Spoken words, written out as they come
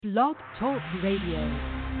Blog Talk Radio.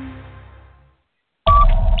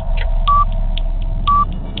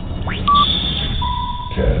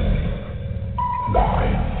 10,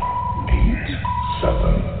 9, 8,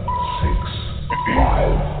 7, 6,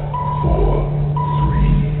 5, 4, 3,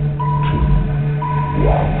 2, 1, 0.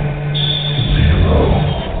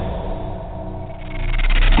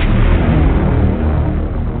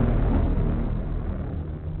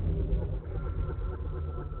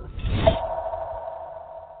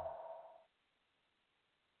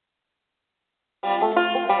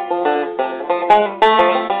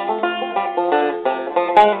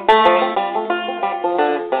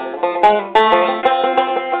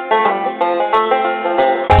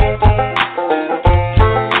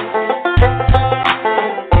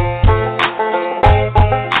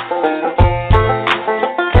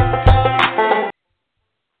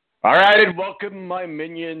 Welcome, my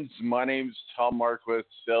minions. My name's Tom Marquis,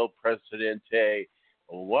 El Presidente.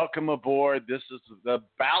 Welcome aboard. This is The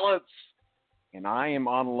Balance, and I am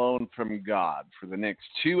on loan from God for the next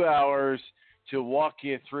 2 hours to walk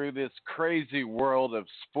you through this crazy world of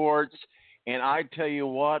sports. And I tell you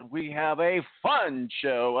what, we have a fun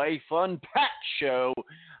show, a fun-packed show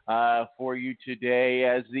for you today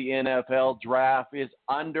as the NFL draft is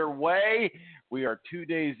underway. We are 2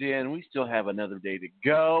 days in. We still have another day to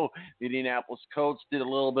go. The Indianapolis Colts did a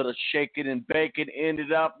little bit of shaking and baking,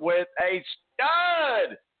 ended up with a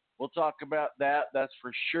stud. We'll talk about that. That's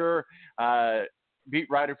for sure. Beat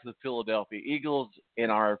writer for the Phildeaphia Eagles and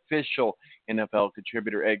our official NFL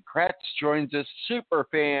contributor, Ed Kracz, joins us. Super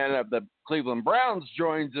fan of the Cleveland Browns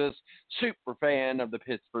joins us. Super fan of the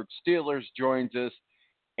Pittsburgh Steelers joins us.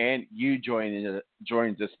 And you joins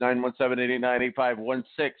us.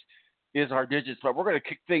 917-889-8516 is our digits. But we're going to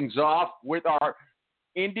kick things off with our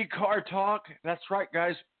Indy Car talk. That's right,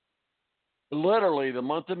 guys. Literally, the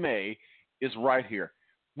month of May is right here.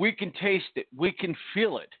 We can taste it. We can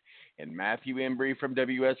feel it. And Matthew Embury from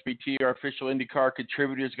WSBT, our official Indy Car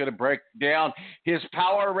contributor, is going to break down his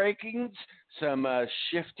power rankings, some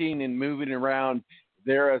shifting and moving around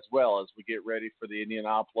there as well as we get ready for the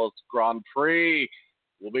Indianapolis Grand Prix.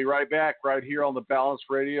 We'll be right back right here on the Balance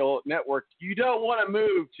Radio Network. You don't want to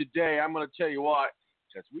move today. I'm going to tell you what,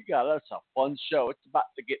 because we got us a fun show. It's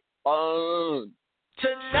about to get fun.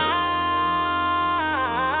 Tonight,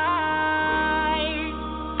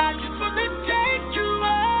 I just want to take you away.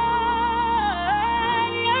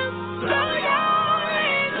 Throw your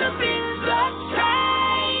hands up in the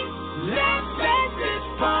sky. Let's make this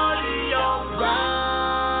party alright.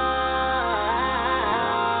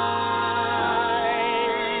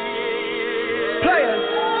 Players,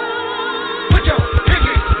 put your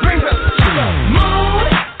pinky rings up to the moon.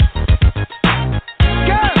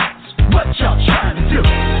 Girls, what y'all trying to do?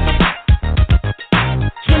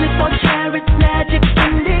 24 karat magic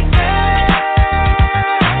in the air.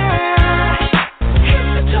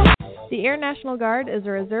 The Air National Guard is a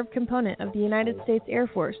reserve component of the United States Air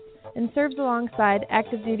Force and serves alongside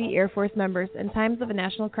active duty Air Force members in times of a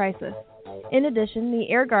national crisis. In addition, the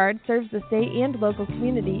Air Guard serves the state and local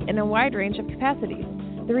community in a wide range of capacities.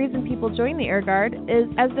 The reason people join the Air Guard is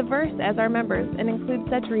as diverse as our members and includes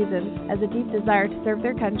such reasons as a deep desire to serve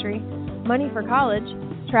their country, money for college,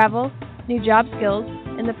 travel, new job skills,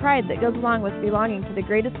 and the pride that goes along with belonging to the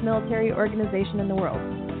greatest military organization in the world.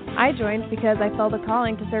 I joined because I felt a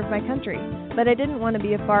calling to serve my country, but I didn't want to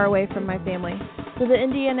be far away from my family, so the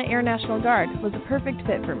Indiana Air National Guard was a perfect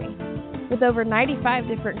fit for me. With over 95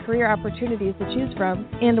 different career opportunities to choose from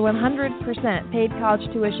and 100% paid college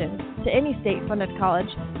tuition to any state-funded college,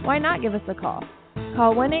 why not give us a call?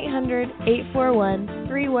 Call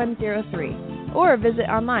 1-800-841-3103 or visit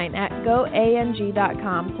online at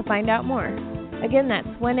goang.com to find out more. Again, that's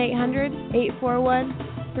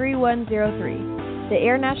 1-800-841-3103. The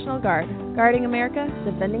Air National Guard, guarding America,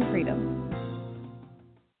 defending freedom.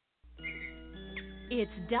 It's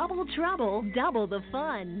double trouble, double the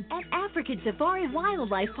fun at African Safari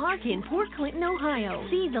Wildlife Park in Port Clinton, Ohio.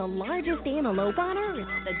 See the largest antelope on Earth,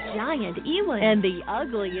 the giant eland, and the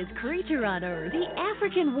ugliest creature on Earth, the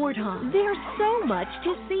African warthog. There's so much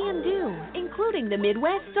to see and do, including the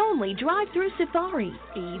Midwest's only drive-through safari.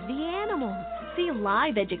 Feed the animals, see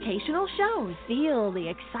live educational shows, feel the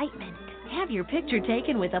excitement. Have your picture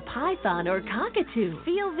taken with a python or cockatoo.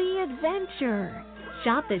 Feel the adventure.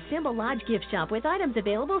 Shop the Symbol Lodge gift shop with items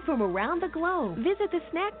available from around the globe. Visit the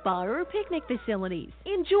snack bar or picnic facilities.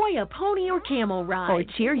 Enjoy a pony or camel ride. Or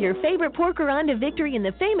cheer your favorite porker on to victory in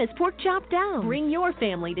the famous Pork Chop Down. Bring your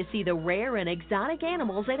family to see the rare and exotic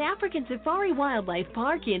animals at African Safari Wildlife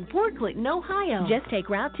Park in Port Clinton, Ohio. Just take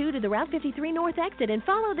Route 2 to the Route 53 North exit and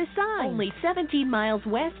follow the sign. Only 17 miles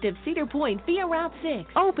west of Cedar Point via Route 6.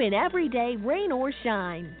 Open every day, rain or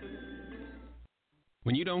shine.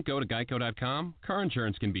 When you don't go to Geico.com, car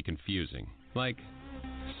insurance can be confusing. Like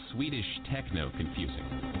Swedish techno confusing.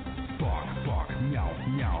 Bark, bark, meow,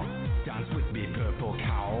 meow. Dance with me, purple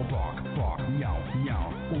cow. Bark, bark, meow,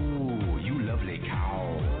 meow. Ooh, you lovely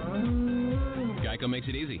cow. Geico makes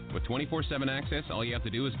it easy. With 24/7 access, all you have to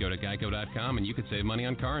do is go to Geico.com and you could save money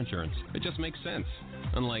on car insurance. It just makes sense.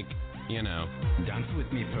 Unlike, Dance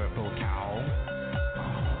with me, purple cow.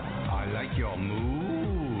 I like your moves.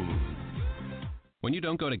 When you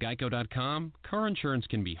don't go to Geico.com, car insurance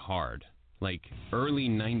can be hard. Like early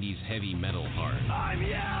 90s heavy metal hard. I'm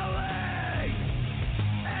yelling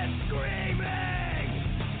and screaming,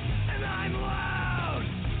 and I'm loud.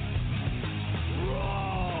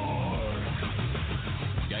 Roar.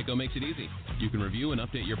 Geico makes it easy. You can review and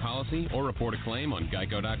update your policy or report a claim on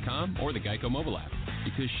Geico.com or the Geico mobile app.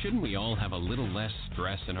 Because shouldn't we all have a little less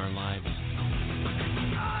stress in our lives?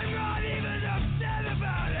 I'm not even upset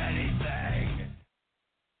about anything.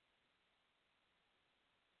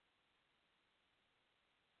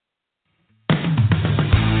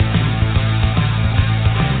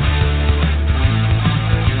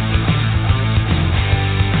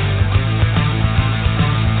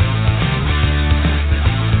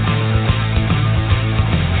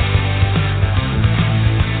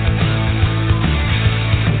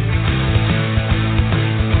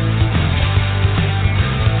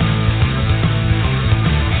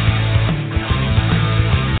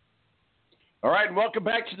 Welcome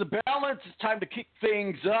back to the Balance. It's time to kick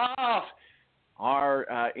things off. Our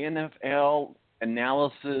NFL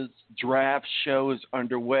analysis draft show is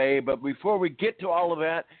underway, but before we get to all of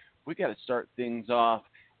that, we got to start things off,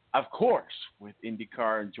 of course, with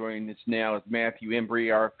IndyCar. And joining us now is Matthew Embury,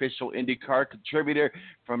 our official IndyCar contributor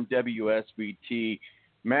from WSBT.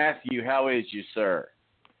 Matthew, how is you, sir?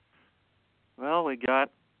 Well, we got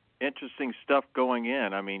interesting stuff going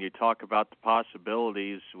in. I mean, you talk about the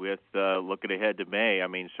possibilities with looking ahead to May. I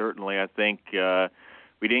mean, certainly I think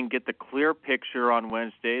we didn't get the clear picture on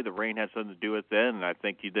Wednesday. The rain had something to do with it, and I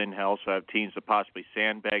think you then also have teams that possibly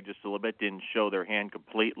sandbag just a little bit, didn't show their hand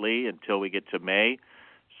completely until we get to May.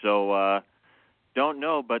 So don't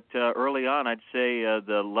know, but early on I'd say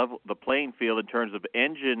the playing field in terms of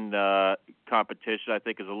engine competition I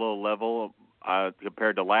think is a little level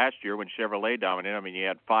compared to last year when Chevrolet dominated. I mean, you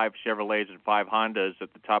had 5 Chevrolets and 5 Hondas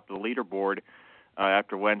at the top of the leaderboard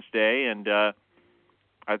after Wednesday, and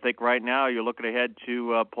I think right now you're looking ahead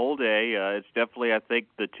to poll day. It's definitely, I think,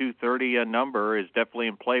 the 230 number is definitely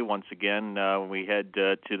in play once again when we head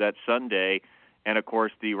to that Sunday, and of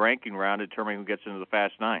course the ranking round determining who gets into the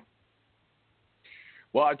Fast 9.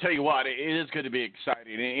 Well, I tell you what, it is going to be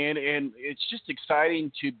exciting, and it's just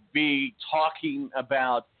exciting to be talking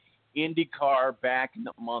about IndyCar back in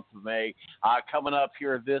the month of May. Coming up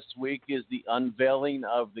here this week is the unveiling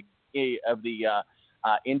of the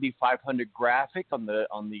Indy 500 graphic on the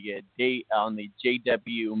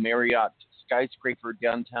JW Marriott skyscraper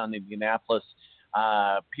downtown Indianapolis.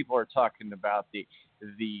 People are talking about the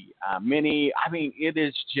Mini. I mean, it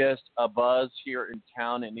is just a buzz here in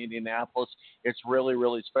town in Indianapolis. It's really,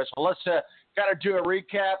 really special. Let's kind of do a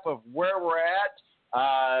recap of where we're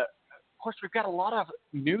at. Of course, we've got a lot of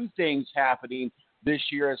new things happening this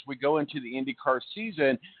year as we go into the IndyCar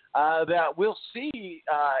season that we'll see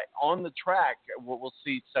on the track. We'll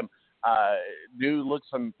see some new looks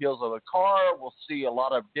and feels of the car. We'll see a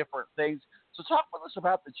lot of different things. So talk with us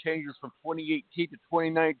about the changes from 2018 to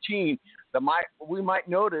 2019 that we might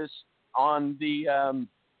notice on the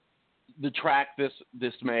track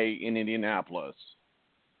this May in Indianapolis.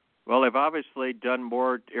 Well, they've obviously done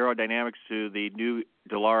more aerodynamics to the new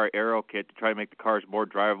Dallara Aero kit to try to make the cars more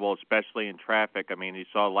drivable, especially in traffic. I mean, you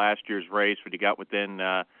saw last year's race when you got within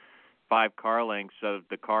 5 car lengths of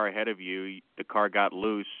the car ahead of you, the car got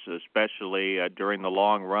loose, especially during the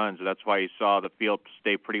long runs. And that's why you saw the field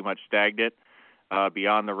stay pretty much stagnant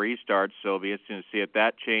beyond the restart. So it'll be interesting to see if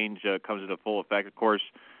that change comes into full effect. Of course,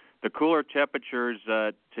 the cooler temperatures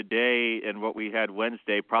today and what we had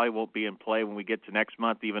Wednesday probably won't be in play when we get to next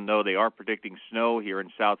month, even though they are predicting snow here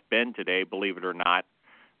in South Bend today, believe it or not.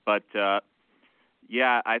 But,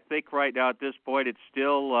 yeah, I think right now at this point it's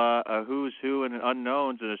still a who's who and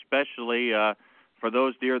unknowns, and especially for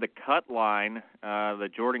those near the cut line, the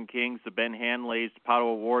Jordan Kings, the Ben Hanleys, the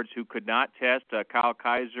Pato Awards, who could not test, Kyle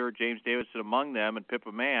Kaiser, James Davison among them, and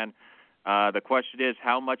Pippa Mann, the question is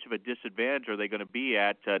how much of a disadvantage are they going to be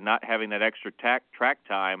at not having that extra track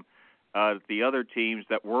time that the other teams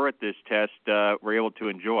that were at this test were able to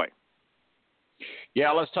enjoy?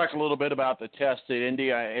 Yeah, let's talk a little bit about the test at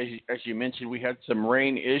Indy. As you mentioned, we had some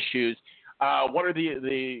rain issues. What are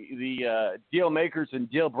the deal makers and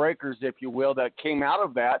deal breakers, if you will, that came out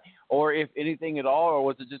of that, or if anything at all, or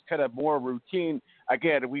was it just kind of more routine?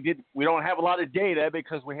 Again, we don't have a lot of data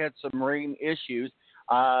because we had some rain issues,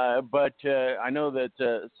 but I know that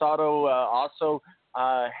Sato also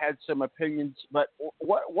had some opinions. But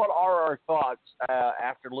what are our thoughts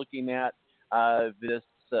after looking at this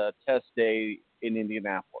test day in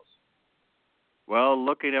Indianapolis? Well,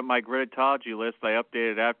 looking at my griditology list, I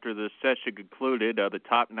updated after the session concluded. The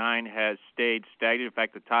top 9 has stayed stagnant. In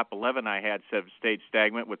fact, the top 11 I had have stayed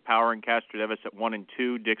stagnant, with Power and Castroneves at 1 and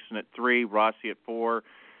 2, Dixon at 3, Rossi at 4,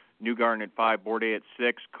 Newgarden at 5, Bourdais at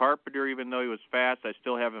 6. Carpenter, even though he was fast, I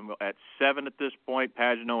still have him at 7 at this point,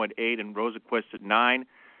 Pagenaud at 8, and Rosenquist at 9.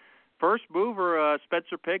 First mover,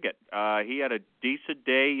 Spencer Pigot. He had a decent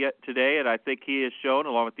day yet today, and I think he has shown,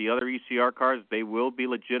 along with the other ECR cars, they will be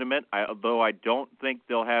legitimate, although I don't think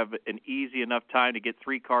they'll have an easy enough time to get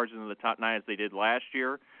 3 cars into the top 9 as they did last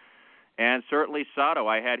year. And certainly Sato,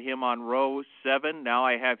 I had him on row 7. Now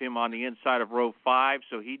I have him on the inside of row 5,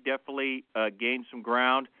 so he definitely gained some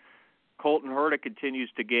ground. Colton Herta continues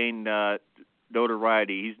to gain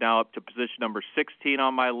notoriety. He's now up to position number 16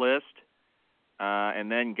 on my list.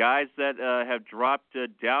 And then guys that have dropped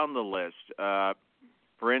down the list.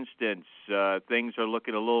 For instance, things are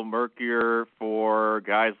looking a little murkier for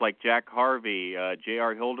guys like Jack Harvey,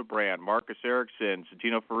 J.R. Hildebrand, Marcus Ericsson,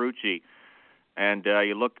 Santino Ferrucci. And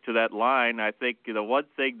you look to that line, I think the one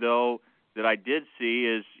thing, though, that I did see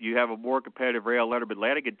is you have a more competitive Rail Letterman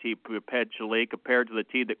Lanigan team potentially compared to the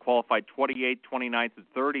team that qualified 28th, 29th, and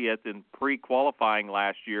 30th in pre-qualifying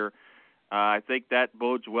last year. I think that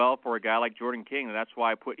bodes well for a guy like Jordan King, and that's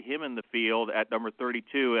why I put him in the field at number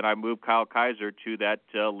 32, and I moved Kyle Kaiser to that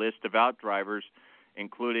list of outdrivers,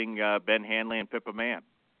 including Ben Hanley and Pippa Mann.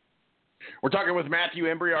 We're talking with Matthew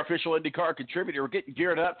Embury, our official Indy Car contributor. We're getting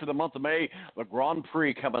geared up for the month of May. The Grand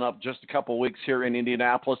Prix coming up just a couple of weeks here in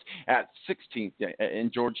Indianapolis at 16th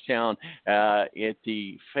in Georgetown at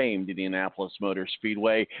the famed Indianapolis Motor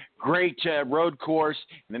Speedway. Great road course,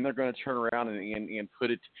 and then they're going to turn around and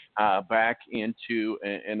put it back into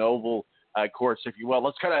an oval course, if you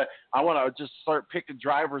will. I want to just start picking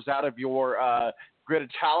drivers out of your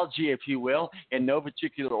griditology, if you will, in no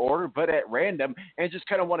particular order, but at random, and just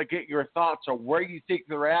kind of want to get your thoughts on where you think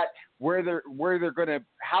they're at,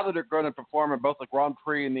 how they're going to perform in both the Grand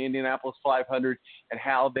Prix and the Indianapolis 500, and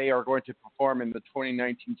how they are going to perform in the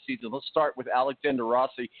 2019 season. Let's start with Alexander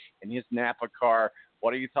Rossi and his Napa car.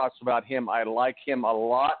 What are your thoughts about him? I like him a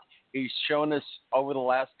lot. He's shown us over the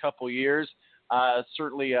last couple of years.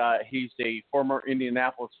 Certainly, he's a former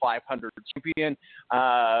Indianapolis 500 champion.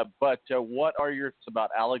 But what are your thoughts about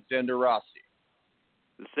Alexander Rossi?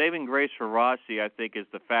 The saving grace for Rossi, I think, is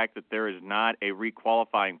the fact that there is not a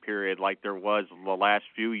requalifying period like there was the last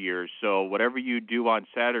few years. So whatever you do on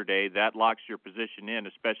Saturday, that locks your position in,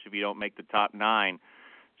 especially if you don't make the top 9.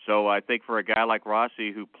 So I think for a guy like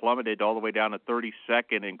Rossi, who plummeted all the way down to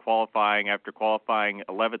 32nd in qualifying after qualifying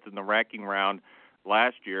 11th in the ranking round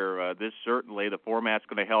last year, this certainly, the format's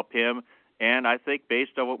going to help him. And I think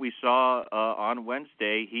based on what we saw on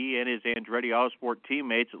Wednesday, he and his Andretti Autosport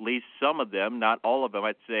teammates, at least some of them, not all of them,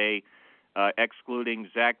 I'd say, excluding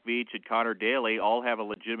Zach Veach and Connor Daly, all have a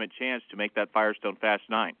legitimate chance to make that Firestone Fast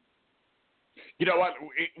 9. You know what?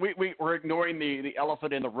 We're ignoring the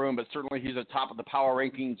elephant in the room, but certainly he's at top of the power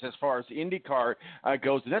rankings as far as the IndyCar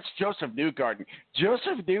goes, and that's Joseph Newgarden.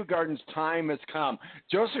 Joseph Newgarden's time has come.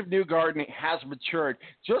 Joseph Newgarden has matured.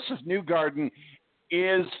 Joseph Newgarden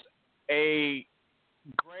is a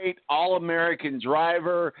great All-American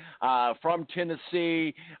driver from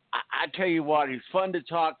Tennessee. I tell you what, he's fun to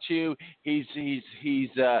talk to. He's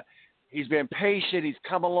been patient. He's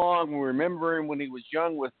come along. We remember him when he was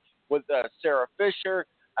young with Sarah Fisher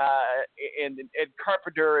and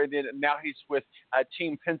Carpenter, and then now he's with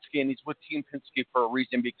Team Penske, and he's with Team Penske for a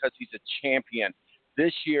reason, because he's a champion.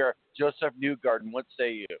 This year, Joseph Newgarden, what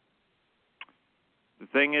say you? The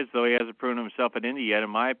thing is, though, he hasn't proven himself at Indy yet, in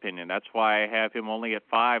my opinion. That's why I have him only at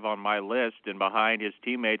 5 on my list, and behind his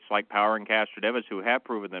teammates like Power and Castroneves, who have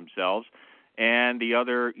proven themselves, and the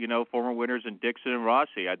other, former winners in Dixon and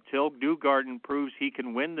Rossi. Until Newgarden proves he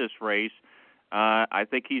can win this race, I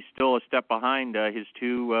think he's still a step behind his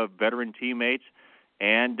 2 veteran teammates.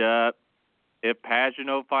 And if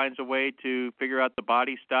Pagano finds a way to figure out the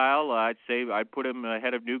body style, I'd say I'd put him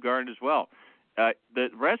ahead of Newgarden as well. The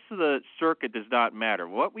rest of the circuit does not matter.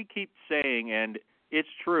 What we keep saying, and it's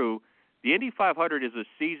true, the Indy 500 is a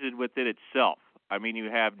season within itself. I mean,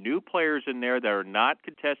 you have new players in there that are not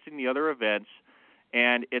contesting the other events,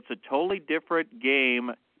 and it's a totally different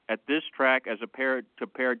game at this track as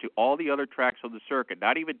compared to all the other tracks on the circuit.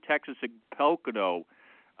 Not even Texas and Pocono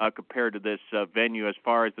compared to this venue as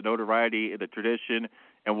far as the notoriety, the tradition,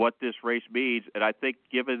 and what this race means. And I think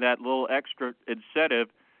given that little extra incentive,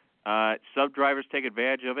 some drivers take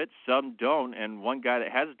advantage of it, some don't. And one guy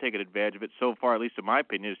that hasn't taken advantage of it so far, at least in my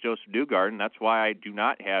opinion, is Joseph Newgarden. That's why I do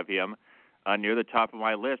not have him near the top of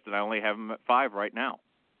my list, and I only have him at 5 right now.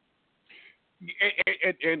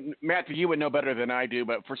 And Matthew, you would know better than I do,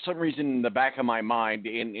 but for some reason in the back of my mind,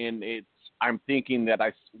 I'm thinking that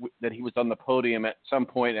he was on the podium at some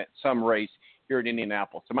point at some race here in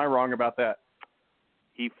Indianapolis. Am I wrong about that?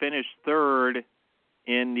 He finished 3rd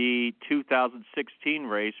in the 2016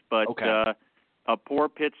 race, but okay. A poor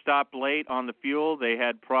pit stop late on the fuel.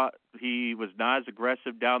 He was not as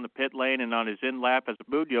aggressive down the pit lane and on his in lap as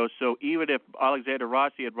Munoz. So even if Alexander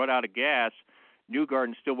Rossi had run out of gas,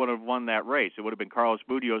 Newgarden still would have won that race. It would have been Carlos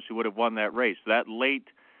Munoz who would have won that race. That late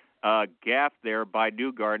gaffe there by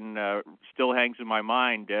Newgarden still hangs in my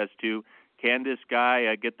mind as to, can this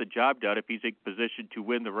guy get the job done if he's in position to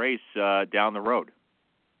win the race down the road?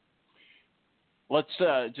 Let's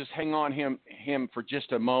just hang on him for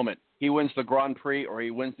just a moment. He wins the Grand Prix or he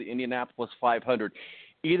wins the Indianapolis 500.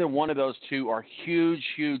 Either one of those two are huge,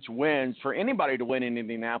 huge wins. For anybody to win in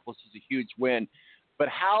Indianapolis is a huge win. But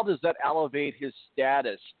how does that elevate his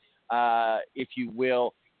status, if you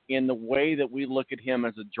will, in the way that we look at him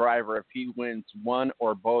as a driver if he wins one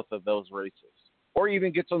or both of those races, or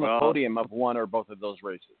even gets on the podium of one or both of those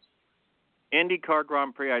races? Indy Car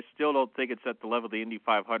Grand Prix, I still don't think it's at the level of the Indy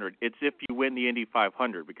 500. It's if you win the Indy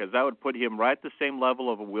 500, because that would put him right at the same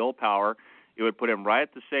level of a Will Power. It would put him right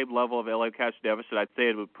at the same level of Elio Castroneves, and I'd say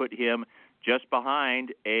it would put him just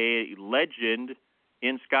behind a legend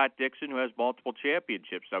in Scott Dixon, who has multiple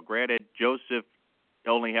championships. Now, granted, Joseph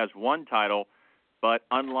only has one title, but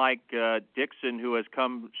unlike Dixon, who has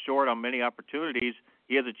come short on many opportunities,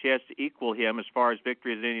 he has a chance to equal him as far as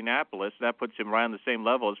victories in Indianapolis. That puts him right on the same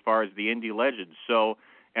level as far as the Indy legends. So,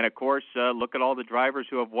 and of course, look at all the drivers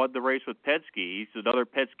who have won the race with Penske. He's another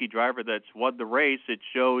Penske driver that's won the race. It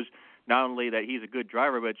shows not only that he's a good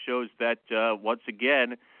driver, but it shows that, once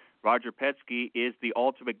again, Roger Penske is the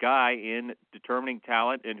ultimate guy in determining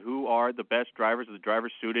talent and who are the best drivers or the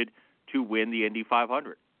drivers suited to win the Indy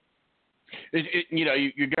 500.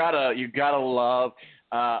 You gotta love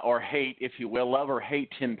or hate, if you will, love or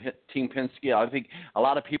hate Team Penske. I think a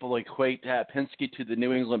lot of people equate Penske to the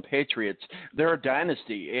New England Patriots. They're a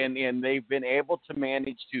dynasty, and they've been able to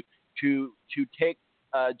manage to take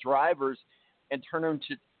drivers and turn them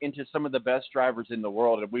into some of the best drivers in the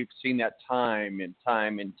world, and we've seen that time and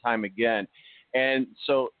time again. And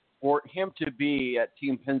so for him to be at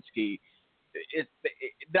Team Penske,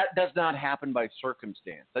 that does not happen by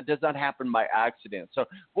circumstance. That does not happen by accident. So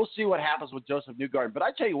we'll see what happens with Joseph Newgarden. But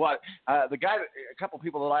I tell you what, the guy, a couple of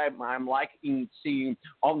people that I'm liking seeing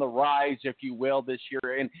on the rise, if you will, this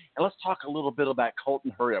year. And let's talk a little bit about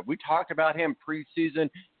Colton Herta. We talked about him preseason.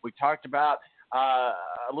 We talked about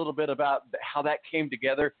a little bit about how that came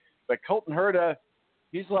together. But Colton Herta,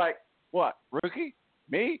 he's like, what, rookie?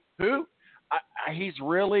 Me? Who? He's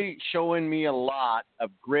really showing me a lot of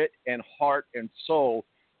grit and heart and soul,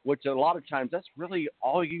 which a lot of times that's really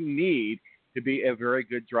all you need to be a very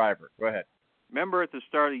good driver. Go ahead. Remember at the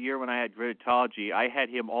start of the year when I had Gritology, I had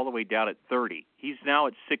him all the way down at 30. He's now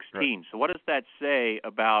at 16. Right. So what does that say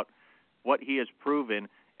about what he has proven?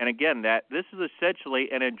 And again, that this is essentially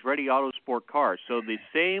an Andretti Autosport car. So the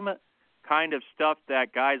same kind of stuff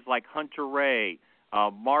that guys like Hunter Ray,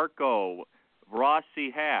 Marco,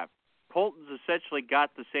 Rossi have. Colton's essentially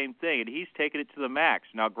got the same thing, and he's taken it to the max.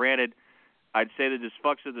 Now, granted, I'd say the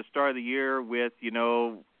dysfunction at the start of the year with,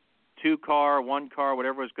 2-car, 1-car,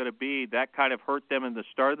 whatever it's going to be, that kind of hurt them in the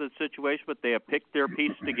start of the situation, but they have picked their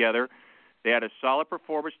pieces together. They had a solid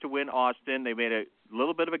performance to win Austin. They made a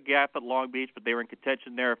little bit of a gap at Long Beach, but they were in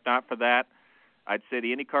contention there. If not for that, I'd say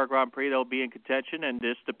the IndyCar Grand Prix, they'll be in contention, and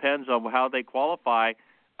this depends on how they qualify.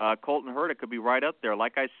 Colton Herta could be right up there.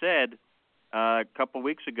 Like I said, a couple of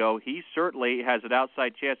weeks ago, he certainly has an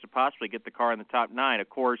outside chance to possibly get the car in the top 9. Of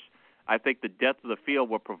course, I think the depth of the field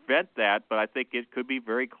will prevent that, but I think it could be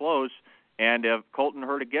very close. And if Colton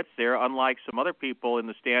Herta gets there, unlike some other people in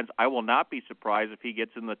the stands, I will not be surprised if he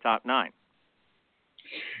gets in the top 9.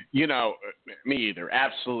 You know, me either.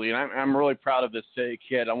 Absolutely, and I'm really proud of this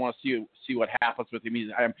kid. I want to see what happens with him.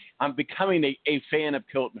 I'm becoming a fan of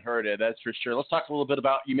Colton Herta, that's for sure. Let's talk a little bit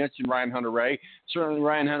about, you mentioned Ryan Hunter-Reay. Certainly,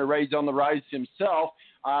 Ryan Hunter-Reay's on the rise himself.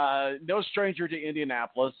 No stranger to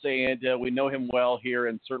Indianapolis, and we know him well here,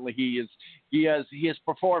 and certainly he has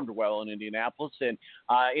performed well in Indianapolis, and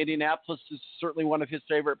Indianapolis is certainly one of his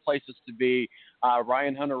favorite places to be.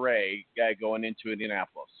 Ryan Hunter-Reay going into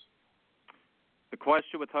Indianapolis. The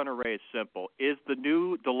question with Hunter-Reay is simple. Is the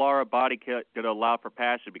new Dallara body kit going to allow for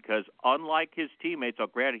passing? Because unlike his teammates,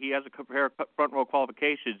 granted he has a pair of front row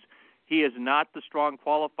qualifications, he is not the strong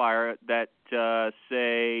qualifier that,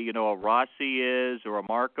 say, a Rossi is or a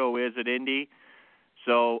Marco is at Indy.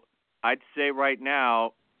 So I'd say right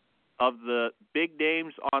now, of the big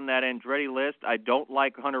names on that Andretti list, I don't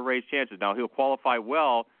like Hunter-Reay's chances. Now, he'll qualify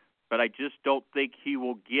well, but I just don't think he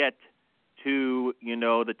will get to,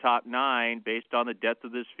 the top 9 based on the depth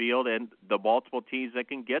of this field and the multiple teams that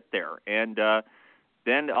can get there. And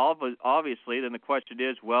then obviously, then the question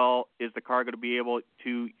is, well, is the car going to be able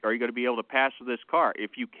to? Are you going to be able to pass with this car?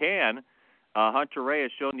 If you can, Hunter-Reay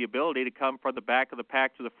has shown the ability to come from the back of the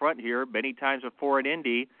pack to the front here many times before in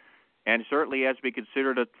Indy, and certainly has to be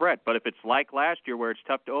considered a threat. But if it's like last year where it's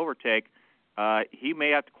tough to overtake, he may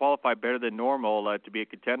have to qualify better than normal to be a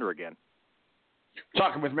contender again.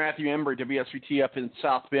 Talking with Matthew Embury, WSBT up in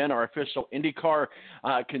South Bend, our official Indy Car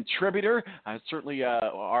contributor. Certainly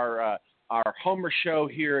our Homer show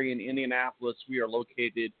here in Indianapolis. We are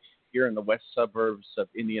located here in the west suburbs of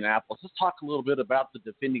Indianapolis. Let's talk a little bit about the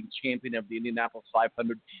defending champion of the Indianapolis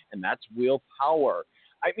 500, and that's Will Power.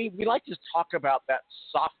 I mean, we like to talk about that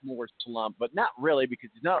sophomore slump, but not really, because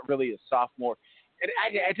he's not really a sophomore. And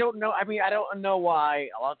I don't know. I mean, I don't know why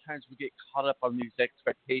a lot of times we get caught up on these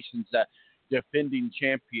expectations that defending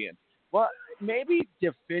champion. Well, maybe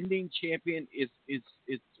defending champion is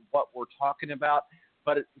what we're talking about,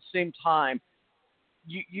 but at the same time,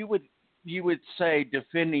 you would say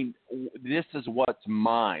defending, this is what's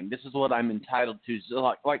mine. This is what I'm entitled to.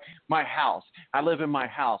 So like my house. I live in my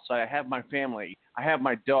house. I have my family. I have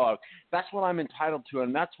my dog. That's what I'm entitled to,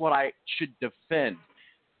 and that's what I should defend.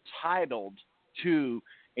 Titled to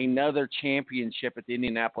another championship at the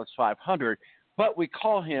Indianapolis 500, but we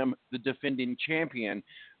call him the defending champion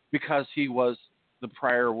because he was the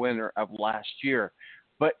prior winner of last year.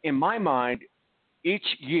 But in my mind, each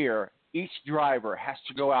year, each driver has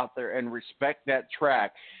to go out there and respect that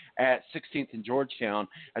track at 16th and Georgetown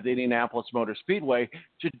at the Indianapolis Motor Speedway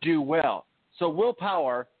to do well. So Will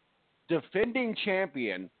Power, defending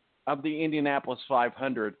champion of the Indianapolis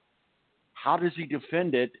 500, how does he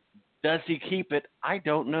defend it? Does he keep it? I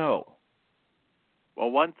don't know. Well,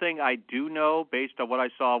 one thing I do know, based on what I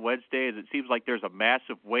saw Wednesday, is it seems like there's a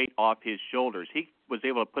massive weight off his shoulders. He was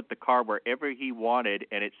able to put the car wherever he wanted,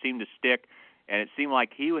 and it seemed to stick. And it seemed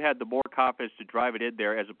like he had the more confidence to drive it in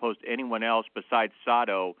there as opposed to anyone else besides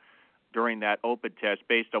Sato during that open test,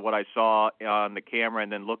 based on what I saw on the camera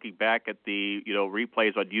and then looking back at the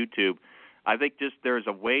replays on YouTube. I think just there's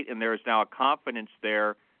a weight and there's now a confidence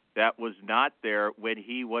there that was not there when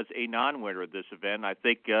he was a non-winner of this event. I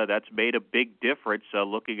think that's made a big difference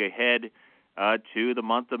looking ahead to the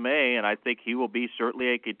month of May, and I think he will be certainly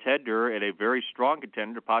a contender and a very strong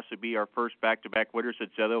contender, possibly be our first back-to-back winner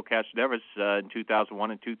since Elio Castroneves in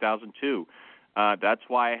 2001 and 2002. That's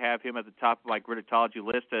why I have him at the top of my Griditology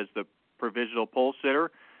list as the provisional pole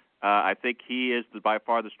sitter. I think he is by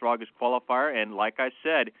far the strongest qualifier, and like I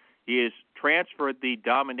said, he has transferred the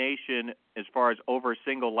domination as far as over a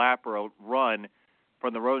single lap or a run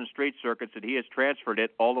from the road and street circuits, and he has transferred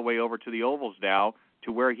it all the way over to the ovals now,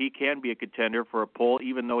 to where he can be a contender for a pole,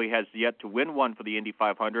 even though he has yet to win one for the Indy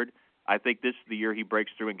 500. I think this is the year he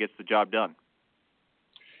breaks through and gets the job done.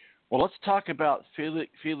 Well, let's talk about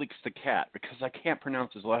Felix the Cat, because I can't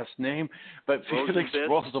pronounce his last name, but Felix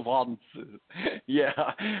Roosevelt. Yeah.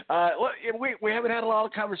 We haven't had a lot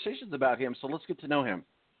of conversations about him, so let's get to know him.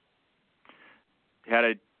 Had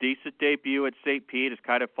a decent debut at St. Pete. Has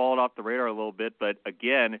kind of fallen off the radar a little bit, but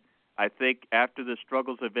again, I think after the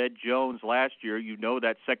struggles of Ed Jones last year,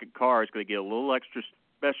 that second car is going to get a little extra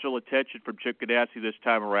special attention from Chip Ganassi this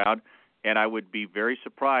time around, and I would be very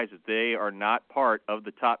surprised if they are not part of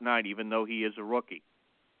the top 9, even though he is a rookie.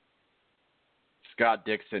 Scott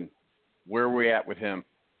Dixon, where are we at with him?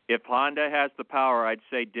 If Honda has the power, I'd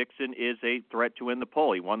say Dixon is a threat to win the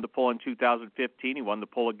pole. He won the pole in 2015. He won the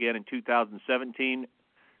pole again in 2017.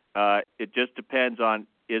 It just depends on,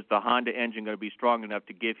 is the Honda engine going to be strong enough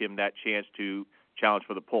to give him that chance to challenge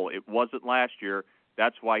for the pole? It wasn't last year.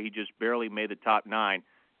 That's why he just barely made the top 9.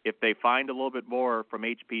 If they find a little bit more from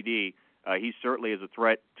HPD, he certainly is a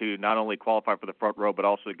threat to not only qualify for the front row, but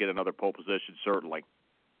also get another pole position, certainly.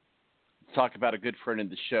 Talk about a good friend of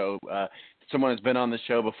the show. Someone has been on the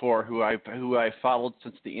show before who I followed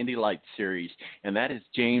since the Indy Lights series, and that is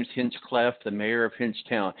James Hinchcliffe, the mayor of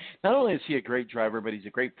Hinchtown. Not only is he a great driver, but he's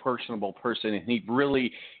a great personable person, and he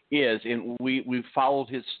really is. And we've followed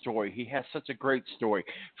his story. He has such a great story,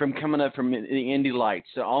 from coming up from the Indy Lights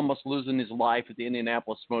to almost losing his life at the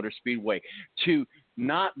Indianapolis Motor Speedway to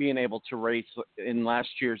not being able to race in last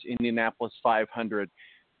year's Indianapolis 500.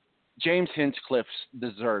 James Hinchcliffe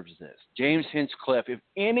deserves this. James Hinchcliffe, if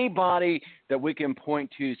anybody that we can point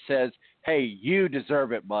to says, hey, you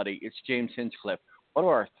deserve it, buddy, it's James Hinchcliffe. What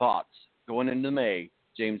are our thoughts going into May,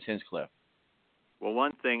 James Hinchcliffe? Well,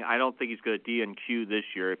 one thing, I don't think he's going to DNQ this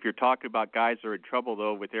year. If you're talking about guys that are in trouble,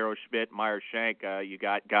 though, with Arrow Schmidt, Meyer Shank, you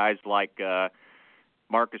got guys like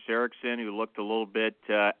Marcus Erickson, who looked a little bit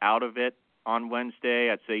out of it on Wednesday.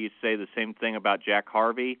 I'd say you'd say the same thing about Jack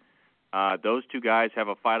Harvey. Those two guys have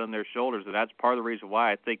a fight on their shoulders, and that's part of the reason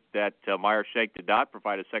why I think that Meyer Shank did not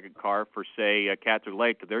provide a second car for, say, Catherine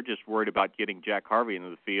Lake. They're just worried about getting Jack Harvey into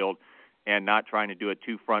the field and not trying to do a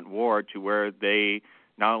two-front war to where they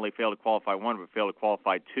not only fail to qualify one, but fail to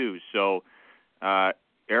qualify two. So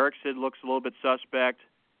Erickson looks a little bit suspect.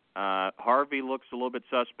 Harvey looks a little bit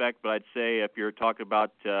suspect, but I'd say if you're talking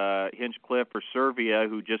about Hinchcliffe or Servia,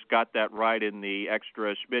 who just got that ride in the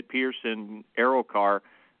extra Schmidt-Pearson Aero car,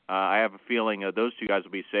 I have a feeling those two guys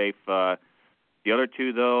will be safe. The other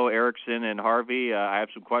two, though, Erickson and Harvey, I have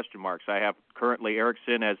some question marks. I have currently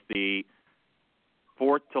Erickson as the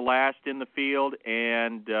fourth to last in the field,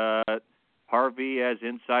 and Harvey as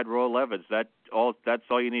inside row 11s. That's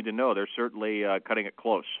all you need to know. They're certainly cutting it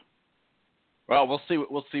close. Well,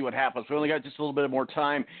 we'll see what happens. We only got just a little bit more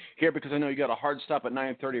time here because I know you got a hard stop at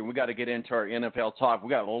 9:30, and we got to get into our NFL talk. We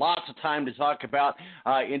got lots of time to talk about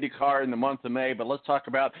IndyCar in the month of May, but let's talk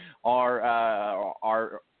about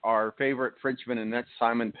our favorite Frenchman, and that's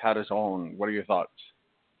Simon Pattison. What are your thoughts?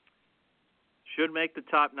 Should make the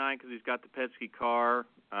top 9 because he's got the Penske car.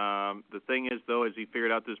 The thing is, though, as he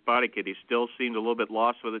figured out this body kit, he still seemed a little bit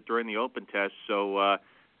lost with it during the open test. So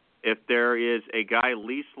if there is a guy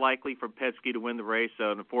least likely from Penske to win the race,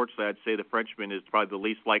 unfortunately, I'd say the Frenchman is probably the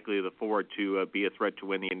least likely of the four to be a threat to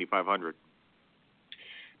win the Indy 500.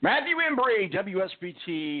 Matthew Embury,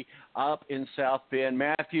 WSBT up in South Bend.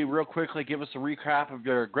 Matthew, real quickly, give us a recap of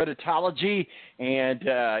your Gretitology and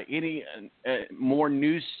any more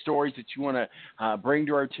news stories that you want to bring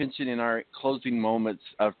to our attention in our closing moments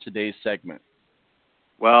of today's segment.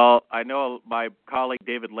 Well, I know my colleague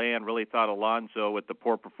David Land really thought Alonso, with the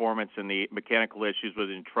poor performance and the mechanical issues,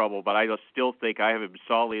 was in trouble, but I still think I have him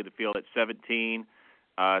solidly in the field at 17.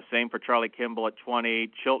 Same for Charlie Kimball at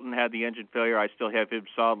 20. Chilton had the engine failure. I still have him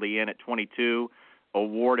solidly in at 22.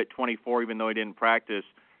 Award at 24, even though he didn't practice.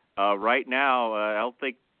 Right now, I don't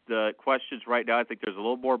think the questions right now. I think there's a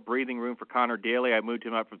little more breathing room for Connor Daly. I moved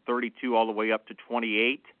him up from 32 all the way up to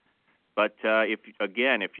 28. But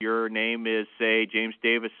if your name is, say, James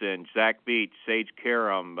Davison, Zach Beach, Sage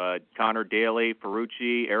Karam, Connor Daly,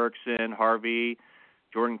 Ferrucci, Erickson, Harvey,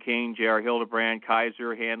 Jordan King, J.R. Hildebrand,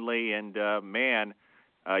 Kaiser, Handley, and Mann,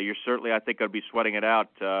 you're certainly, I think, going to be sweating it out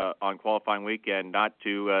on qualifying weekend, not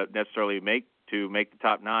to necessarily make the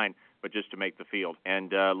top 9, but just to make the field.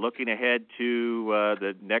 And looking ahead to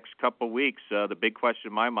the next couple of weeks, the big question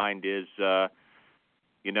in my mind is,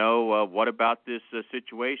 what about this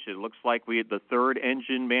situation? It looks like we had the third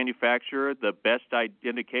engine manufacturer. The best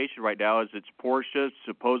indication right now is it's Porsche.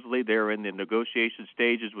 Supposedly they're in the negotiation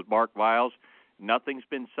stages with Mark Viles. Nothing's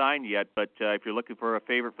been signed yet, but if you're looking for a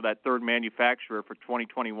favorite for that third manufacturer for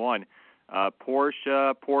 2021,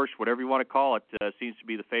 Porsche, whatever you want to call it, seems to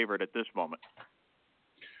be the favorite at this moment.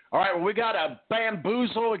 All right, well, we got a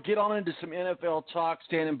bamboozle. Get on into some NFL talk.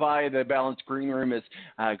 Standing by the Balanced Green Room is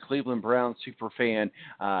Cleveland Browns superfan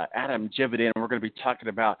Adam Jevedin. We're going to be talking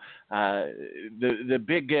about the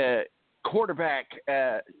big quarterback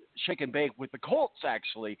shake and bake with the Colts,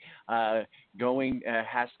 actually,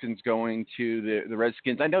 Haskins going to the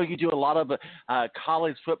Redskins. I know you do a lot of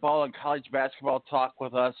college football and college basketball talk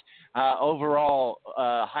with us. Overall,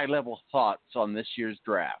 high-level thoughts on this year's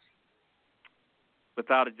draft.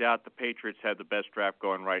 Without a doubt, the Patriots have the best draft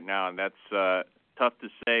going right now, and that's tough to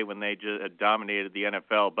say when they just dominated the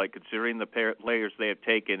NFL. But considering the players they have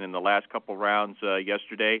taken in the last couple rounds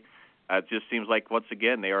yesterday, it just seems like, once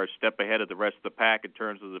again, they are a step ahead of the rest of the pack in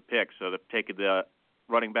terms of the picks. So they've taken the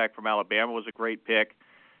running back from Alabama was a great pick.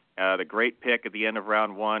 The great pick at the end of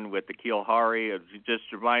round 1 with N'Keal Harry. It just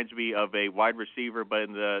reminds me of a wide receiver, but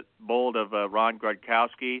in the mold of Ron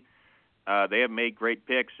Gronkowski. They have made great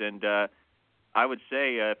picks, and I would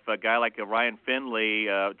say if a guy like Ryan Finley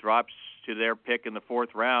drops to their pick in the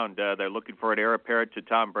fourth round, they're looking for an heir apparent to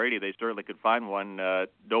Tom Brady. They certainly could find one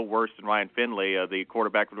no worse than Ryan Finley, the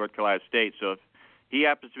quarterback from North Carolina State. So if he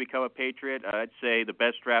happens to become a Patriot, I'd say the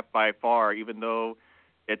best draft by far, even though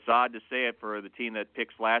it's odd to say it for the team that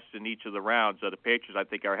picks last in each of the rounds. The Patriots, I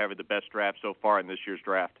think, are having the best draft so far in this year's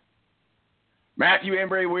draft. Matthew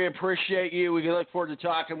Embury, we appreciate you. We look forward to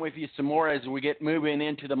talking with you some more as we get moving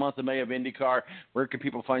into the month of May of IndyCar. Where can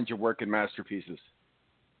people find your work and masterpieces?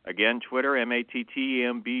 Again, Twitter,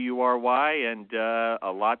 MATTEMBURY, and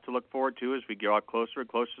a lot to look forward to as we get closer and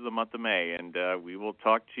closer to the month of May. And we will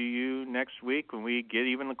talk to you next week when we get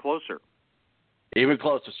even closer. Even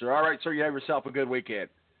closer, sir. All right, sir, you have yourself a good weekend.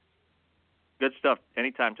 Good stuff.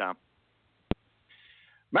 Anytime, Tom.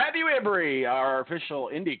 Matthew Embury, our official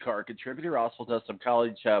IndyCar contributor, also does some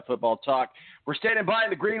college football talk. We're standing by in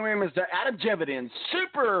the green room is Adam Jevitin,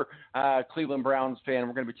 super Cleveland Browns fan.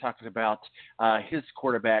 We're going to be talking about his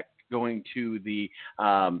quarterback going to the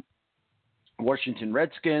Washington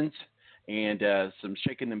Redskins and some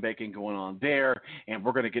shaking and baking going on there. And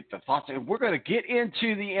we're going to get the thoughts, and we're going to get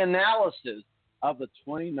into the analysis of the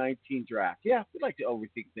 2019 draft. Yeah, we like to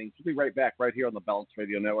overthink things. We'll be right back right here on the Balance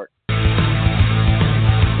Radio Network.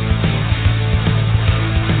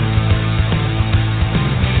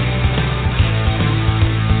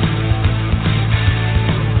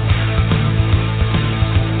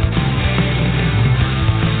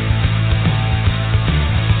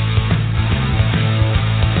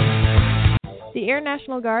 The Air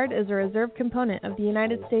National Guard is a reserve component of the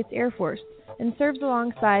United States Air Force and serves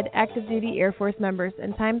alongside active duty Air Force members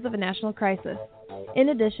in times of a national crisis. In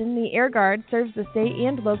addition, the Air Guard serves the state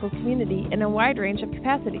and local community in a wide range of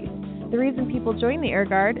capacities. The reason people join the Air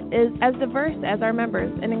Guard is as diverse as our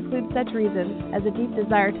members and includes such reasons as a deep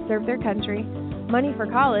desire to serve their country, money for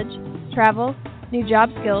college, travel, new job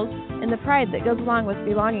skills, and the pride that goes along with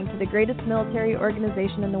belonging to the greatest military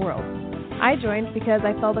organization in the world. I joined because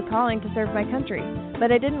I felt a calling to serve my country,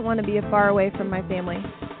 but I didn't want to be far away from my family,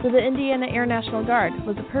 so the Indiana Air National Guard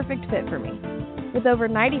was a perfect fit for me. With over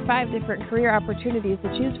 95 different career opportunities to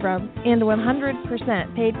choose from and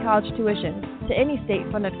 100% paid college tuition to any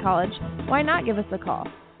state-funded college, why not give us a call?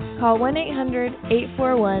 Call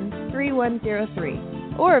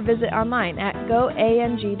 1-800-841-3103 or visit online at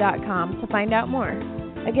goang.com to find out more.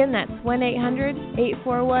 Again, that's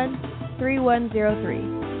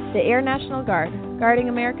 1-800-841-3103. The Air National Guard, guarding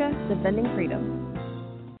America, defending freedom.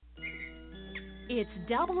 It's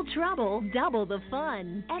double trouble, double the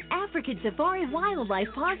fun at African Safari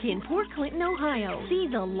Wildlife Park in Port Clinton, Ohio. See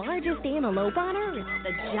the largest antelope on Earth,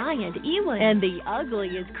 the giant eland, and the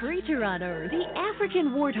ugliest creature on Earth, the African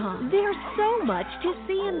warthog. There's so much to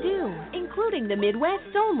see and do, including the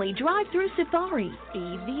Midwest's only drive-through safari.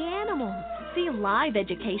 Feed the animals, see live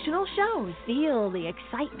educational shows, feel the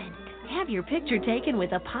excitement. Have your picture taken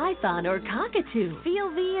with a python or cockatoo. Feel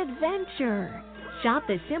the adventure. Shop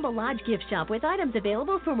the Simba Lodge gift shop with items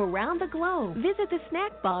available from around the globe. Visit the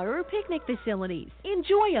snack bar or picnic facilities.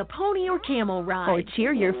 Enjoy a pony or camel ride. Or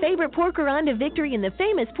cheer your favorite porker on to victory in the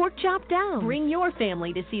famous Pork Chop Down. Bring your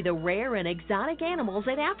family to see the rare and exotic animals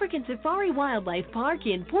at African Safari Wildlife Park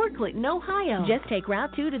in Port Clinton, Ohio. Just take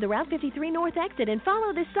Route 2 to the Route 53 North exit and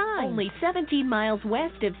follow the sign. Only 17 miles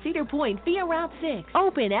west of Cedar Point via Route 6.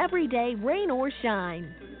 Open every day, rain or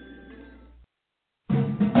shine.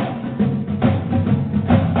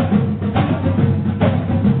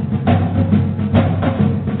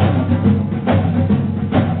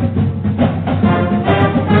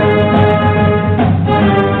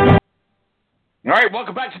 All right,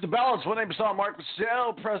 welcome back to the Balance. My name is Marquis,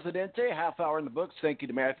 Presidente. Half hour in the books. Thank you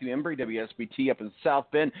to Matthew Embury, WSBT up in South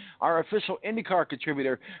Bend, our official IndyCar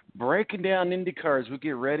contributor, breaking down IndyCar as we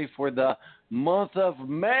get ready for the month of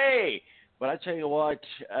May. But I tell you what,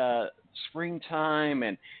 springtime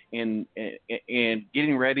and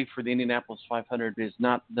getting ready for the Indianapolis 500 is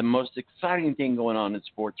not the most exciting thing going on in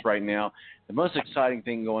sports right now. The most exciting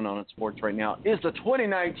thing going on in sports right now is the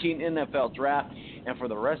 2019 NFL Draft. And for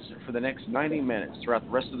the next 90 minutes, throughout the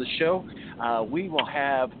rest of the show, we will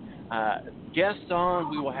have guests on.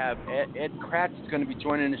 We will have Ed Kracz is going to be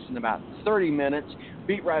joining us in about 30 minutes,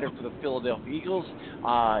 beat writer for the Phildeaphia Eagles,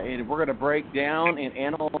 and we're going to break down and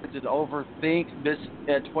analyze and overthink this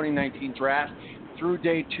 2019 draft through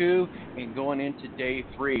day 2 and going into day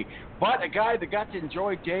 3. But a guy that got to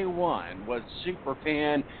enjoy day 1 was super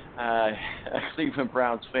fan, a Cleveland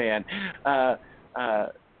Browns fan,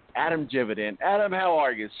 Adam Jevitin. Adam, how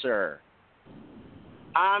are you, sir?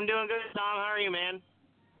 I'm doing good, Tom. How are you, man?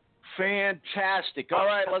 Fantastic. All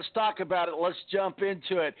right, let's talk about it. Let's jump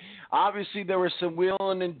into it. Obviously, there was some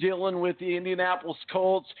wheeling and dealing with the Indianapolis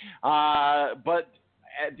Colts, but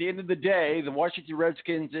at the end of the day, the Washington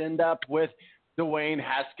Redskins end up with Dwayne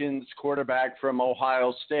Haskins, quarterback from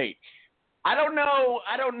Ohio State. I don't know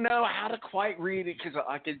how to quite read it because,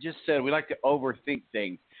 like I just said, we like to overthink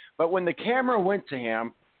things. But when the camera went to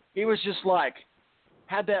him, he was just like,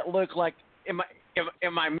 had that look like, am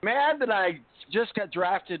I mad that I just got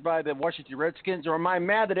drafted by the Washington Redskins, or am I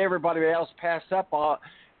mad that everybody else passed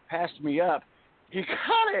me up? He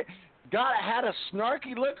had a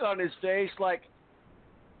snarky look on his face, like,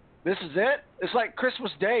 this is it? It's like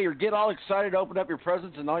Christmas Day. You get all excited, open up your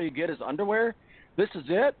presents, and all you get is underwear? This is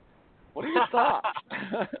it? What are your thoughts?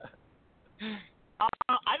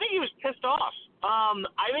 I think he was pissed off.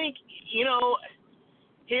 I think,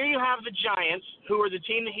 here you have the Giants, who are the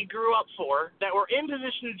team that he grew up for, that were in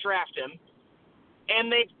position to draft him,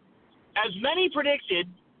 and they, as many predicted,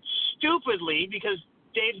 stupidly, because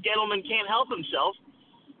Dave Gettleman can't help himself,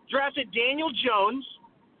 drafted Daniel Jones,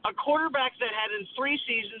 a quarterback that had in 3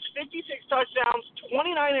 seasons 56 touchdowns, 29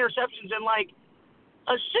 interceptions, and like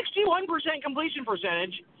a 61% completion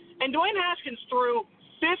percentage, and Dwayne Haskins threw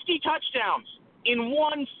 50 touchdowns in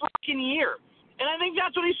 1 fucking year. And I think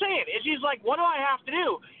that's what he's saying, is he's like, what do I have to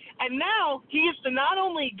do? And now he gets to not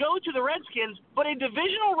only go to the Redskins, but a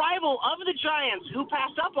divisional rival of the Giants who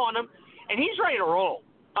passed up on him, and he's ready to roll.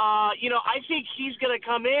 I think he's going to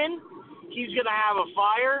come in. He's going to have a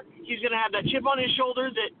fire. He's going to have that chip on his shoulder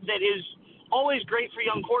that is always great for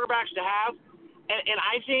young quarterbacks to have. And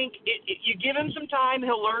I think you give him some time,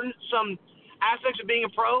 he'll learn some aspects of being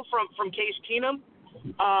a pro from Case Keenum.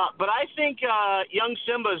 But I think young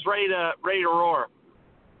Simba's ready to roar.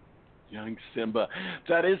 Young Simba.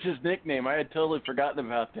 That is his nickname. I had totally forgotten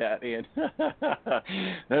about that, Ian.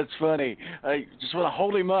 That's funny. I just want to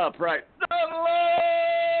hold him up, right?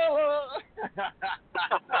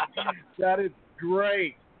 That is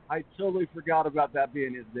great. I totally forgot about that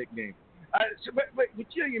being his nickname. But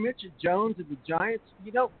you mentioned Jones and the Giants.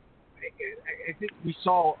 I think we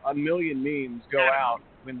saw a million memes go out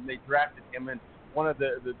when they drafted him, and one of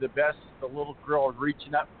the best, the little girl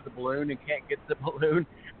reaching up for the balloon and can't get the balloon.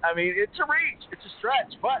 I mean, it's a reach, it's a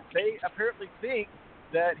stretch, but they apparently think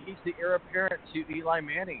that he's the heir apparent to Eli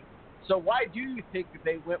Manning. So why do you think that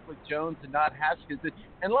they went with Jones and not Haskins?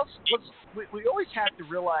 And we always have to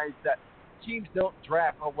realize that teams don't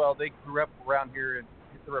draft. Oh well, they grew up around here and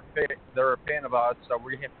they're a fan of us, so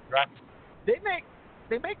we have to draft.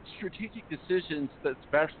 They make strategic decisions that's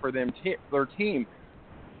best for them, their team.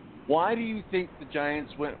 Why do you think the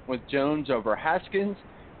Giants went with Jones over Haskins?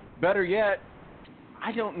 Better yet,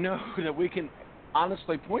 I don't know that we can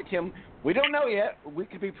honestly point to him. We don't know yet. We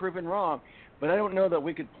could be proven wrong, but I don't know that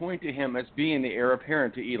we could point to him as being the heir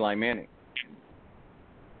apparent to Eli Manning.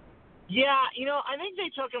 Yeah, I think they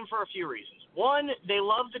took him for a few reasons. One, they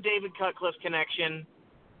love the David Cutcliffe connection.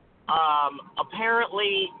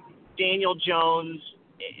 Apparently, Daniel Jones,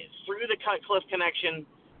 through the Cutcliffe connection,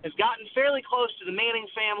 has gotten fairly close to the Manning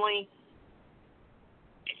family.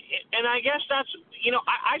 And I guess that's,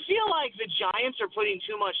 I feel like the Giants are putting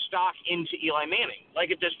too much stock into Eli Manning,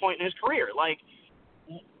 like at this point in his career. Like,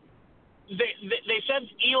 they said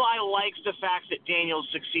Eli likes the fact that Daniel's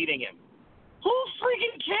succeeding him. Who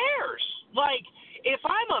freaking cares? Like, if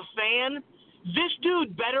I'm a fan, this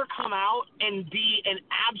dude better come out and be an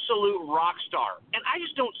absolute rock star. And I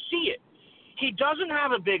just don't see it. He doesn't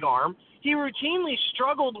have a big arm. He routinely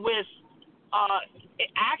struggled with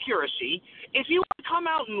accuracy. If he would come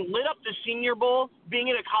out and lit up the Senior Bowl, being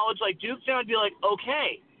in a college like Duke, then I'd be like,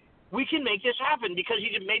 okay, we can make this happen because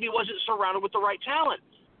he maybe wasn't surrounded with the right talent.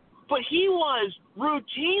 But he was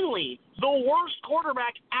routinely the worst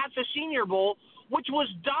quarterback at the Senior Bowl, which was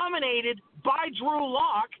dominated by Drew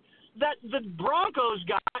Lock that the Broncos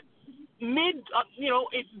got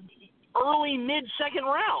early mid-second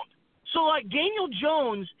round. So, like, Daniel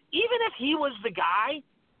Jones, even if he was the guy,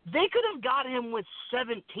 they could have got him with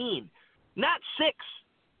 17, not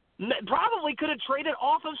 6. Probably could have traded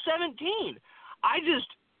off of 17. I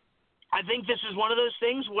think this is one of those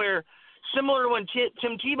things where, similar to when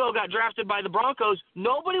Tim Tebow got drafted by the Broncos,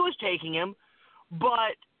 nobody was taking him,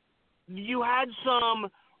 but you had some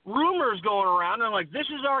rumors going around, and like, this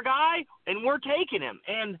is our guy, and we're taking him.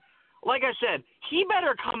 And like I said, he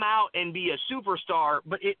better come out and be a superstar,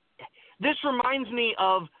 but this reminds me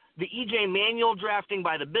of the E.J. Manuel drafting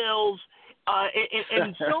by the Bills,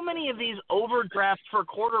 and so many of these overdrafts for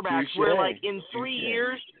quarterbacks where, like, in 3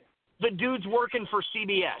 years, the dude's working for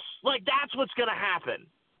CBS. Like, that's what's going to happen.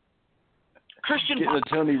 Christian Get the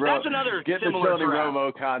Tony That's another Get the similar Tony draft.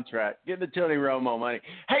 Romo contract. Get the Tony Romo money.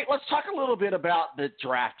 Hey, let's talk a little bit about the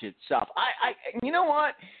draft itself. You know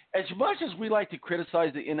what? As much as we like to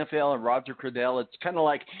criticize the NFL and Roger Goodell, it's kind of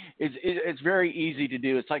like it's very easy to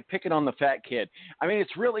do. It's like picking on the fat kid. I mean,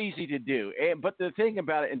 it's real easy to do. But the thing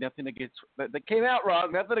about it, and nothing against that came out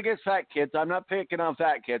wrong. Nothing against fat kids. I'm not picking on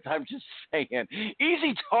fat kids. I'm just saying,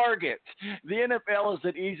 easy target. The NFL is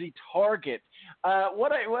an easy target.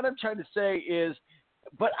 What I'm trying to say is,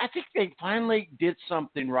 but I think they finally did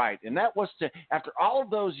something right, and that was to, after all of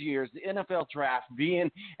those years, the NFL draft being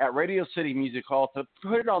at Radio City Music Hall, to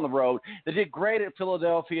put it on the road. They did great at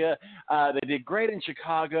Philadelphia. They did great in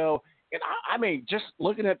Chicago. And I mean, just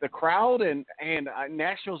looking at the crowd, and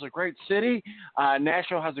Nashville's a great city.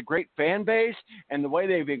 Nashville has a great fan base, and the way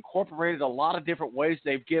they've incorporated a lot of different ways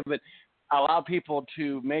they've allowed people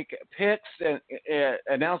to make picks and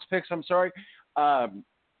announce picks.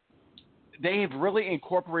 They've really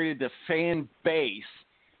incorporated the fan base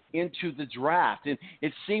into the draft. And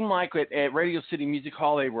it seemed like at Radio City Music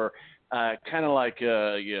Hall, they were kind of like,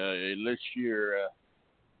 this year,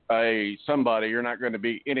 hey, somebody, you're not going to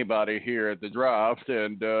beat anybody here at the draft.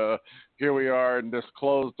 And here we are in this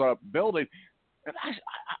closed-up building. And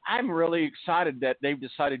I'm really excited that they've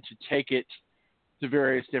decided to take it to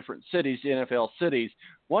various different cities, NFL cities.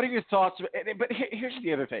 What are your thoughts? But here's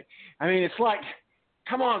the other thing. I mean, it's like,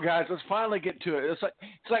 come on, guys, let's finally get to it. It's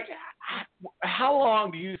like, how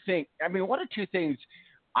long do you think? I mean, what are two things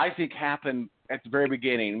I think happened at the very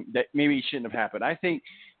beginning that maybe shouldn't have happened? I think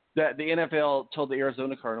that the NFL told the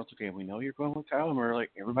Arizona Cardinals, okay, we know you're going with Kyler Murray.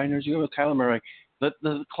 Everybody knows you're going with Kyler Murray. Let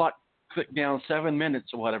the clock click down 7 minutes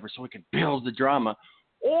or whatever so we can build the drama.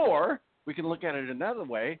 Or we can look at it another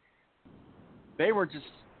way. They were just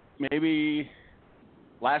maybe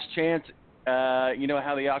last chance. You know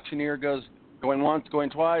how the auctioneer goes, going once, going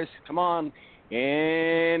twice. Come on,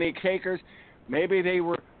 any takers? Maybe they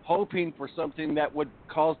were hoping for something that would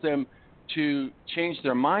cause them to change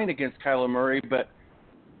their mind against Kyler Murray. But,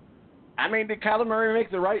 I mean, did Kyler Murray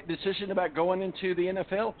make the right decision about going into the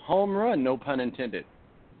NFL? Home run, no pun intended.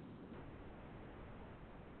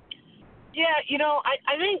 Yeah, you know,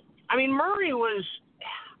 I think Murray was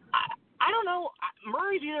I don't know.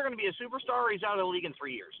 Murray's either going to be a superstar or he's out of the league in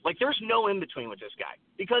 3 years. Like, there's no in between with this guy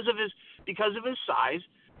because of his size,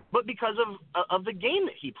 but because of the game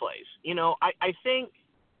that he plays. You know, I think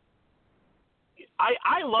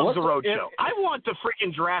I love the road show. I want the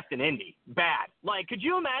freaking draft in Indy bad. Like, could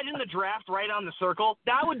you imagine the draft right on the circle?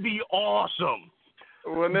 That would be awesome.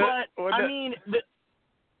 I mean,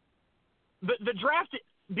 the draft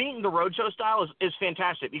being the roadshow style is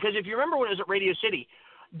fantastic because if you remember when it was at Radio City,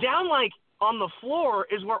 down like on the floor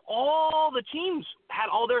is where all the teams had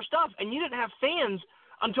all their stuff, and you didn't have fans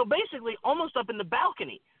until basically almost up in the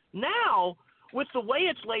balcony. Now, with the way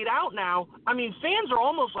it's laid out now, I mean, fans are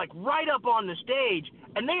almost like right up on the stage,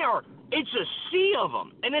 and it's a sea of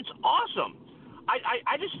them, and it's awesome.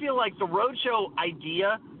 I just feel like the roadshow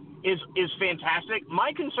idea is fantastic.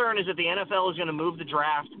 My concern is that the NFL is going to move the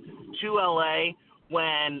draft to LA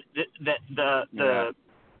when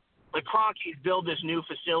the Kracz build this new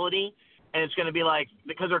facility, and it's going to be like,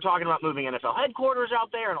 because they're talking about moving NFL headquarters out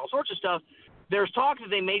there and all sorts of stuff, there's talk that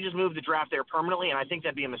they may just move the draft there permanently, and I think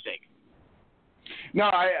that'd be a mistake. No,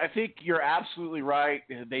 I think you're absolutely right.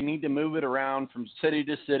 They need to move it around from city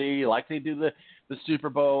to city like they do the Super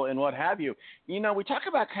Bowl and what have you. You know, we talk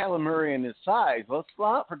about Kyler Murray and his size. Let's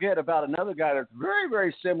not forget about another guy that's very,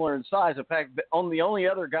 very similar in size. In fact, the only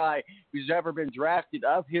other guy who's ever been drafted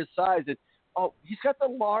of his size is, he's got the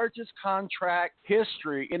largest contract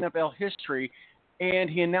history, NFL history, and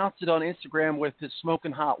he announced it on Instagram with his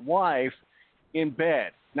smoking hot wife in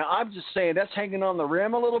bed. Now, I'm just saying that's hanging on the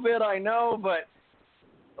rim a little bit, I know, but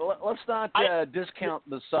let's not discount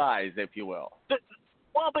the size, if you will. But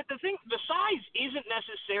the size isn't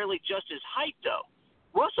necessarily just his height, though.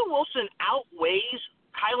 Russell Wilson outweighs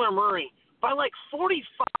Kyler Murray by like 45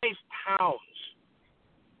 pounds.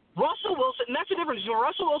 Russell Wilson, and that's the difference between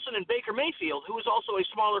Russell Wilson and Baker Mayfield, who is also a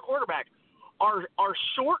smaller quarterback, are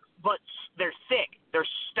short, but they're thick. They're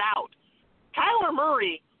stout. Kyler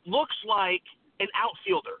Murray looks like an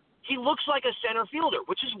outfielder. He looks like a center fielder,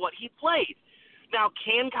 which is what he played. Now,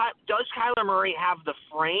 does Kyler Murray have the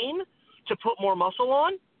frame to put more muscle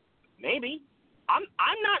on? Maybe. I'm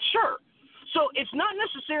not sure. So it's not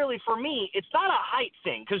necessarily, for me, it's not a height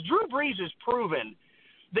thing, because Drew Brees has proven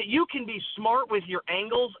that you can be smart with your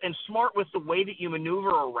angles and smart with the way that you maneuver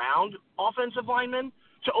around offensive linemen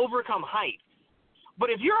to overcome height. But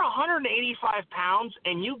if you're 185 pounds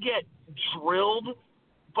and you get drilled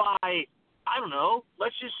by, I don't know,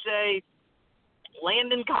 let's just say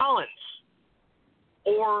Landon Collins,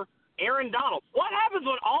 or Aaron Donald. What happens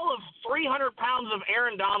when all of 300 pounds of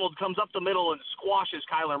Aaron Donald comes up the middle and squashes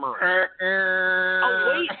Kyler Murray?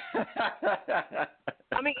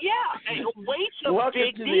 I mean, yeah, weight's a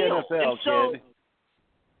big deal. NFL, and so, kid.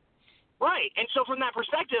 Right, and so from that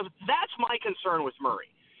perspective, that's my concern with Murray.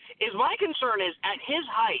 My concern is at his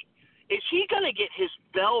height, is he going to get his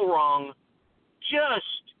bell rung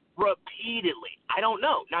just repeatedly? I don't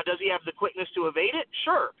know. Now, does he have the quickness to evade it?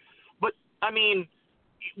 Sure. But, I mean,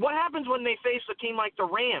 what happens when they face a team like the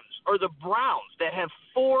Rams or the Browns that have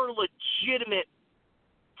 4 legitimate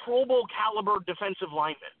Pro Bowl caliber defensive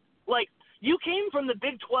linemen? Like, you came from the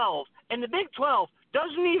Big 12, and the Big 12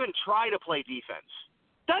 doesn't even try to play defense.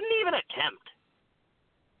 Doesn't even attempt.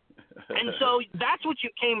 And so that's what you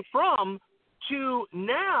came from to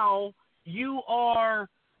now you are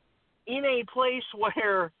in a place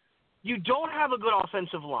where you don't have a good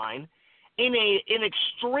offensive line in an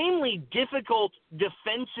extremely difficult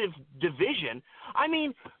defensive division. I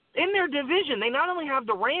mean, in their division, they not only have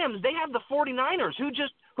the Rams, they have the 49ers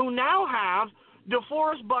who now have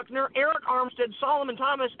DeForest Buckner, Eric Armstead, Solomon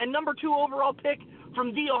Thomas, and number 2 overall pick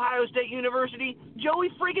from The Ohio State University, Joey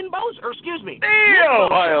friggin' Bosa, or excuse me, The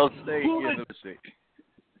Ohio State University,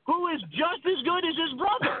 who is just as good as his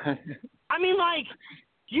brother. I mean, like,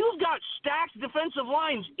 you've got stacked defensive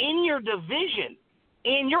lines in your division,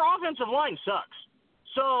 and your offensive line sucks.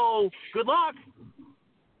 So, good luck.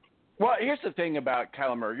 Well, here's the thing about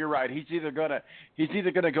Kyler Murray. You're right. He's either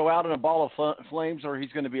gonna go out in a ball of flames, or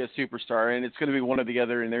he's going to be a superstar, and it's going to be one or the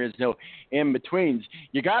other, and there is no in betweens.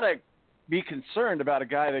 You got to be concerned about a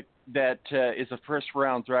guy that is a first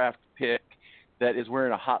round draft pick that is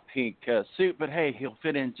wearing a hot pink suit, but hey, he'll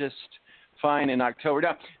fit in just fine in October.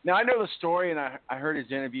 Now I know the story, and I heard his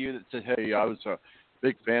interview that said, hey, I was a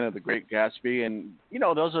big fan of The Great Gatsby, and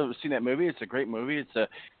those who have seen that movie, it's a great movie.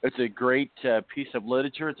 It's a great piece of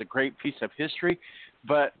literature. It's a great piece of history.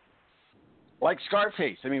 But like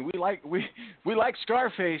Scarface, I mean, we like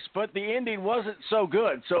Scarface, but the ending wasn't so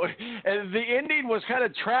good. So the ending was kind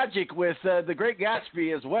of tragic with The Great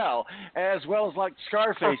Gatsby as well as like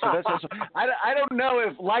Scarface. So I don't know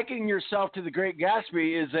if liking yourself to The Great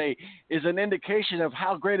Gatsby is an indication of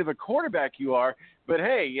how great of a quarterback you are. But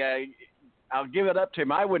hey, I'll give it up to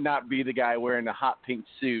him. I would not be the guy wearing a hot pink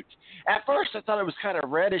suit. At first, I thought it was kind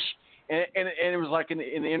of reddish, and it was like in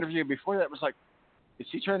the interview before that, it was like, is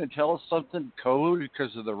he trying to tell us something code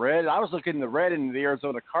because of the red? I was looking at the red in the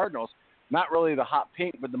Arizona Cardinals, not really the hot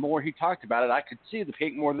pink, but the more he talked about it, I could see the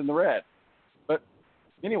pink more than the red. But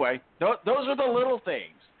anyway, those are the little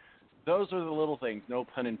things. Those are the little things, no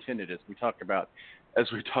pun intended, as we talk about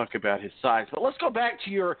his size. But let's go back to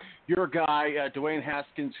your guy, Dwayne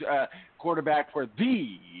Haskins, quarterback for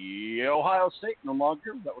the Ohio State, no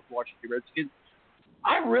longer, that was Washington Redskins.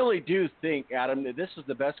 I really do think, Adam, that this is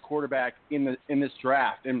the best quarterback in this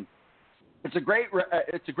draft, and it's a great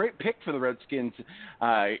pick for the Redskins,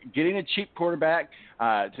 getting a cheap quarterback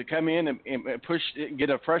to come in and get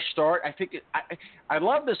a fresh start. I think I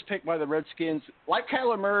love this pick by the Redskins. Like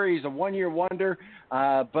Kyler Murray, he's a one-year wonder,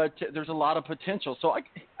 but there's a lot of potential. So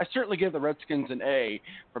I certainly give the Redskins an A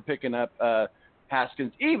for picking up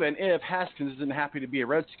Haskins, even if Haskins isn't happy to be a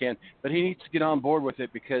Redskin, but he needs to get on board with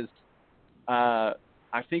it because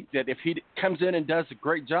I think that if he comes in and does a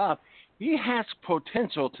great job, he has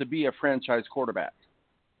potential to be a franchise quarterback.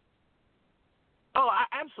 Oh,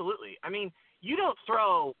 absolutely. I mean, you don't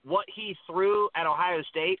throw what he threw at Ohio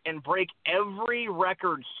State and break every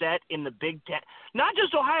record set in the Big Ten. Not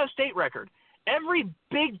just Ohio State record. Every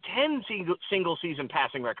Big Ten single-season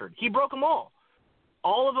passing record. He broke them all.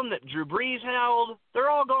 All of them that Drew Brees held, they're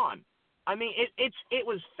all gone. I mean, it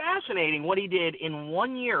was fascinating what he did in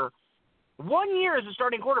 1 year. 1 year as a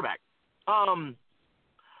starting quarterback.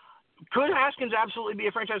 Could Haskins absolutely be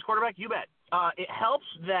a franchise quarterback? You bet. It helps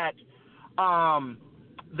that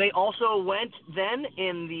they also went then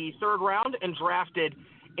in the 3rd round and drafted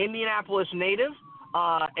Indianapolis native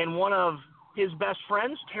and one of his best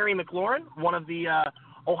friends, Terry McLaurin, one of the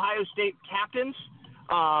Ohio State captains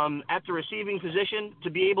at the receiving position, to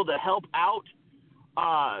be able to help out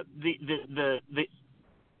the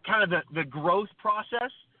kind of the growth process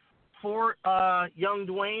for young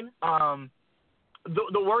Dwayne.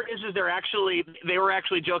 The word is they were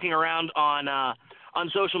actually joking around on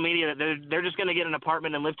social media that they're just going to get an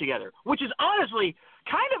apartment and live together, which is honestly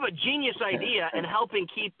kind of a genius idea in helping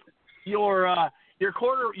keep your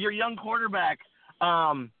young quarterback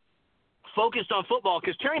focused on football,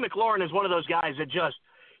 because Terry McLaurin is one of those guys that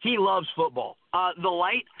he loves football. The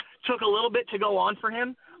light took a little bit to go on for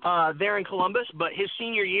him there in Columbus, but his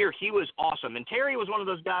senior year he was awesome. And Terry was one of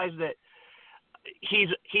those guys that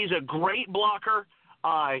he's a great blocker.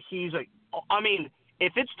 If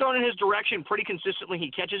it's thrown in his direction pretty consistently,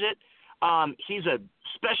 he catches it. He's a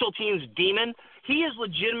special teams demon. He is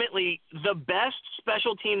legitimately the best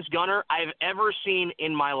special teams gunner I've ever seen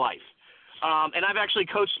in my life. And I've actually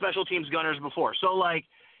coached special teams gunners before. So,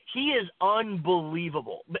 he is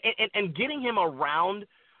unbelievable. And getting him around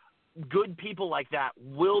good people like that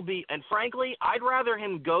will be – and frankly, I'd rather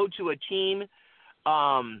him go to a team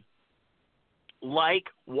like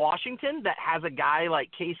Washington that has a guy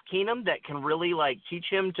like Case Keenum that can really, teach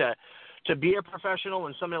him to be a professional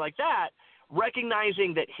and somebody like that,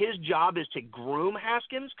 recognizing that his job is to groom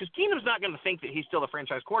Haskins, because Keenum's not going to think that he's still a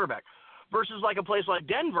franchise quarterback, versus a place like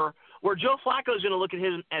Denver where Joe Flacco is going to look at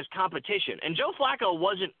him as competition. And Joe Flacco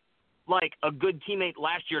wasn't a good teammate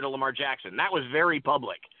last year to Lamar Jackson. That was very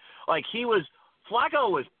public.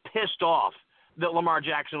 Flacco was pissed off that Lamar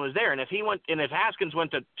Jackson was there. And if Haskins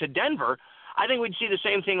went to Denver, I think we'd see the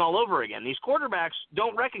same thing all over again. These quarterbacks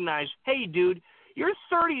don't recognize, hey, dude, you're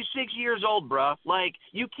 36 years old, bruh.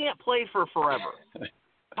 You can't play for forever.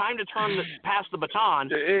 Time to pass the baton.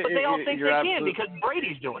 But they all think they can because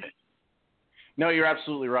Brady's doing it. No, you're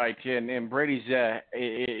absolutely right, and Brady's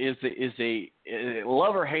is a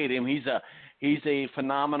love or hate him. He's a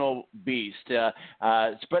phenomenal beast.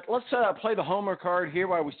 But let's play the homer card here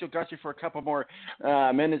while we still got you for a couple more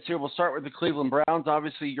minutes here. We'll start with the Cleveland Browns.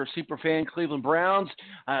 Obviously, you're a super fan, Cleveland Browns.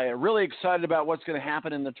 Really excited about what's going to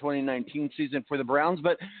happen in the 2019 season for the Browns.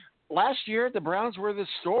 But last year, the Browns were the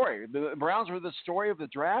story. The Browns were the story of the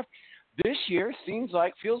draft. This year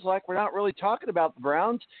feels like we're not really talking about the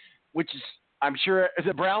Browns, which is, I'm sure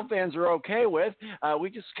the Brown fans are okay with.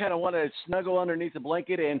 We just kind of want to snuggle underneath the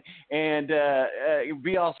blanket and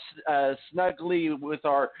be all snugly with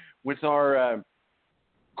our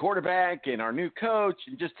quarterback and our new coach,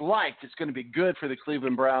 and just life is going to be good for the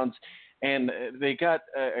Cleveland Browns. And they got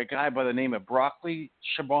a guy by the name of Broccoli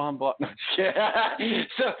Shabon.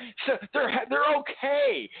 So they're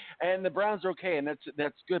okay, and the Browns are okay, and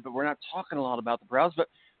that's good. But we're not talking a lot about the Browns, but.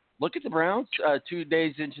 Look at the Browns 2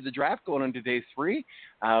 days into the draft, going into day 3.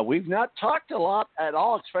 We've not talked a lot at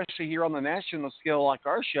all, especially here on the national scale like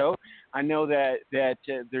our show. I know that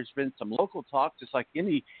there's been some local talk, just like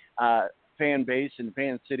any fan base and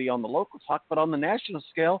fan city on the local talk. But on the national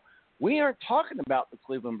scale, we aren't talking about the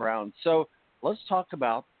Cleveland Browns. So let's talk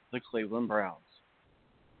about the Cleveland Browns.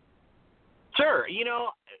 Sure.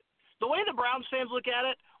 The way the Browns fans look at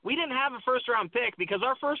it, we didn't have a first-round pick because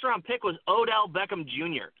our first-round pick was Odell Beckham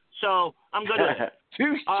Jr., so I'm good with it.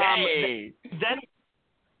 Touche.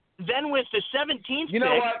 Then with the 17th you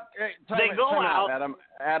know pick, what? Hey, they go out.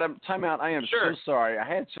 Adam, time out. I am Sure. so sorry. I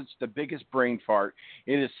had such the biggest brain fart.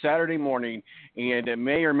 It is Saturday morning, and it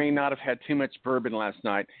may or may not have had too much bourbon last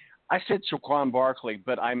night. I said Saquon Barkley,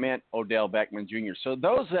 but I meant Odell Beckham Jr. So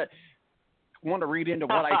those that want to read into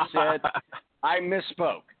what I said, I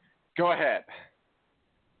misspoke. Go ahead.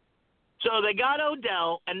 So they got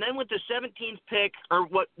Odell, and then with the 17th pick, or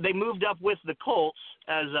what they moved up with the Colts,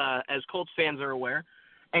 as Colts fans are aware,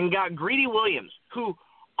 and got Greedy Williams, who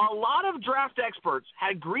a lot of draft experts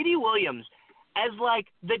had Greedy Williams as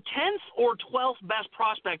the 10th or 12th best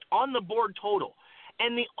prospect on the board total.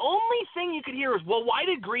 And the only thing you could hear is, well, why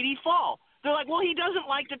did Greedy fall? They're like, well, he doesn't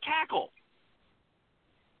like to tackle.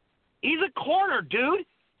 He's a corner, dude.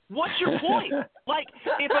 What's your point?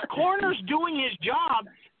 If a corner's doing his job,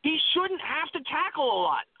 he shouldn't have to tackle a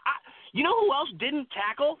lot. You know who else didn't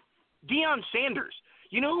tackle? Deion Sanders.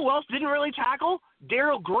 You know who else didn't really tackle?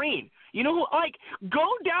 Darrell Green. You know who,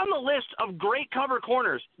 go down the list of great cover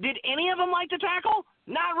corners. Did any of them like to tackle?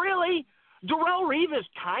 Not really. Darrelle Revis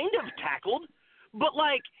kind of tackled, but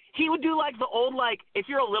he would do the old, if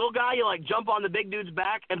you're a little guy, you jump on the big dude's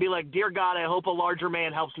back and be like, dear God, I hope a larger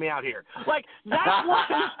man helps me out here. That's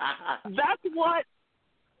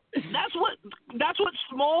what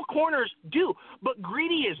small corners do. But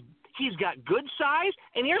Greedy he's got good size.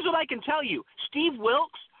 And here's what I can tell you. Steve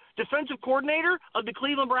Wilkes, defensive coordinator of the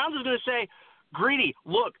Cleveland Browns, is going to say, Greedy,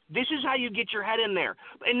 look, this is how you get your head in there.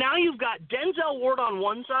 And now you've got Denzel Ward on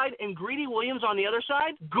one side and Greedy Williams on the other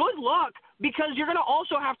side. Good luck, because you're going to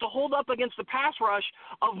also have to hold up against the pass rush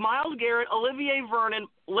of Myles Garrett, Olivier Vernon,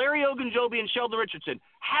 Larry Ogunjobi, and Sheldon Richardson.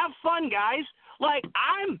 Have fun, guys.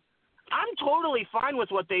 I'm totally fine with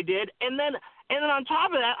what they did. And then on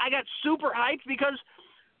top of that, I got super hyped because,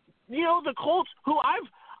 the Colts, who I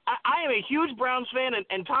am a huge Browns fan,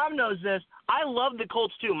 and Tom knows this. I love the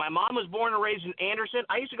Colts, too. My mom was born and raised in Anderson.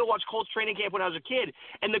 I used to go watch Colts training camp when I was a kid,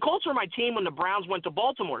 and the Colts were my team when the Browns went to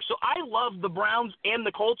Baltimore. So I love the Browns and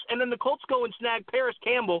the Colts, and then the Colts go and snag Paris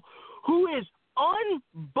Campbell, who is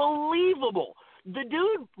unbelievable. The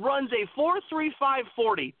dude runs a 4.35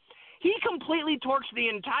 40. he completely torched the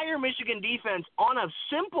entire Michigan defense on a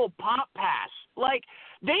simple pop pass. Like,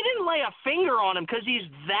 they didn't lay a finger on him because he's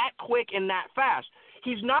that quick and that fast.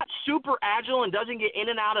 He's not super agile and doesn't get in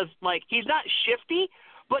and out of, like, he's not shifty,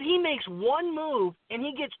 but he makes one move and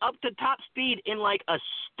he gets up to top speed in like a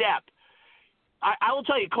step. I will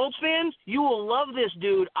tell you, Colts fans, you will love this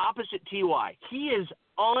dude opposite T.Y. He is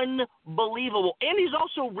unbelievable. And he's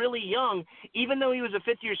also really young, even though he was a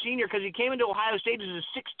fifth-year senior, because he came into Ohio State as a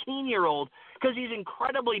 16-year-old, because he's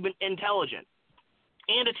incredibly intelligent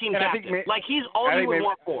and a team captain. He's all you would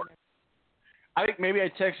want for. I think maybe I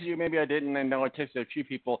texted you, maybe I didn't. I know I texted a few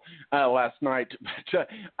people last night.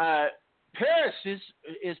 But Paris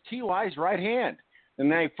is T.Y.'s right hand. And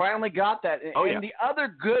they finally got that. And the other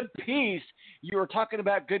good piece, you were talking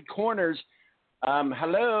about good corners.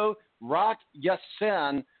 Hello, Rock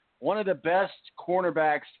Ya-Sin, one of the best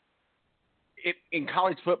cornerbacks in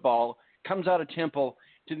college football, comes out of Temple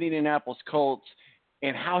to the Indianapolis Colts.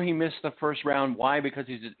 And how he missed the first round. Why? Because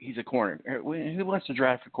he's a corner. Who wants to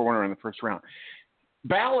draft a corner in the first round?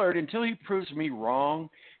 Ballard, until he proves me wrong,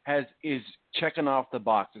 is checking off the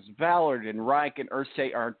boxes. Ballard and Reich and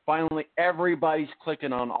Irsay are finally, everybody's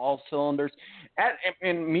clicking on all cylinders.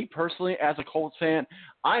 And me personally, as a Colts fan,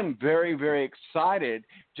 I'm very, very excited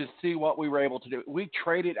to see what we were able to do. We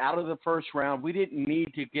traded out of the first round. We didn't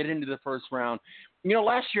need to get into the first round.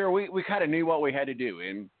 Last year we kind of knew what we had to do,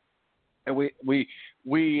 and we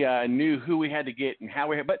knew who we had to get and how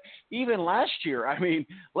we had. But even last year, I mean,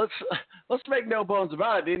 let's make no bones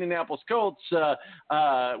about it. The Indianapolis Colts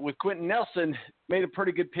with Quentin Nelson made a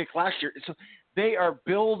pretty good pick last year. So they are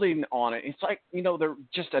building on it. It's like, they're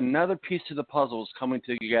just another piece of the puzzle is coming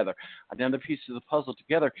together, another piece of the puzzle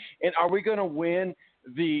together. And are we going to win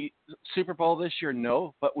the Super Bowl this year?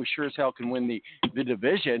 No, but we sure as hell can win the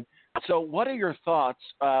division. So what are your thoughts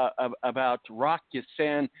about Rock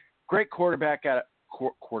Ya-Sin? Great cornerback out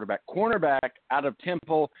of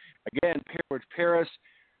Temple. Again, paired with Paris.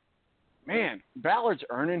 Man, Ballard's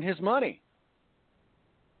earning his money.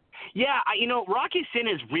 Yeah, Rock Ya-Sin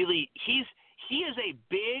is really he is a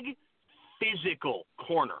big physical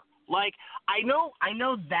corner. Like, I know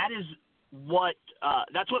that is what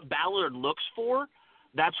that's what Ballard looks for.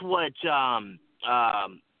 That's what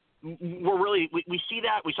we see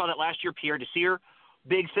that. We saw that last year. Pierre Desir,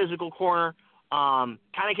 big physical corner. Kind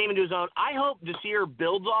of came into his own. I hope Desir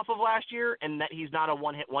builds off of last year and that he's not a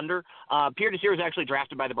one-hit wonder. Pierre Desir was actually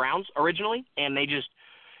drafted by the Browns originally, and they just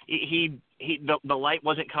the light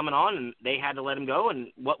wasn't coming on, and they had to let him go.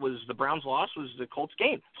 And what was the Browns' loss was the Colts'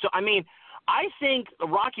 gain. So I mean, I think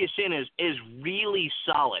Rock Ya-Sin is really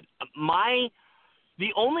solid.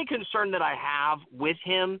 The only concern that I have with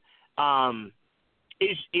him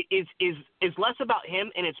is less about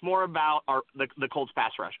him, and it's more about the Colts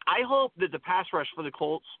pass rush. I hope that the pass rush for the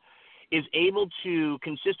Colts is able to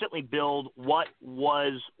consistently build what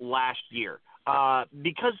was last year,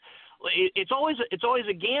 because it's always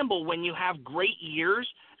a gamble when you have great years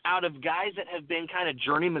out of guys that have been kind of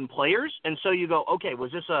journeyman players, and so you go, okay,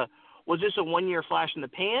 was this a 1 year flash in the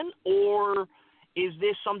pan, or is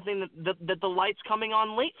this something that the light's coming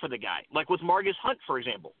on late for the guy, like with Margus Hunt, for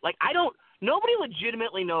example? Like, nobody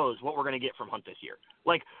legitimately knows what we're going to get from Hunt this year.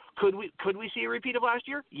 Like, could we see a repeat of last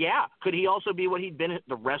year? Yeah. Could he also be what he'd been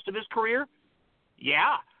the rest of his career?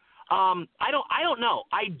 Yeah. I don't know.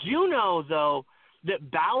 I do know though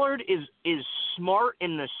that Ballard is smart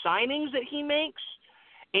in the signings that he makes,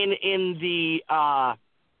 and in the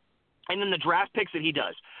draft picks that he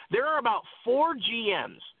does. There are about 4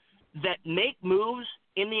 GMs that make moves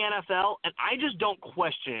in the NFL, and I just don't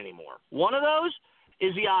question anymore. One of those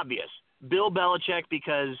is the obvious. Bill Belichick,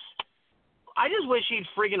 because I just wish he'd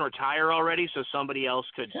friggin' retire already so somebody else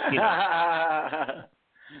could,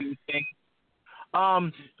 do things.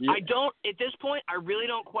 I don't, at this point, I really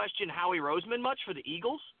don't question Howie Roseman much for the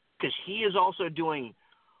Eagles, because he is also doing,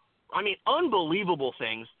 unbelievable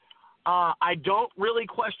things. I don't really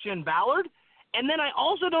question Ballard, and then I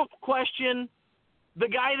also don't question the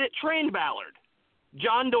guy that trained Ballard,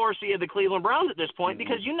 John Dorsey of the Cleveland Browns at this point,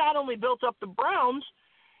 because you not only built up the Browns,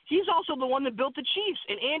 he's also the one that built the Chiefs.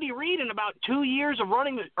 And Andy Reid, in about 2 years of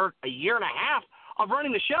running, or a year and a half of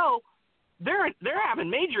running the show, they're having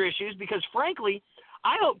major issues because, frankly,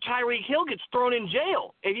 I hope Tyreek Hill gets thrown in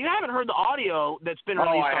jail. If you haven't heard the audio that's been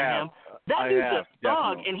released on him, that dude's a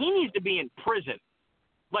thug, and he needs to be in prison,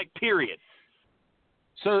 period.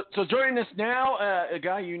 So joining us now, a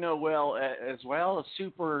guy you know well as well, a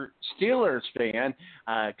Super Steelers fan,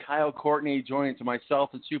 Kyle Courtney, joining to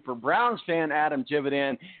myself, and Super Browns fan, Adam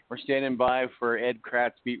Jividen. We're standing by for Ed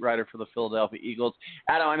Kracz, beat writer for the Phildeaphia Eagles.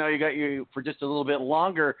 Adam, I know you got you for just a little bit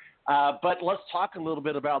longer But let's talk a little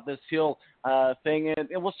bit about this Hill thing.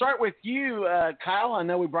 And we'll start with you, Kyle. I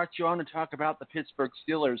know we brought you on to talk about the Pittsburgh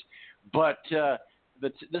Steelers, but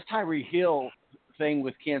this Tyree Hill thing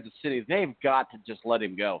with Kansas City, they've got to just let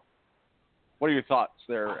him go. What are your thoughts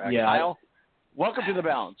there, Kyle? Welcome to the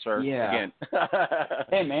Balance, sir. Yeah. Again.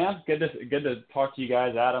 Hey, man. Good to talk to you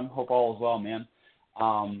guys, Adam. Hope all is well, man.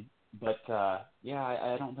 I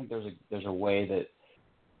don't think there's a way that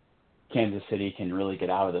Kansas City can really get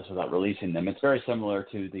out of this without releasing them. It's very similar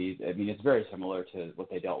to what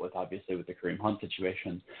they dealt with, obviously, with the Kareem Hunt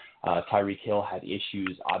situation. Tyreek Hill had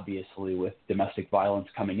issues, obviously, with domestic violence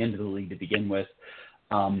coming into the league to begin with.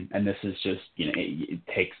 And this is just, it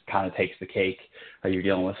takes the cake. You're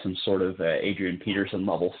dealing with some sort of Adrian Peterson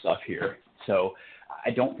level stuff here. So I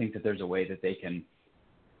don't think that there's a way that they can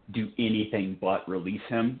do anything but release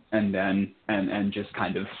him and then and just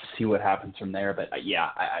kind of see what happens from there. But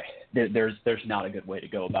there's not a good way to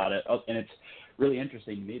go about it. And it's really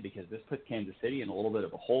interesting to me because this puts Kansas City in a little bit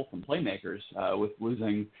of a hole from playmakers with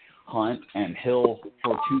losing Hunt and Hill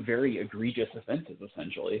for two very egregious offenses,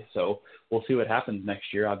 essentially. So we'll see what happens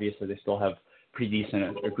next year. Obviously, they still have pretty decent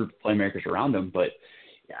a group of playmakers around them, but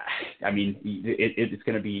it's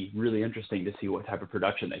going to be really interesting to see what type of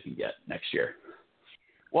production they can get next year.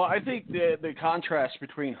 Well, I think the contrast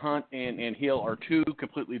between Hunt and Hill are two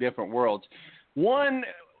completely different worlds. One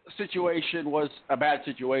situation was a bad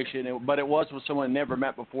situation, but it was with someone never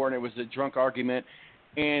met before, and it was a drunk argument,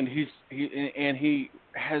 and he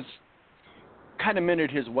has kind of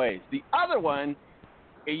mended his ways. The other one,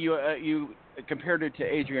 you compared it to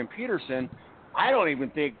Adrian Peterson. I don't even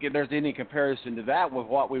think there's any comparison to that with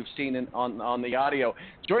what we've seen on the audio.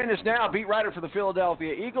 Joining us now, beat writer for the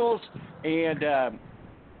Phildeaphia Eagles and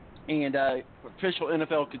official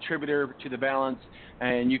NFL contributor to The Balance,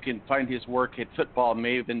 and you can find his work at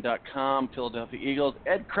footballmaven.com, Philadelphia Eagles.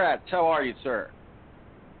 Ed Kracz, how are you, sir?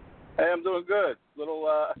 Hey, I'm doing good. Little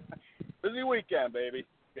busy weekend, baby.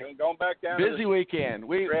 Going back down. Busy weekend.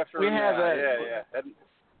 We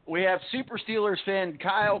have Super Steelers fan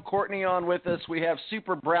Kyle Courtney on with us. We have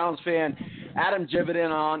Super Browns fan Adam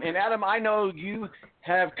Jividan on. And Adam, I know you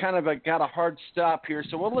have kind of got a hard stop here,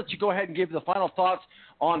 so we'll let you go ahead and give the final thoughts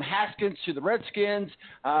on Haskins to the Redskins,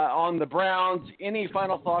 on the Browns. Any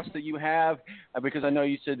final thoughts that you have? Because I know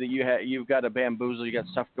you said that you've got a bamboozle, you got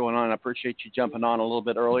stuff going on. I appreciate you jumping on a little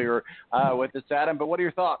bit earlier with us, Adam. But what are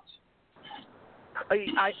your thoughts?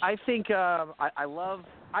 I think I love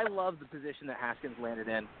the position that Haskins landed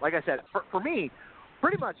in. Like I said, for me,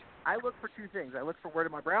 pretty much I look for two things. I look for where do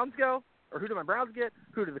my Browns go, or who do my Browns get,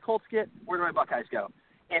 who do the Colts get, where do my Buckeyes go.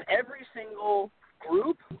 And every single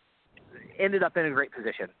group ended up in a great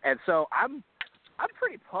position. And so I'm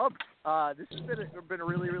pretty pumped. This has been a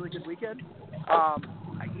really, really good weekend.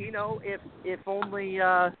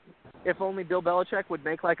 If only Bill Belichick would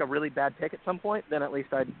make like a really bad pick at some point, then at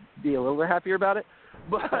least I'd be a little bit happier about it.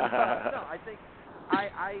 But no, I think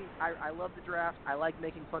I love the draft. I like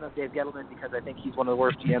making fun of Dave Gettleman because I think he's one of the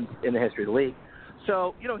worst GMs in the history of the league.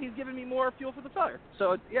 So, he's giving me more fuel for the fire.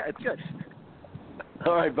 So, it's good.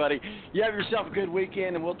 All right, buddy. You have yourself a good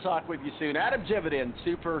weekend, and we'll talk with you soon. Adam Jividan,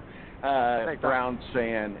 Super Browns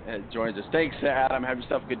fan, joins us. Thanks, Adam. Have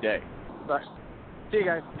yourself a good day. Bye. See you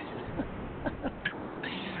guys.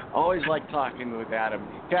 Always like talking with Adam.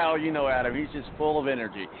 Kyle, you know Adam. He's just full of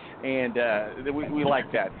energy, and we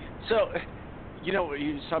like that. So, you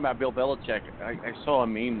was talking about Bill Belichick. I saw a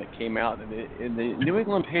meme that came out in the New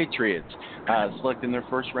England Patriots selecting their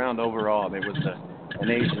first round overall. There was an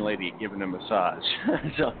Asian lady giving a massage.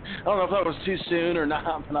 So I don't know if that was too soon or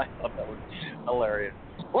not, but I thought that was hilarious.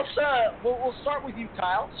 We'll start with you,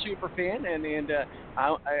 Kyle, super fan, and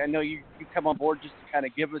I know you come on board just to kind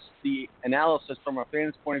of give us the analysis from a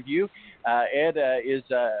fan's point of view. Ed is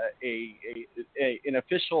an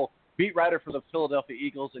official beat writer for the Philadelphia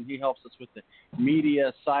Eagles, and he helps us with the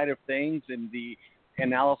media side of things and the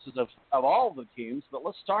analysis of all the teams. But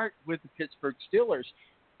let's start with the Pittsburgh Steelers.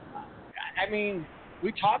 I mean,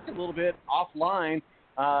 we talked a little bit offline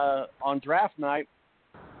on draft night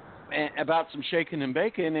about some shaking and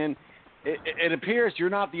baking, and it appears you're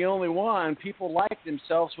not the only one. People like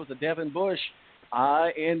themselves with the Devin Bush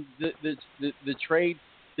and the trade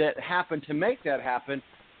that happened to make that happen.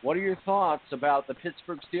 What are your thoughts about the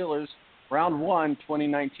Pittsburgh Steelers round 1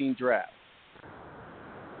 2019 draft?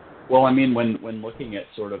 Well, I mean, when looking at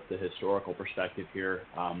sort of the historical perspective here,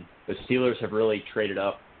 the Steelers have really traded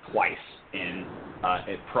up twice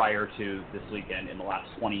prior to this weekend in the last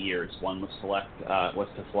 20 years. One was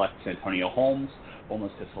to select Santonio Holmes. One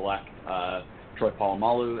was to select Troy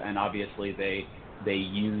Polamalu, and obviously they they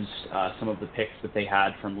used some of the picks that they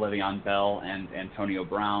had from Le'Veon Bell and Antonio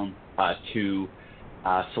Brown to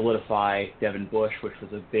solidify Devin Bush, which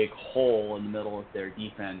was a big hole in the middle of their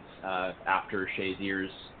defense after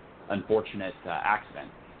Shazier's unfortunate accident.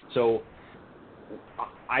 So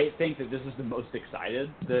I think that this is the most excited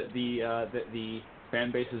that the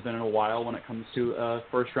fan base has been in a while when it comes to a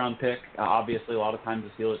first-round pick. Obviously, a lot of times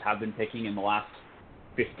the Steelers have been picking in the last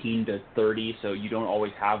 15 to 30, so you don't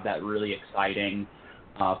always have that really exciting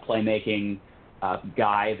playmaking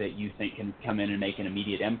guy that you think can come in and make an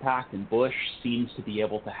immediate impact. And Bush seems to be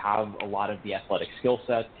able to have a lot of the athletic skill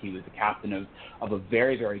sets. He was the captain of a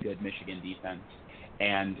very, very good Michigan defense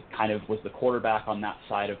and kind of was the quarterback on that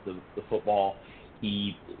side of the football.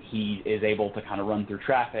 He is able to kind of run through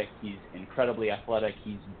traffic. He's incredibly athletic.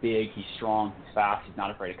 He's big. He's strong. He's fast. He's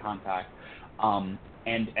not afraid of contact.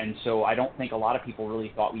 And so I don't think a lot of people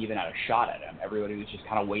really thought we even had a shot at him. Everybody was just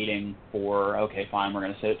kind of waiting for, okay, fine, we're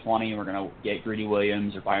going to sit at 20, and we're going to get Greedy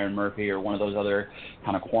Williams or Byron Murphy or one of those other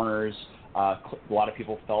kind of corners. A lot of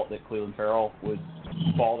people felt that Cleveland Farrell would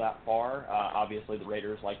fall that far. Obviously, the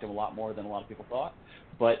Raiders liked him a lot more than a lot of people thought.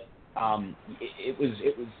 But it was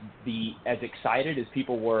as excited as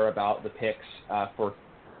people were about the picks for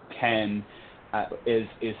 10. Is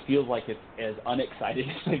feels like it's as unexcited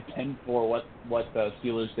as they've been for what the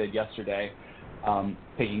Steelers did yesterday,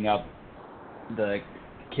 picking up the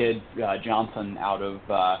kid Johnson out of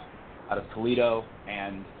Toledo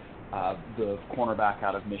and the cornerback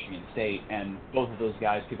out of Michigan State, and both of those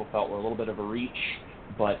guys people felt were a little bit of a reach,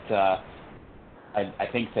 but I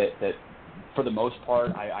think that for the most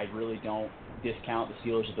part I really don't discount the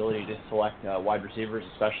Steelers' ability to select wide receivers,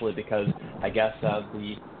 especially because I guess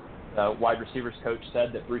the wide receivers coach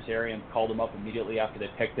said that Bruce Arians called him up immediately after they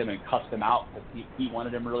picked him and cussed him out because he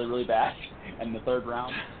wanted him really, really bad in the third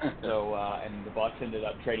round. So and the Bucs ended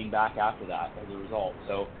up trading back after that as a result.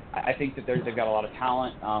 So I think that they've got a lot of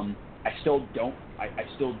talent. I still don't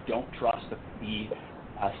trust the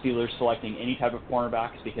Steelers selecting any type of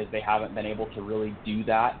cornerbacks because they haven't been able to really do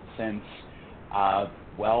that since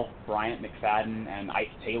Bryant McFadden and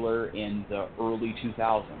Ike Taylor in the early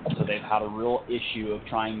 2000s. So they've had a real issue of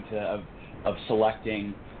trying to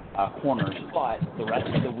selecting corners. But the rest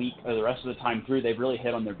of the week or the rest of the time through, they've really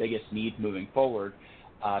hit on their biggest needs moving forward.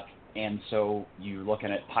 And so you're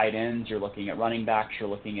looking at tight ends, you're looking at running backs, you're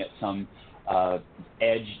looking at some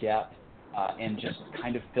edge depth, and just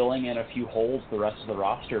kind of filling in a few holes the rest of the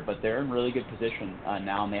roster. But they're in really good position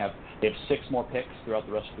now, and they have 6 more picks throughout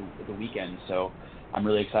the rest of the weekend. So I'm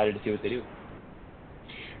really excited to see what they do.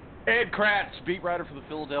 Ed Kracz, beat writer for the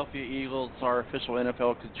Phildeaphia Eagles, our official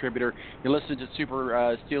NFL contributor. You're listening to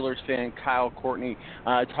Super Steelers fan Kyle Courtney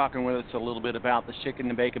talking with us a little bit about the shake and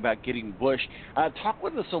the bake about getting Bush. Talk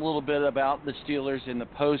with us a little bit about the Steelers in the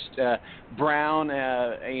post-Brown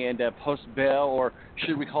and post-Bell, or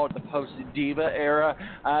should we call it the post-Diva era.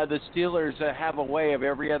 The Steelers have a way of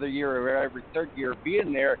every other year or every third year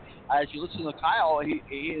being there. As you listen to Kyle,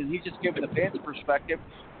 he's just giving the fans perspective,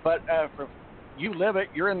 but from you live it.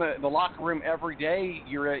 You're in the locker room every day.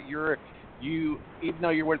 You even though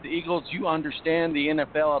you're with the Eagles, you understand the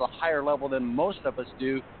NFL at a higher level than most of us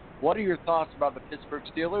do. What are your thoughts about the Pittsburgh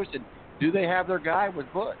Steelers, and do they have their guy with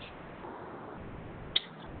Bush?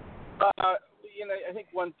 I think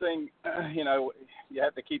one thing, you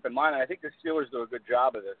have to keep in mind, and I think the Steelers do a good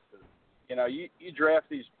job of this. You draft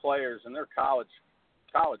these players, and they're college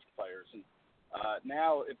players, and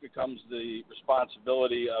now it becomes the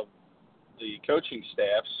responsibility of the coaching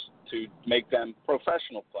staffs to make them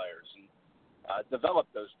professional players and develop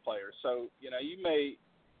those players. So, you may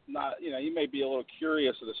be a little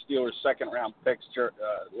curious of the Steelers' second-round picks,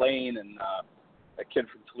 Lane and a kid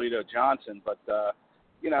from Toledo, Johnson. But, the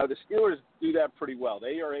Steelers do that pretty well.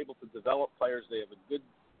 They are able to develop players. They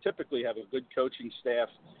typically have a good coaching staff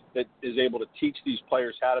that is able to teach these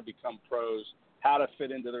players how to become pros, how to fit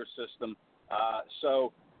into their system.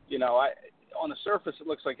 On the surface, it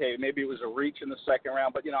looks like, hey, maybe it was a reach in the second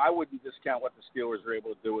round, but, I wouldn't discount what the Steelers are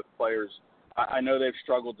able to do with players. I know they've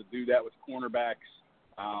struggled to do that with cornerbacks,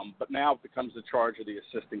 but now it becomes the charge of the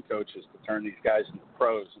assistant coaches to turn these guys into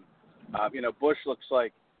pros. And, Bush looks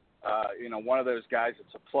like, one of those guys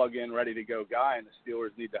that's a plug-in, ready-to-go guy, and the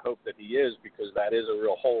Steelers need to hope that he is, because that is a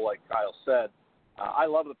real hole, like Kyle said. I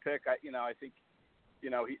love the pick. I think,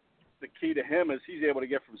 the key to him is he's able to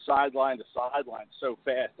get from sideline to sideline so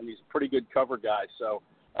fast, and he's a pretty good cover guy. So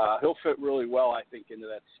he'll fit really well, I think, into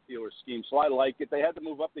that Steelers scheme. So I like it. They had to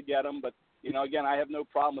move up to get him, but, again, I have no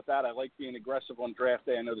problem with that. I like being aggressive on draft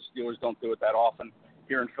day. I know the Steelers don't do it that often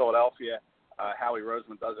here in Philadelphia. Howie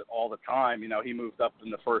Roseman does it all the time. He moved up in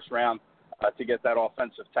the first round. to get that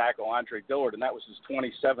offensive tackle, Andre Dillard, and that was his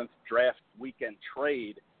 27th draft weekend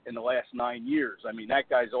trade in the last 9 years. I mean, that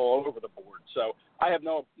guy's all over the board. So I have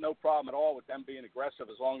no problem at all with them being aggressive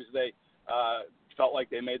as long as they felt like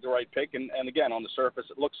they made the right pick. And again, on the surface,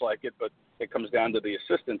 it looks like it, but it comes down to the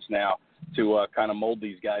assistants now to kind of mold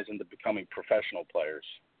these guys into becoming professional players.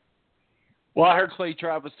 Well, I heard Clay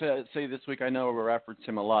Travis say this week, I know we reference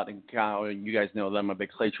him a lot, and you guys know that I'm a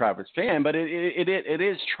big Clay Travis fan, but it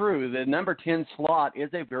is true. The number 10 slot is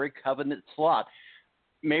a very coveted slot.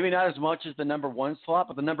 Maybe not as much as the number 1 slot,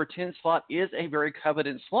 but the number 10 slot is a very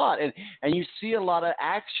coveted slot. And you see a lot of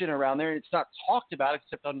action around there, and it's not talked about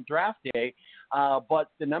except on draft day. But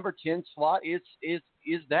the number 10 slot is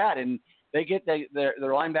that. And they get their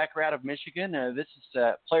linebacker out of Michigan. This is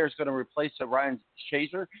player's going to replace Ryan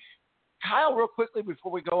Shazer. Kyle, real quickly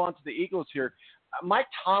before we go on to the Eagles here, Mike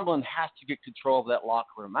Tomlin has to get control of that locker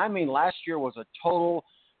room. I mean, last year was a total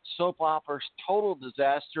soap opera, total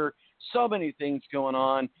disaster, so many things going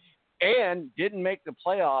on, and didn't make the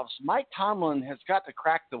playoffs. Mike Tomlin has got to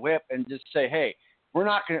crack the whip and just say, hey, we're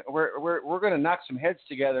going to knock some heads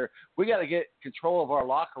together. We got to get control of our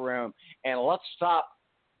locker room, and let's stop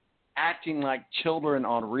acting like children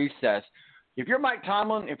on recess. If you're Mike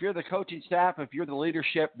Tomlin, if you're the coaching staff, if you're the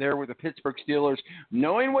leadership there with the Pittsburgh Steelers,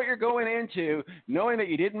 knowing what you're going into, knowing that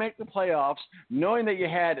you didn't make the playoffs, knowing that you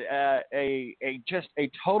had just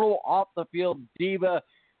a total off-the-field diva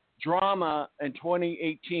drama in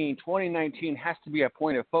 2018, 2019 has to be a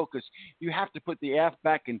point of focus. You have to put the F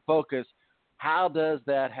back in focus. How does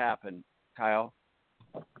that happen, Kyle?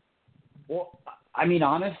 Well, I mean,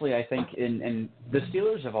 honestly, I think in the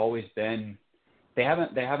Steelers have always been – They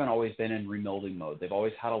haven't always been in remolding mode. They've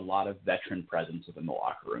always had a lot of veteran presence within the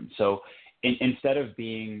locker room. So instead of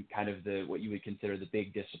being kind of what you would consider the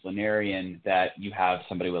big disciplinarian that you have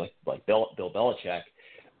somebody like Bill Belichick,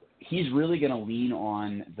 he's really going to lean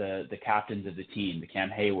on the captains of the team, the Cam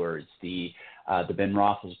Haywards, the Ben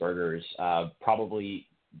Roethlisbergers, probably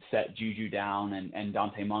set Juju down and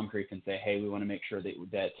Dante Moncrief and say, hey, we want to make sure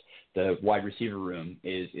that the wide receiver room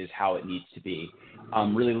is how it needs to be.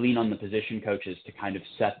 Really lean on the position coaches to kind of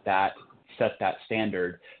set that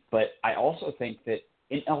standard. But I also think that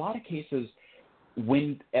in a lot of cases,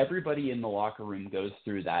 when everybody in the locker room goes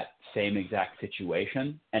through that same exact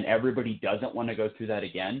situation and everybody doesn't want to go through that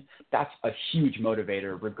again, that's a huge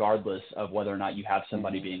motivator regardless of whether or not you have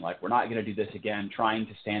somebody being like, we're not going to do this again, trying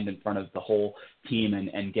to stand in front of the whole team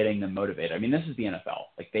and getting them motivated. I mean, this is the NFL.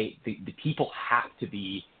 Like the people have to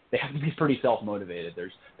be pretty self-motivated.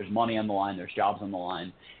 There's money on the line, there's jobs on the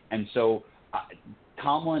line. And so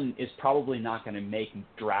Tomlin is probably not going to make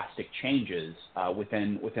drastic changes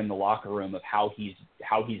within the locker room of how he's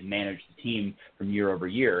managed the team from year over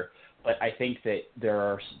year. But I think that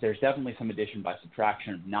there's definitely some addition by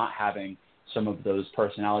subtraction of not having some of those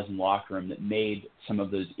personalities in the locker room that made some of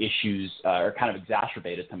those issues or kind of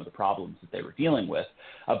exacerbated some of the problems that they were dealing with.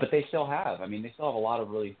 But they still have. I mean, they still have a lot of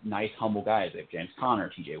really nice, humble guys. They have James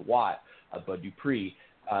Conner, T.J. Watt, Bud Dupree.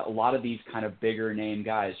 A lot of these kind of bigger name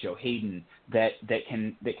guys, Joe Hayden, that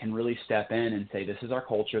can really step in and say, this is our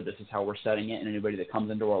culture, this is how we're setting it, and anybody that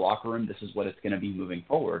comes into our locker room, this is what it's going to be moving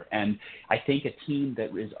forward. And I think a team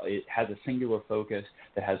that has a singular focus,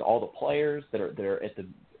 that has all the players that are at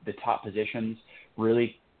the top positions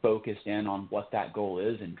really focused in on what that goal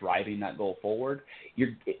is and driving that goal forward,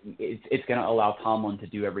 it's going to allow Tomlin to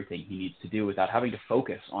do everything he needs to do without having to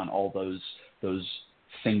focus on all those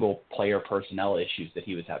single player personnel issues that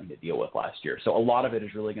he was having to deal with last year. So a lot of it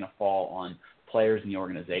is really going to fall on players in the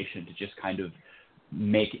organization to just kind of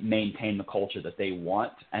maintain the culture that they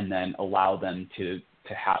want and then allow them to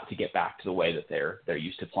get back to the way that they're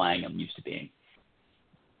used to playing and used to being.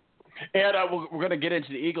 And we're going to get into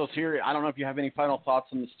the Eagles here. I don't know if you have any final thoughts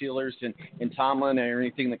on the Steelers and Tomlin or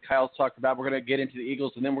anything that Kyle's talked about. We're going to get into the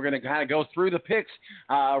Eagles, and then we're going to kind of go through the picks,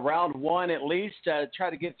 round one at least, try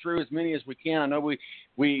to get through as many as we can. I know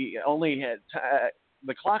we only had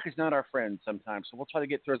the clock is not our friend sometimes, so we'll try to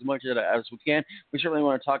get through as much as we can. We certainly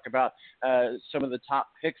want to talk about some of the top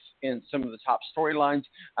picks and some of the top storylines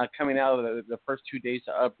coming out of the first 2 days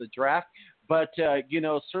of the draft. But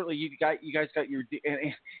certainly you guys got your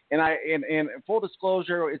and full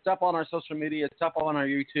disclosure, it's up on our social media, it's up on our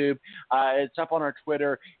YouTube, it's up on our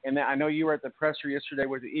Twitter. And I know you were at the presser yesterday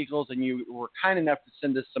with the Eagles, and you were kind enough to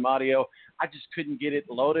send us some audio. I just couldn't get it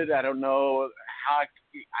loaded. I don't know how I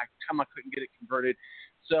couldn't get it converted.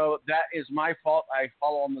 So that is my fault. I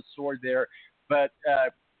fall on the sword there. But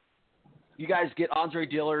you guys get Andre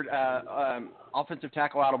Dillard, offensive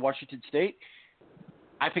tackle out of Washington State.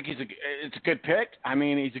 I think it's a good pick. I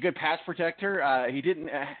mean, he's a good pass protector. He didn't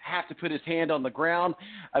have to put his hand on the ground.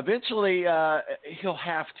 Eventually, he'll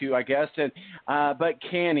have to, I guess. And but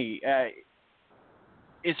can he?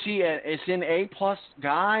 Is he an A+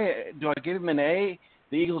 guy? Do I give him an A?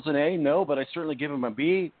 The Eagles an A? No, but I certainly give him a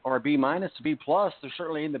B or a B-, a B+. They're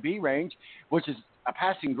certainly in the B range, which is a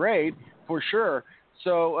passing grade for sure.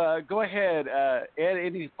 So go ahead, Ed,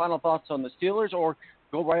 any final thoughts on the Steelers, or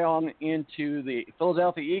go right on into the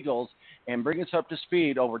Phildeaphia Eagles and bring us up to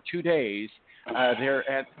speed over 2 days there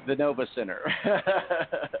at the Nova Center.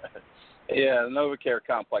 Yeah, the NovaCare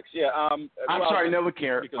complex. Yeah, I'm sorry,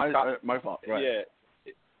 NovaCare. My fault. Right.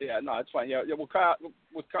 Yeah, no, it's fine. Yeah. Well,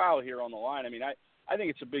 with Kyle here on the line, I mean, I think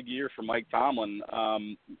it's a big year for Mike Tomlin.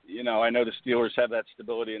 You know, I know the Steelers have that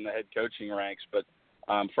stability in the head coaching ranks, but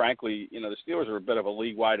frankly, you know, the Steelers were a bit of a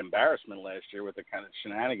league-wide embarrassment last year with the kind of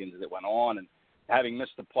shenanigans that went on, and having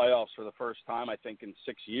missed the playoffs for the first time, I think, in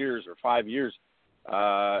 6 years or 5 years,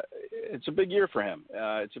 it's a big year for him.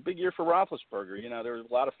 It's a big year for Roethlisberger. You know, there was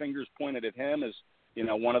a lot of fingers pointed at him as, you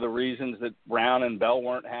know, one of the reasons that Brown and Bell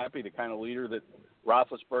weren't happy, the kind of leader that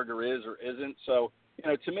Roethlisberger is or isn't. So, you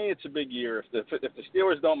know, to me, it's a big year. If the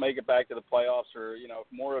Steelers don't make it back to the playoffs, or, you know, if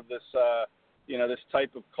more of this, you know, this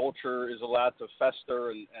type of culture is allowed to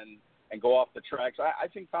fester and go off the tracks, I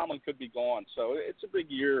think Tomlin could be gone. So it's a big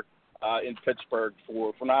year in Pittsburgh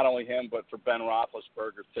for not only him, but for Ben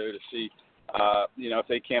Roethlisberger, too, to see, you know, if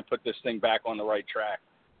they can't put this thing back on the right track.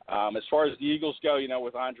 As far as the Eagles go, you know,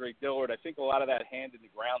 with Andre Dillard, I think a lot of that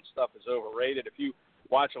hand-in-the-ground stuff is overrated. If you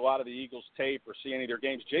watch a lot of the Eagles tape or see any of their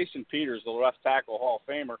games, Jason Peters, the left tackle Hall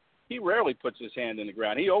of Famer, he rarely puts his hand in the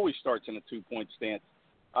ground. He always starts in a two-point stance.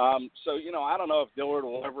 So, you know, I don't know if Dillard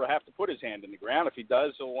will ever have to put his hand in the ground. If he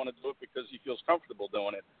does, he'll want to do it because he feels comfortable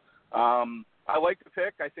doing it. I like the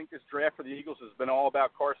pick. I think this draft for the Eagles has been all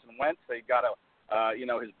about Carson Wentz. They got you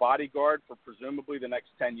know, his bodyguard for presumably the next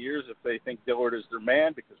 10 years if they think Dillard is their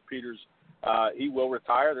man, because Peters, he will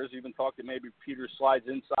retire. There's even talk that maybe Peters slides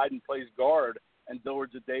inside and plays guard and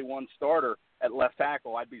Dillard's a day one starter at left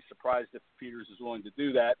tackle. I'd be surprised if Peters is willing to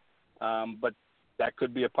do that, but that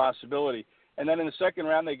could be a possibility. And then in the second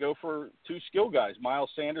round, they go for two skill guys, Miles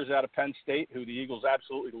Sanders out of Penn State, who the Eagles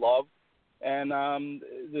absolutely love, and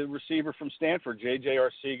the receiver from Stanford, J.J.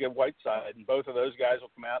 Arcega-Whiteside. And both of those guys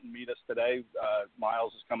will come out and meet us today.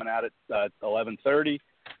 Miles is coming out at 11:30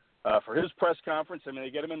 for his press conference. I mean, they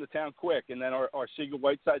get him into town quick. And then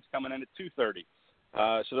Arcega-Whiteside's coming in at 2:30.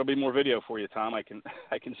 So there'll be more video for you, Tom. I can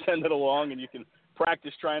send it along, and you can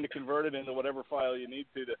practice trying to convert it into whatever file you need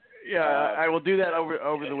to. I will do that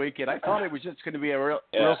over the weekend. I thought it was just going to be a real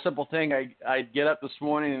simple thing. I'd get up this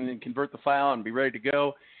morning and then convert the file and be ready to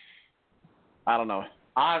go. I don't know.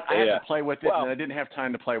 I had to play with it, and I didn't have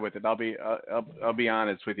time to play with it. I'll be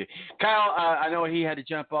honest with you. Kyle, I know he had to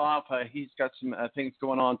jump off. He's got some things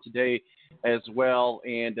going on today as well,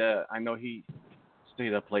 and I know he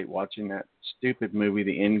stayed up late watching that stupid movie,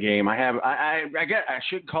 The Endgame. I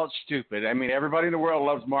shouldn't call it stupid. I mean, everybody in the world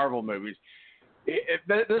loves Marvel movies.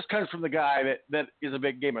 This comes from the guy that is a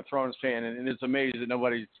big Game of Thrones fan, and it's amazing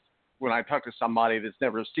that when I talk to somebody that's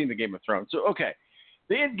never seen the Game of Thrones. So, okay.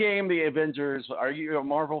 The Endgame, the Avengers. Are you a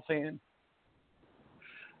Marvel fan?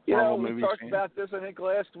 You know, we talked about this, I think,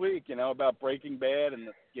 last week, you know, about Breaking Bad and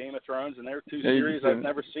the Game of Thrones, and they're two series I've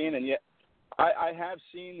never seen, and yet I have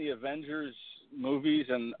seen the Avengers movies,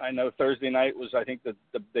 and I know Thursday night was, I think, the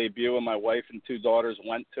debut, and my wife and two daughters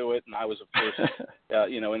went to it, and I was, of course,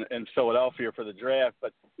 you know, in Philadelphia for the draft.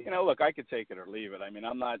 But, you know, look, I could take it or leave it. I mean,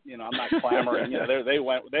 I'm not clamoring. You know,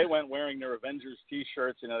 they went wearing their Avengers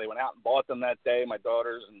T-shirts. You know, they went out and bought them that day, my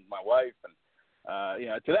daughters and my wife, and you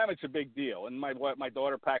know, to them it's a big deal. And my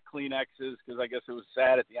daughter packed Kleenexes because I guess it was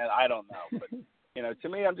sad at the end. I don't know, but you know, to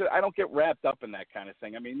me, I don't get wrapped up in that kind of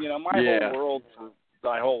thing. I mean, you know, my whole world for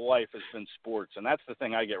my whole life has been sports, and that's the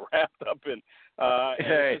thing I get wrapped up in.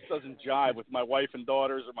 It just doesn't jive with my wife and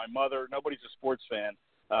daughters or my mother. Nobody's a sports fan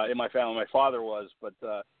in my family. My father was, but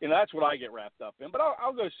you know, that's what I get wrapped up in. But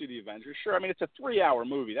I'll go see the Avengers. Sure. I mean, it's a 3-hour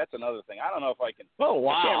movie. That's another thing. I don't know if I can. Oh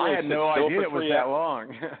wow! I had no idea it was that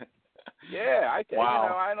long. Yeah, I can. Wow. You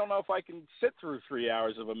know, I don't know if I can sit through 3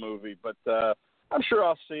 hours of a movie, but I'm sure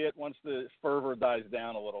I'll see it once the fervor dies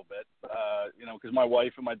down a little bit. You know, because my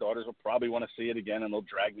wife and my daughters will probably want to see it again, and they'll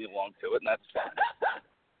drag me along to it, and that's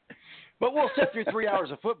fine. But we'll sit through 3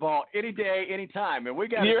 hours of football any day, any time, and we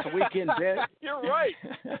got some weekend binge. You're right.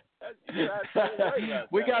 You're absolutely right.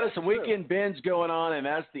 We got some weekend binge going on, and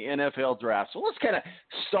that's the NFL draft. So let's kind of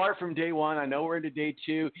start from day one. I know we're into day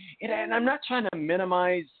two, and I'm not trying to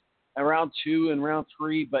minimize round 2 and round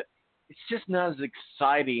 3, but it's just not as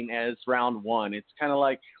exciting as round one. It's kind of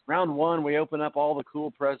like round one, we open up all the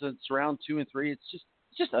cool presents. Round 2 and 3, it's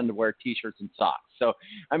just underwear, T-shirts, and socks. So,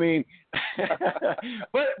 I mean,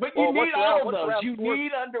 but you need all of those. You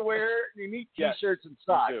need underwear, you need T-shirts and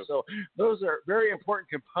socks. So those are very important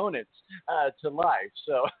components to life.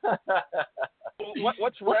 So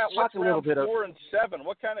what's round 4 and 7?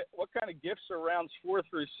 What kind of gifts are rounds 4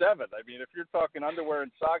 through 7? I mean, if you're talking underwear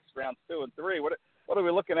and socks, rounds 2 and 3, what are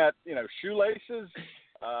we looking at? Shoelaces.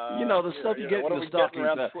 The stuff you get in the stockings.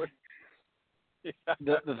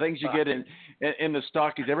 The things you get in the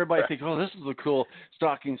stockings. Everybody thinks, oh, this is a cool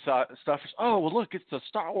stocking stuff. Oh, well, look, it's the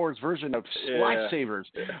Star Wars version of lifesavers,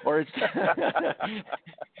 or it's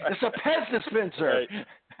it's a Pez dispenser. Right.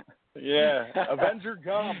 Yeah, Avenger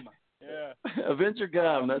gum. Yeah, Avenger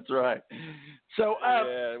gum. That's right. So,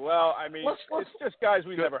 well, I mean, it's just guys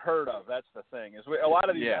we've never heard of. That's the thing. A lot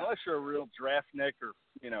of these, unless you're a real draftnik or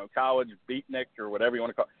college beatnik or whatever you want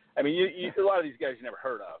to call it. I mean, a lot of these guys you never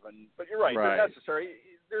heard of, but you're right. They're necessary.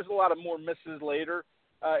 There's a lot of more misses later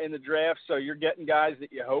in the draft, so you're getting guys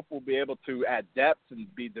that you hope will be able to add depth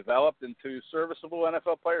and be developed into serviceable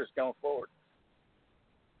NFL players going forward.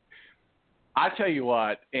 I tell you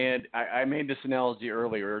what, and I made this analogy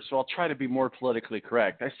earlier, so I'll try to be more politically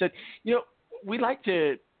correct. I said, we like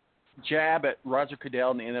to jab at Roger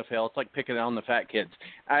Goodell in the NFL. It's like picking on the fat kids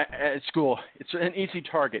at school. It's an easy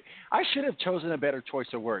target. I should have chosen a better choice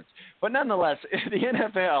of words. But nonetheless, the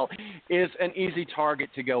NFL is an easy target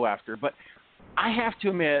to go after. But I have to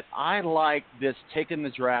admit, I like this taking the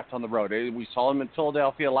draft on the road. We saw them in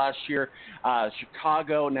Philadelphia last year,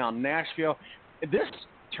 Chicago, now Nashville. This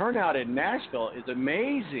turnout in Nashville is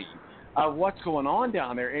amazing. What's going on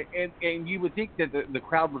down there, and you would think that the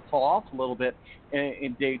crowd would fall off a little bit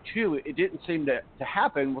in day 2. It didn't seem to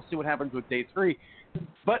happen. We'll see what happens with day 3.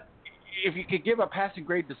 But if you could give a passing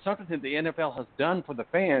grade to something that the NFL has done for the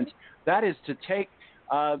fans, that is to take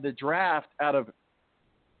the draft out of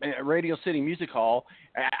Radio City Music Hall,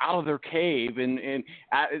 out of their cave, and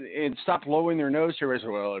stop blowing their nose here. As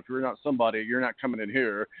well, if you're not somebody, you're not coming in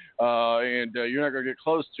here, and you're not going to get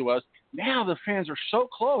close to us. Now the fans are so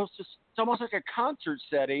close, it's almost like a concert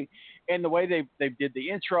setting. And the way they did the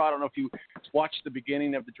intro, I don't know if you watched the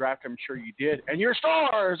beginning of the draft, I'm sure you did. And your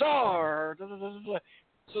stars are.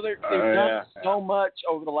 So they've done so much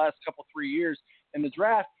over the last 3 years in the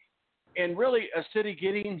draft. And really, a city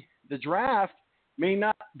getting the draft may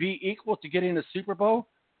not be equal to getting a Super Bowl,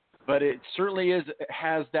 but it certainly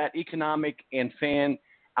has that economic and fan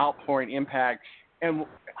outpouring impact. And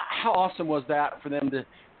how awesome was that for them to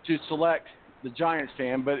select the Giants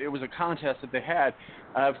fan? But it was a contest that they had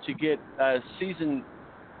to get season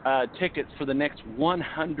tickets for the next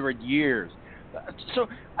 100 years. So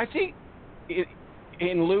I think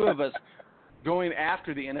in lieu of us going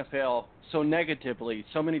after the NFL so negatively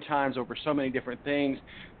so many times over so many different things,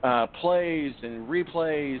 plays and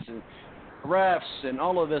replays and refs and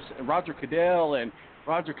all of this, and Roger Goodell,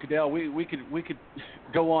 we could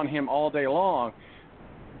go on him all day long.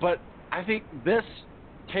 But I think this,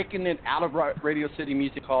 taking it out of Radio City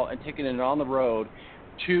Music Hall and taking it on the road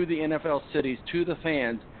to the NFL cities, to the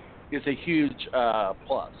fans, is a huge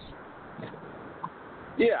plus.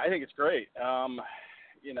 Yeah, I think it's great.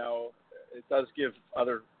 It does give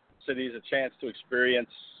other cities a chance to experience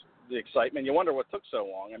the excitement. You wonder what took so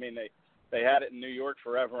long. I mean, they had it in New York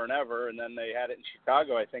forever and ever, and then they had it in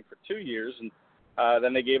Chicago, I think, for 2 years, and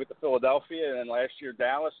then they gave it to Philadelphia, and then last year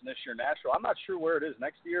Dallas, and this year Nashville. I'm not sure where it is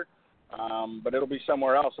next year, but it'll be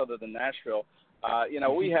somewhere else other than Nashville.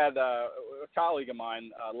 We had a colleague of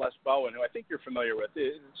mine, Les Bowen, who I think you're familiar with.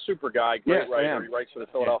 Super guy, great writer. He writes for the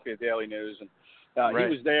Philadelphia Daily News, and he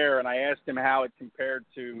was there, and I asked him how it compared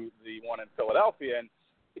to the one in Philadelphia, and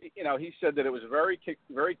he said that it was very,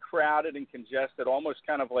 very crowded and congested, almost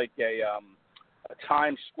kind of like a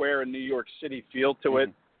Times Square in New York City feel to it.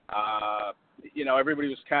 Everybody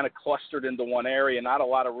was kind of clustered into one area, not a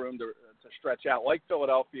lot of room to stretch out, like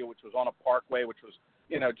Philadelphia, which was on a parkway, which was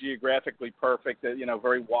geographically perfect,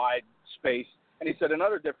 very wide space. And he said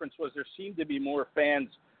another difference was there seemed to be more fans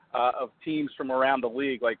of teams from around the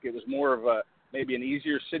league. Like it was more of maybe an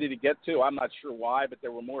easier city to get to. I'm not sure why, but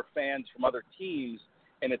there were more fans from other teams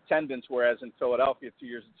in attendance, whereas in Philadelphia 2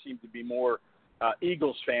 years it seemed to be more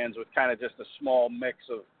Eagles fans with kind of just a small mix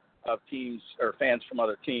of teams or fans from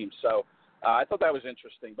other teams. So I thought that was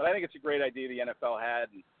interesting. But I think it's a great idea the NFL had.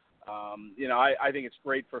 And, I think it's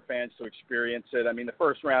great for fans to experience it. I mean, the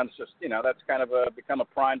first round is just, that's kind of become a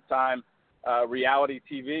primetime reality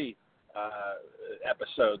TV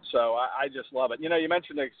episode. So I just love it. You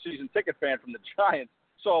mentioned a season ticket fan from the Giants.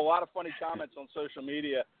 Saw a lot of funny comments on social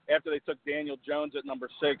media after they took Daniel Jones at number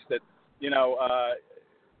 6 that,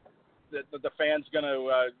 the fan's going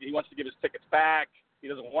to he wants to give his tickets back. He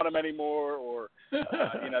doesn't want them anymore, or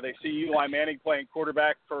they see Eli Manning playing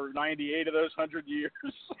quarterback for 98 of those 100 years.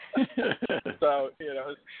 So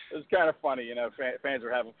it's kind of funny. Fans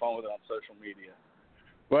are having fun with it on social media.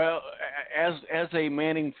 Well, as a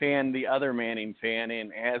Manning fan, the other Manning fan,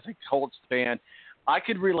 and as a Colts fan, I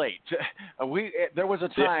could relate. There was a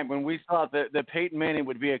time when we thought that Peyton Manning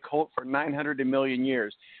would be a Colt for 900 million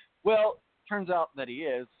years. Well, turns out that he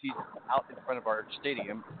is. He's out in front of our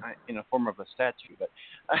stadium in a form of a statue. But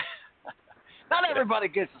not everybody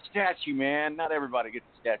gets a statue, man. Not everybody gets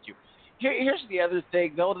a statue. Here's the other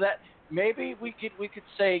thing, though, that maybe we could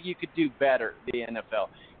say you could do better, the NFL.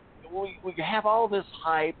 We have all this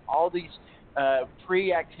hype, all these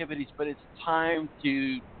pre-activities, but it's time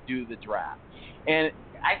to do the draft. And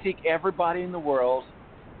I think everybody in the world,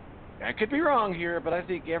 I could be wrong here, but I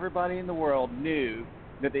think everybody in the world knew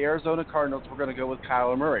that the Arizona Cardinals were going to go with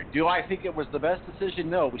Kyler Murray. Do I think it was the best decision?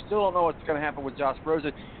 No. We still don't know what's going to happen with Josh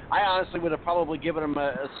Rosen. I honestly would have probably given him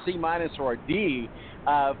a C- or a D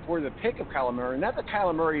for the pick of Kyler Murray. Not that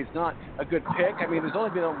Kyler Murray is not a good pick. I mean, there's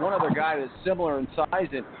only been one other guy that's similar in size,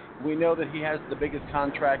 and we know that he has the biggest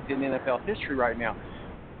contract in NFL history right now.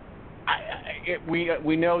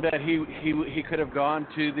 We know that he could have gone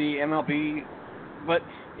to the MLB, but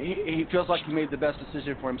he feels like he made the best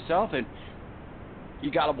decision for himself. And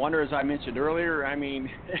you got to wonder, as I mentioned earlier, I mean,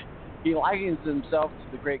 he likens himself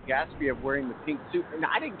to the Great Gatsby of wearing the pink suit. And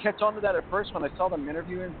I didn't catch on to that at first when I saw them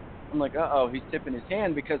interviewing. I'm like, he's tipping his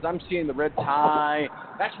hand because I'm seeing the red tie.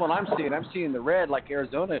 That's what I'm seeing. I'm seeing the red like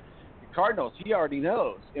Arizona. The Cardinals, he already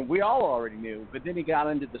knows, and we all already knew. But then he got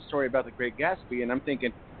into the story about the Great Gatsby, and I'm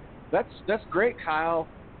thinking, that's great, Kyle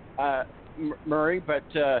Murray, but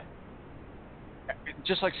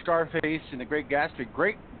just like Scarface and the Great Gatsby,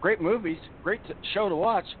 great movies, great show to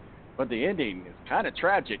watch, but the ending is kind of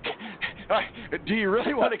tragic. Do you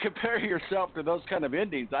really want to compare yourself to those kind of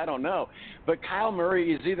endings? I don't know. But Kyle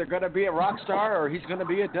Murray is either going to be a rock star or he's going to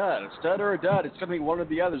be a dud. A stud or a dud. It's going to be one or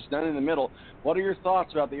the others, none in the middle. What are your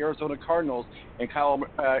thoughts about the Arizona Cardinals and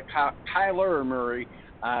Kyler Murray,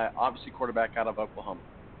 obviously quarterback out of Oklahoma?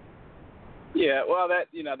 Yeah, well, that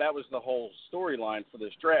was the whole storyline for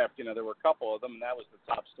this draft. There were a couple of them, and that was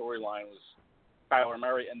the top storyline was Kyler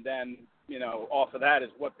Murray, and then off of that is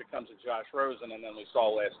what becomes of Josh Rosen, and then we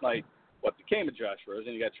saw last night what became of Josh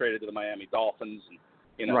Rosen. He got traded to the Miami Dolphins,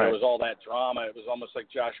 and right. There was all that drama. It was almost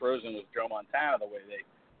like Josh Rosen was Joe Montana, the way they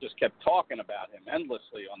just kept talking about him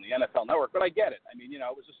endlessly on the NFL Network. But I get it. I mean, it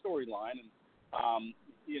was a storyline, and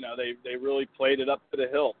they really played it up to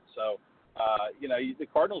the hilt. So. The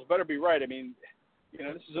Cardinals better be right. I mean,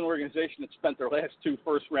 this is an organization that spent their last 2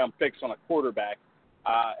 first-round picks on a quarterback,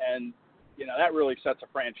 and that really sets a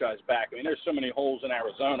franchise back. I mean, there's so many holes in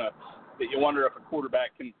Arizona that you wonder if a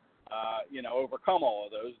quarterback can, overcome all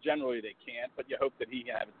of those. Generally, they can't, but you hope that he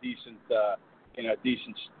can have a decent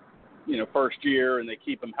first year, and they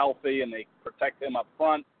keep him healthy and they protect him up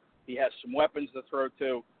front. He has some weapons to throw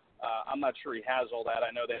to. I'm not sure he has all that.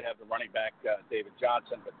 I know they have the running back, David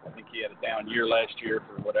Johnson, but I think he had a down year last year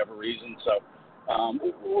for whatever reason. So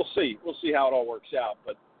we'll see. We'll see how it all works out.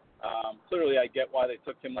 But clearly I get why they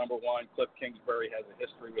took him number 1. Cliff Kingsbury has a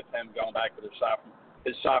history with him going back to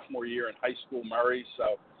his sophomore year in high school, Murray.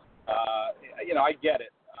 So, I get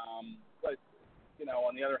it. But,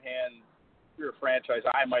 on the other hand, if you're a franchise,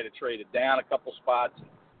 I might have traded down a couple spots, and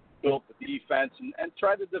built the defense, and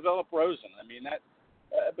tried to develop Rosen. I mean,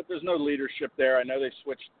 but there's no leadership there. I know they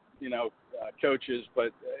switched, coaches,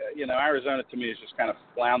 but, Arizona to me is just kind of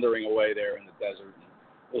floundering away there in the desert. And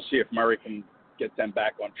we'll see if Murray can get them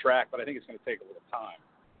back on track, but I think it's going to take a little time.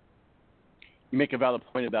 You make a valid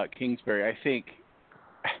point about Kingsbury. I think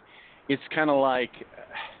it's kind of like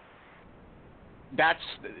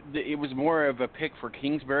it was more of a pick for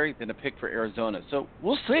Kingsbury than a pick for Arizona. So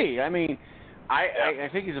we'll see. I mean, I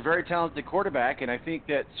think he's a very talented quarterback, and I think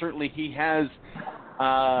that certainly he has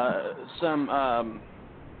some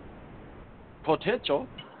potential,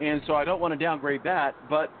 and so I don't want to downgrade that,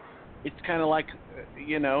 but it's kind of like,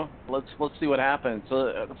 let's see what happens.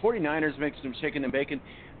 So the 49ers make some shaking and baking.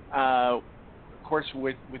 Of course,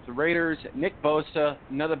 with the Raiders, Nick Bosa,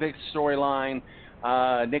 another big storyline.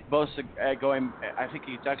 Nick Bosa going, I think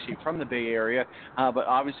he's actually from the Bay Area, but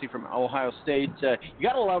obviously from Ohio State. You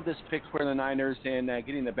got to love this pick for the Niners and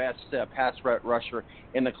getting the best pass rusher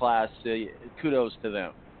in the class. Kudos to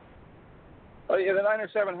them. Oh, yeah, the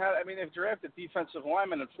Niners haven't had, they've drafted defensive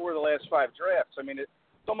linemen in 4 of the last 5 drafts.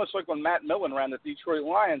 It's almost like when Matt Millen ran the Detroit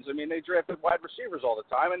Lions. They drafted wide receivers all the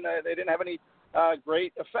time, and they didn't have any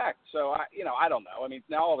great effect. So, I don't know. I mean,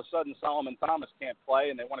 now all of a sudden Solomon Thomas can't play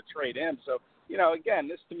and they want to trade him. So, again,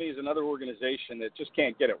 this to me is another organization that just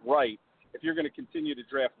can't get it right. If you're going to continue to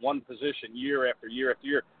draft one position year after year after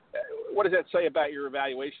year, what does that say about your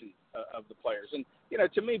evaluation of the players? And,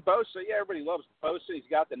 to me, Bosa, everybody loves Bosa. He's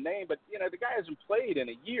got the name, but, the guy hasn't played in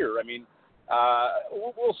a year. I mean,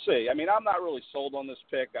 we'll see. I mean, I'm not really sold on this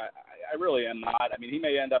pick. I really am not. I mean, he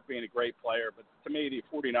may end up being a great player, but to me, the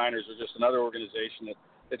 49ers are just another organization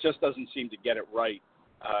that just doesn't seem to get it right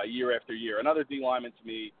year after year. Another D lineman to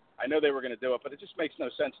me, I know they were going to do it, but it just makes no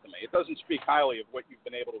sense to me. It doesn't speak highly of what you've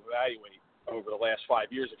been able to evaluate over the last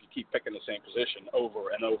 5 years if you keep picking the same position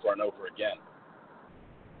over and over and over again.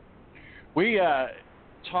 We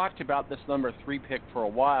talked about this number 3 pick for a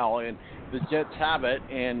while, and the Jets have it,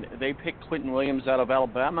 and they picked Quentin Williams out of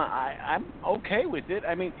Alabama. I'm okay with it.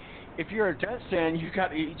 I mean, if you're a Jets fan, you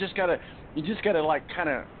just gotta like kind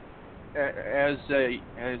of, as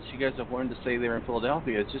you guys have learned to say there in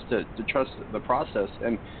Philadelphia, it's just to trust the process.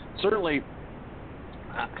 And certainly,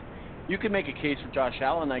 you can make a case for Josh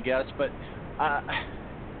Allen, I guess, but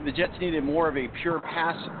the Jets needed more of a pure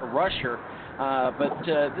pass rusher. But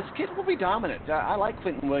this kid will be dominant. I like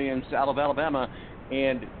Quentin Williams out of Alabama,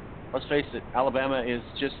 and let's face it, Alabama is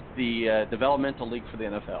just the developmental league for the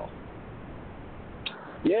NFL.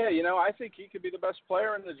 Yeah, I think he could be the best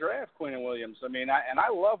player in the draft, Quentin Williams. I mean,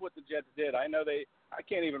 I love what the Jets did. I know I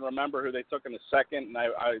can't even remember who they took in the second, and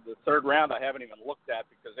the third round I haven't even looked at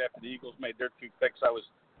because after the Eagles made their 2 picks, I was,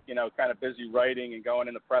 kind of busy writing and going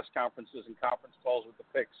into press conferences and conference calls with the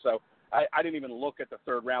picks. So I didn't even look at the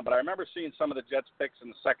third round, but I remember seeing some of the Jets picks in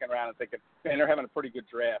the second round and thinking, man, they're having a pretty good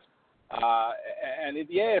draft. And in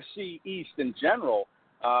the AFC East in general,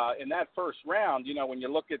 in that first round, when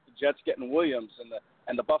you look at the Jets getting Williams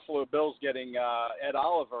and the Buffalo Bills getting Ed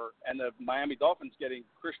Oliver and the Miami Dolphins getting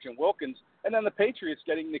Christian Wilkins, and then the Patriots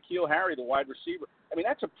getting N'Keal Harry, the wide receiver. I mean,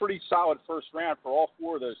 that's a pretty solid first round for all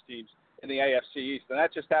 4 of those teams in the AFC East, and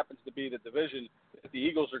that just happens to be the division that the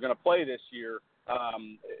Eagles are going to play this year,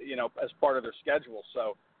 as part of their schedule.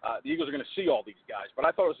 So the Eagles are going to see all these guys. But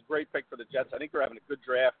I thought it was a great pick for the Jets. I think they're having a good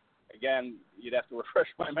draft. Again, you'd have to refresh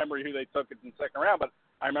my memory who they took in the second round, but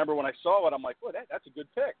I remember when I saw it, I'm like, well, that's a good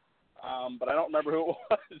pick. But I don't remember who it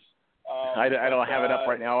was. I don't have it up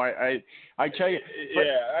right now. I tell you.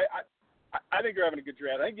 I think they're having a good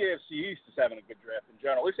draft. I think the AFC East is having a good draft in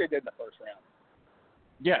general. At least they did in the first round.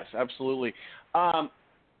 Yes, absolutely.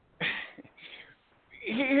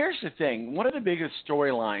 Here's the thing. One of the biggest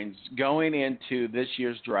storylines going into this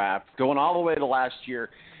year's draft, going all the way to last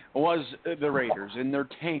year, was the Raiders and their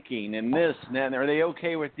tanking and this and that. Are they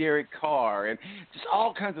okay with Derek Carr? And just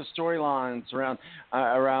all kinds of storylines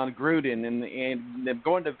around Gruden and them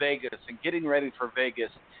going to Vegas and getting ready for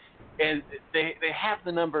Vegas. And they have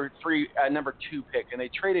the number 2 pick, and they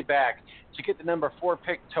traded back to get the number 4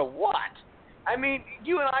 pick to what? I mean,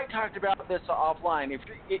 you and I talked about this offline. If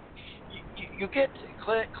you get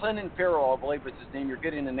Clinton Farrell, I believe is his name, you're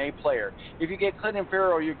getting an A player. If you get Clinton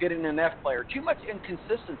Farrell, you're getting an F player. Too much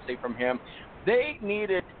inconsistency from him. They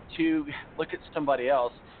needed to look at somebody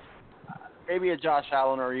else, maybe a Josh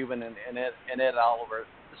Allen or even an Ed Oliver.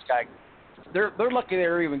 This guy, they're lucky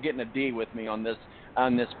they're even getting a D with me on this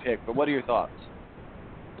pick. But what are your thoughts?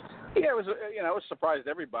 Yeah, it was surprised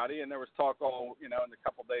everybody, and there was talk all, in the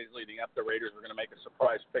couple days leading up, the Raiders were going to make a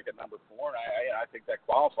surprise pick at number 4, and I think that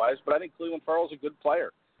qualifies. But I think Cleveland Farrell's a good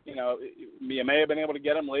player. You may have been able to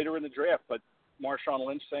get him later in the draft, but Marshawn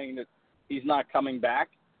Lynch saying that he's not coming back,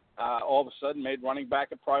 all of a sudden made running back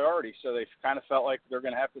a priority. So they kind of felt like they're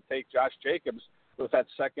going to have to take Josh Jacobs with that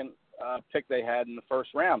second pick they had in the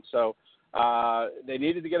first round. So they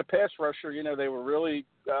needed to get a pass rusher. They were really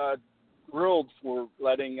thrilled for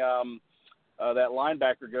letting that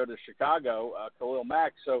linebacker go to Chicago, Khalil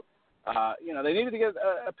Mack. So, they needed to get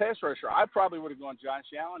a pass rusher. I probably would have gone Josh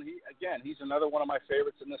Allen. He's another one of my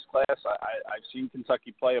favorites in this class. I've seen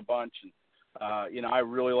Kentucky play a bunch, and I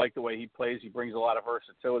really like the way he plays. He brings a lot of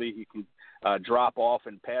versatility. He can drop off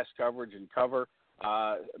in pass coverage and cover.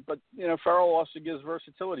 But Farrell also gives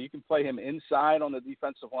versatility. You can play him inside on the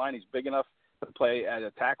defensive line. He's big enough to play at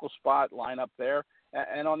a tackle spot, line up there,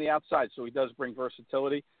 and on the outside. So he does bring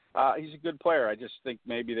versatility. He's a good player. I just think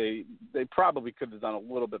maybe they probably could have done a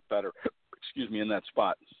little bit better, in that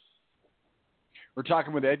spot. We're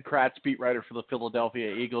talking with Ed Kracz, beat writer for the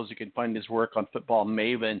Phildeaphia Eagles. You can find his work on Football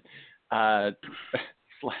Maven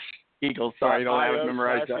 / Eagles. Sorry, I don't have it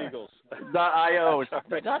memorized. .io. .io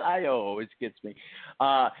always gets me.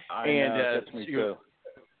 Gets me too.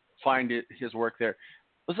 Find his work there.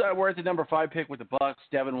 We're at the number 5 pick with the Bucs.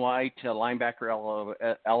 Devin White, linebacker,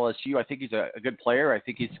 LSU. I think he's a good player. I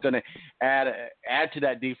think he's going to add to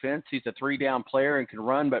that defense. He's a 3-down player and can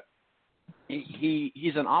run, but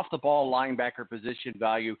he's an off-the-ball linebacker position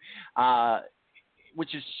value,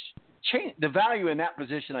 which is the value in that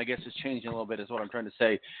position, I guess, is changing a little bit. Is what I'm trying to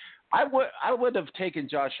say. I would have taken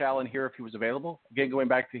Josh Allen here if he was available. Again, going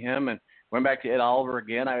back to him and went back to Ed Oliver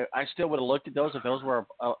again. I still would have looked at those if those were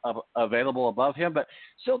available above him. But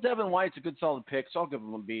still, Devin White's a good solid pick, so I'll give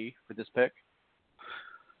him a B for this pick.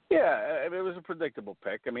 Yeah, it was a predictable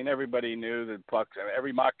pick. I mean, everybody knew that Bucs.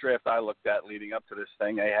 Every mock draft I looked at leading up to this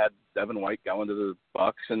thing, they had Devin White going to the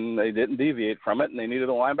Bucs, and they didn't deviate from it. And they needed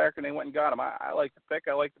a linebacker, and they went and got him. I like the pick.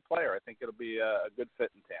 I like the player. I think it'll be a good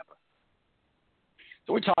fit in Tampa.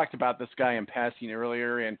 So we talked about this guy in passing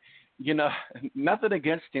earlier, and nothing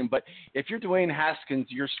against him, but if you're Dwayne Haskins,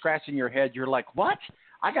 you're scratching your head. You're like, what?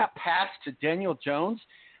 I got passed to Daniel Jones?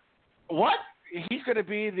 What? He's going to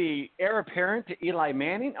be the heir apparent to Eli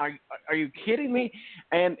Manning? Are you kidding me?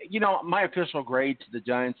 And my official grade to the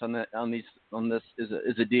Giants on this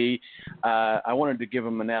is a D. I wanted to give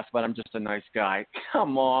him an F, but I'm just a nice guy.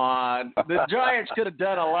 Come on, the Giants could have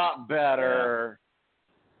done a lot better.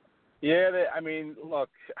 Yeah, look,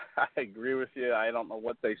 I agree with you. I don't know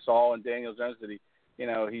what they saw in Daniel Jones. That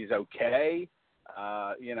he's okay.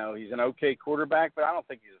 He's an okay quarterback, but I don't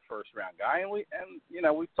think he's a first-round guy.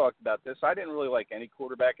 And we've talked about this. I didn't really like any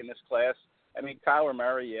quarterback in this class. I mean, Kyler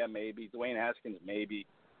Murray, yeah, maybe. Dwayne Haskins, maybe.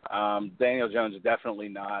 Daniel Jones, definitely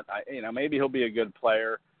not. Maybe he'll be a good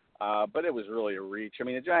player, but it was really a reach. I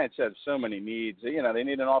mean, the Giants have so many needs. They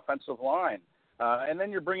need an offensive line. And then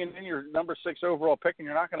you're bringing in your number 6 overall pick, and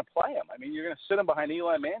you're not going to play him. I mean, you're going to sit him behind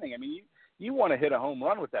Eli Manning. I mean, you want to hit a home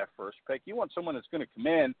run with that first pick. You want someone that's going to come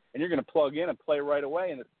in, and you're going to plug in and play right away.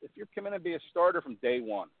 And if you're coming in to be a starter from day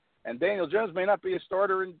one, and Daniel Jones may not be a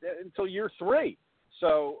starter until year 3.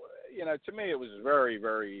 So, to me it was a very,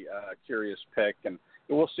 very curious pick. And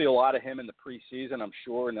we'll see a lot of him in the preseason, I'm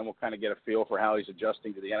sure, and then we'll kind of get a feel for how he's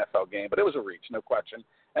adjusting to the NFL game. But it was a reach, no question.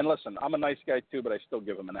 And listen, I'm a nice guy too, but I still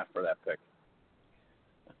give him an F for that pick.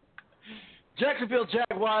 Jacksonville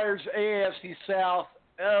Jaguars, AFC South.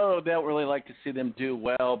 Oh, don't really like to see them do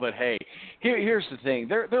well, but hey, here's the thing.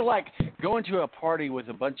 They're like going to a party with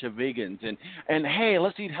a bunch of vegans, and hey,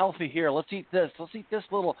 let's eat healthy here. Let's eat this. Let's eat this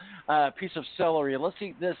little piece of celery. Let's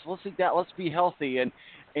eat this. Let's eat that. Let's be healthy. And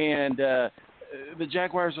the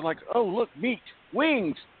Jaguars are like, oh, look, meat,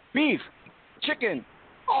 wings, beef, chicken.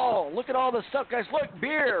 Oh, look at all this stuff, guys. Look,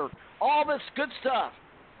 beer, all this good stuff.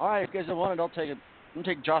 All right, if you guys don't want it, I'll take it. I'm going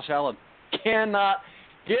to take Josh Allen. Cannot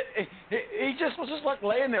get. He just was just like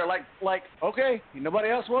laying there, like okay, nobody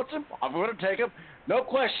else wants him. I'm going to take him, no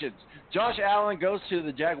questions. Josh Allen goes to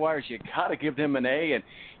the Jaguars. You got to give them an A, and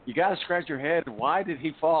you got to scratch your head. Why did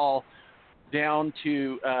he fall down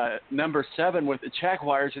to number 7 with the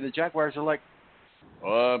Jaguars? And the Jaguars are like,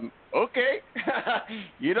 okay,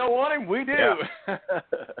 you don't want him, we do. Yeah.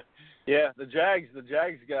 Yeah, the Jags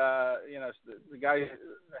guy, the guy,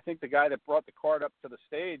 I think the guy that brought the card up to the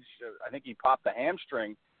stage, I think he popped the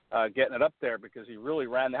hamstring getting it up there because he really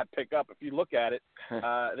ran that pick up. If you look at it,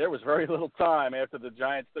 there was very little time after the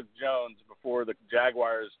Giants took Jones before the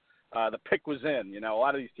Jaguars, the pick was in. A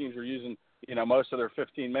lot of these teams were using, most of their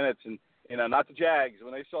 15 minutes, and, not the Jags.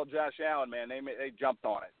 When they saw Josh Allen, man, they jumped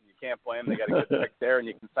on it. You can't blame them. They got a good pick there, and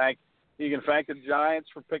you can thank the Giants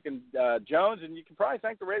for picking Jones, and you can probably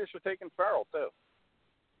thank the Raiders for taking Farrell, too.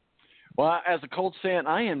 Well, as a Colts fan,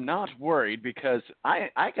 I am not worried because I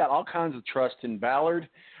got all kinds of trust in Ballard,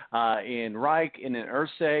 in Reich, and in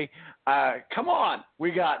Irsay. Come on.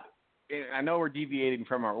 I know we're deviating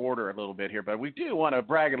from our order a little bit here, but we do want to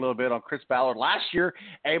brag a little bit on Chris Ballard. Last year,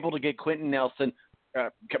 able to get Quentin Nelson.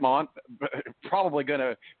 Come on. Probably going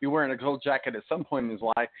to be wearing a gold jacket at some point in his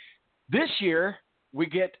life. This year, we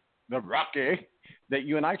get the Rocky that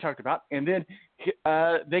you and I talked about, and then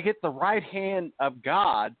they get the right hand of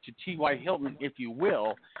God to T.Y. Hilton, if you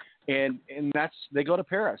will, and they go to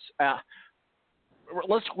Paris.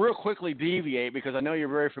 Let's real quickly deviate because I know you're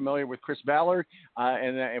very familiar with Chris Ballard,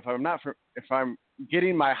 and if I'm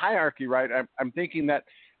getting my hierarchy right, I'm thinking that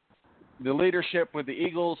the leadership with the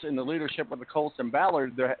Eagles and the leadership with the Colts and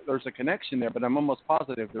Ballard, there's a connection there, but I'm almost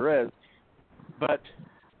positive there is. But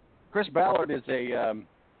Chris Ballard is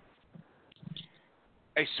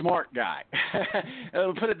a smart guy.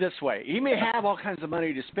 I'll put it this way. He may have all kinds of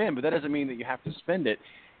money to spend, but that doesn't mean that you have to spend it.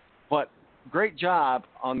 But great job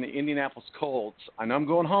on the Indianapolis Colts. I know I'm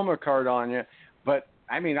going homer card on you, but,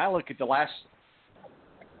 I look at the last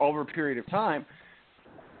over period of time,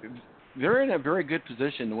 they're in a very good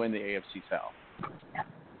position to win the AFC South.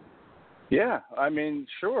 Yeah, I mean,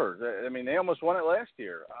 sure. I mean, they almost won it last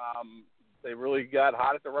year. They really got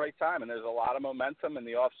hot at the right time, and there's a lot of momentum in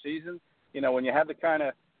the off season. You know, when you have the kind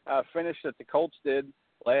of finish that the Colts did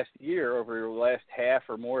last year over your last half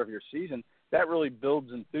or more of your season, that really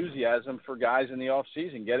builds enthusiasm for guys in the off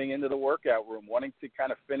season, getting into the workout room, wanting to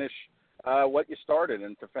kind of finish what you started.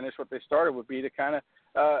 And to finish what they started would be to kind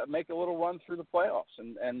of make a little run through the playoffs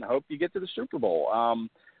and hope you get to the Super Bowl.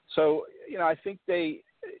 So, you know, I think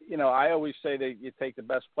I always say that you take the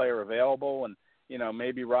best player available, and, you know,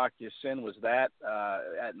 maybe Rock Ya-Sin was that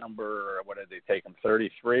at number, what did they take him,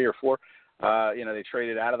 33 or 4? You know, they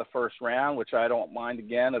traded out of the first round, which I don't mind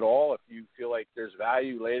again at all. If you feel like there's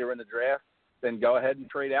value later in the draft, then go ahead and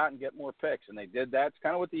trade out and get more picks. And they did that. It's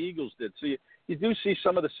kind of what the Eagles did. So you do see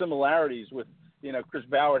some of the similarities with, you know, Chris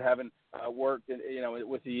Ballard having worked, you know,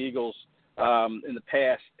 with the Eagles in the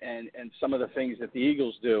past and some of the things that the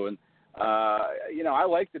Eagles do. And, you know, I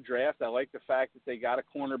like the draft. I like the fact that they got a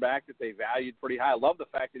cornerback that they valued pretty high. I love the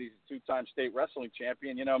fact that he's a two-time state wrestling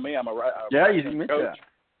champion. You know me, I'm a wrestling coach.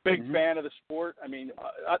 Big fan of the sport. I mean,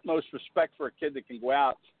 utmost respect for a kid that can go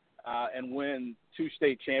out and win 2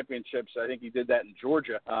 state championships. I think he did that in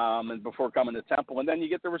Georgia and before coming to Temple. And then you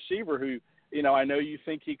get the receiver who, you know, I know you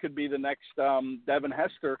think he could be the next Devin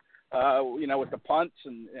Hester, you know, with the punts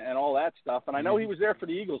and all that stuff. And I know he was there for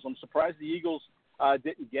the Eagles. I'm surprised the Eagles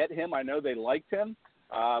didn't get him. I know they liked him,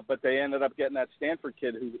 but they ended up getting that Stanford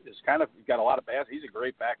kid who is kind of got a lot of he's a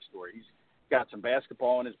great backstory. He's got some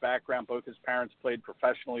basketball in his background. Both his parents played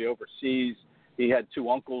professionally overseas. He had 2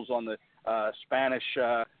 uncles on the Spanish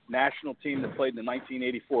national team that played in the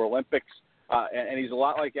 1984 Olympics. And he's a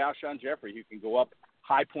lot like Alshon Jeffrey, who can go up,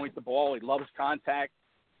 high point the ball. He loves contact,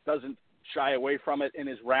 doesn't shy away from it in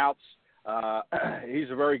his routes.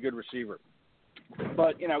 He's a very good receiver.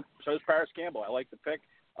 But, you know, so is Paris Campbell. I like the pick.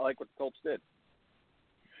 I like what the Colts did.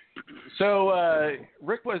 So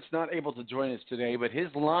Rick was not able to join us today, but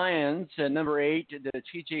his Lions, number 8, the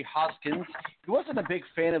T.J. Hoskins, he wasn't a big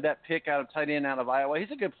fan of that pick out of tight end out of Iowa.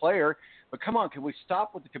 He's a good player, but come on, can we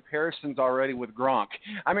stop with the comparisons already with Gronk?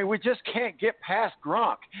 I mean, we just can't get past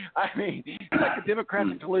Gronk. I mean, it's like a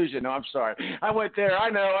Democratic collusion. No, I'm sorry. I went there. I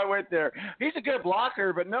know, I went there. He's a good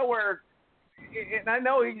blocker, but nowhere – and I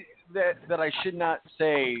know that I should not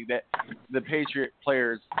say that the Patriot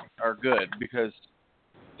players are good because –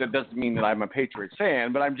 that doesn't mean that I'm a Patriots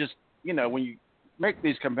fan, but I'm just, you know, when you make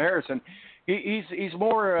these comparisons, he's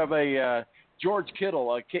more of a George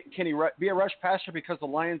Kittle. Can he be a rush passer because the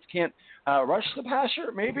Lions can't rush the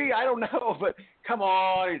passer? Maybe, I don't know, but come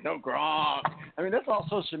on, he's no Gronk. I mean, that's all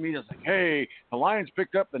social media. It's like, hey, the Lions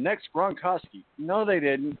picked up the next Gronkowski. No, they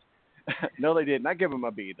didn't. No, they didn't. I give him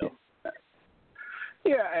a B, though.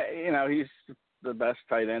 Yeah, you know, he's the best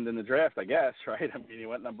tight end in the draft, I guess, right? I mean, he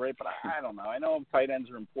went number 8, but I don't know. I know tight ends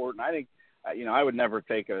are important. I think, you know, I would never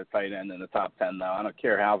take a tight end in the top 10, though. I don't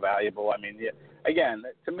care how valuable. I mean, again,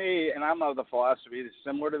 to me, and I'm of the philosophy that's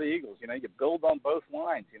similar to the Eagles. You know, you build on both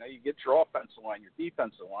lines. You know, you get your offensive line, your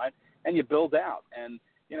defensive line, and you build out. And,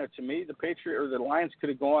 you know, to me, the Lions could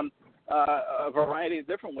have gone a variety of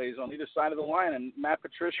different ways on either side of the line. And Matt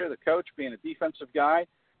Patricia, the coach, being a defensive guy,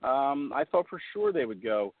 I thought for sure they would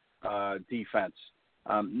go defense.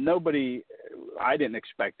 I didn't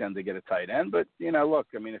expect them to get a tight end, but, you know, look,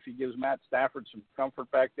 I mean, if he gives Matt Stafford some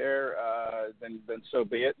comfort back there, then so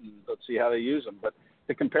be it, and let's see how they use him. But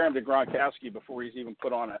to compare him to Gronkowski before he's even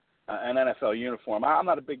put on an NFL uniform, I'm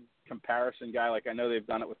not a big comparison guy. Like, I know they've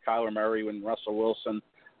done it with Kyler Murray and Russell Wilson.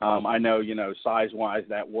 I know, you know, size-wise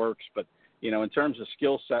that works, but, you know, in terms of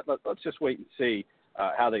skill set, let's just wait and see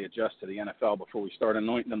how they adjust to the NFL before we start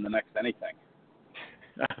anointing them the next anything.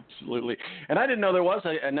 Absolutely. And I didn't know there was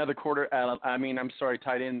another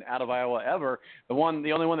tight end out of Iowa ever. The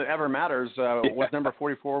only one that ever matters was number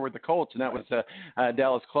 44 with the Colts, and that was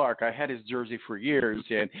Dallas Clark. I had his jersey for years.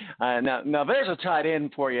 And now there's a tight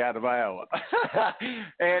end for you out of Iowa.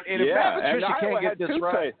 and if Matt Patricia can't get this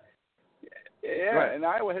right. Yeah, right. And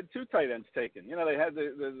Iowa had 2 tight ends taken. You know, they had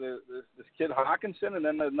this kid Hawkinson and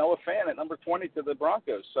then the Noah Fant at number 20 to the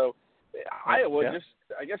Broncos. So Iowa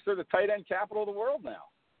I guess they're the tight end capital of the world now.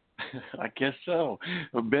 I guess so.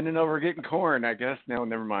 We're bending over getting corn, I guess. No,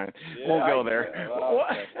 never mind. Yeah, we'll go there.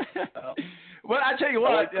 Well, I tell you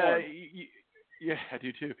what. Like yeah, I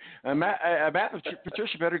do too. Matt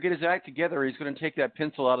Patricia better get his act together. He's going to take that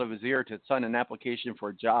pencil out of his ear to sign an application for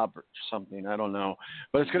a job or something. I don't know.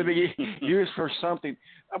 But it's going to be used for something.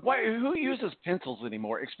 Who uses pencils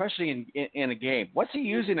anymore, especially in a game? What's he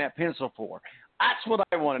using that pencil for? That's what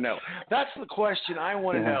I want to know. That's the question I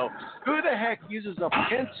want to know. Who the heck uses a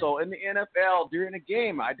pencil in the NFL during a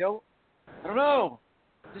game? I don't know.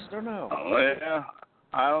 Just don't know. Oh, yeah.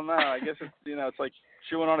 I don't know. I guess it's it's like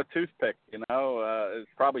chewing on a toothpick.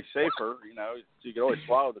 It's probably safer. You can always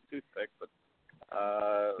swallow the toothpick, but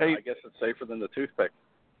hey, I guess it's safer than the toothpick.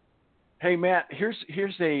 Hey Matt, here's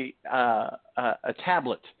a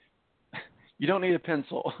tablet. You don't need a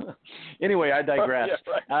pencil. Anyway, I digress.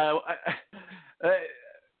 Yeah, right.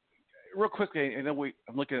 Real quickly, I know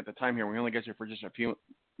I'm looking at the time here. We only got you for just a few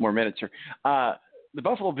more minutes here. The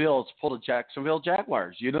Buffalo Bills pulled the Jacksonville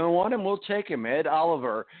Jaguars. You don't want him, we'll take him. Ed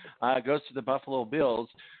Oliver goes to the Buffalo Bills.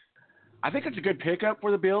 I think it's a good pickup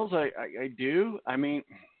for the Bills. I do. I mean,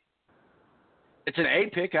 it's an A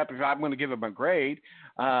pickup if I'm going to give him a grade.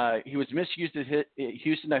 He was misused at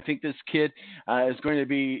Houston. I think this kid is going to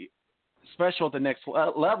be special at the next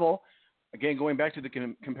level. Again, going back to the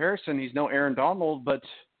comparison, he's no Aaron Donald, but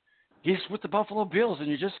he's with the Buffalo Bills, and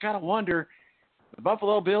you just got to wonder, the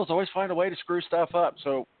Buffalo Bills always find a way to screw stuff up,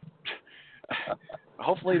 so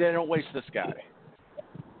hopefully they don't waste this guy.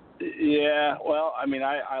 Yeah, well, I mean,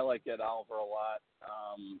 I like Ed Oliver a lot.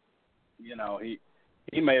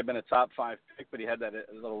 He may have been a top 5 pick, but he had that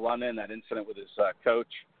little run-in, that incident with his coach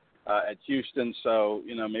at Houston, so,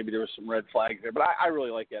 maybe there was some red flags there. But I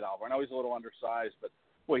really like Ed Oliver. I know he's a little undersized, but,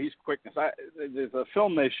 boy, he's quickness. There's a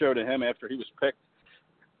film they showed of him after he was picked,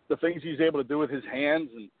 the things he's able to do with his hands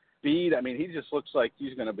and speed. I mean, he just looks like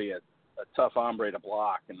he's going to be a tough hombre to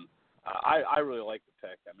block, and I really like the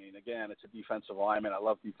pick. I mean, again, it's a defensive lineman. I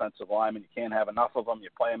love defensive linemen. You can't have enough of them. You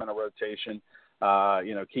play them in a rotation,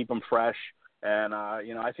 keep them fresh, and,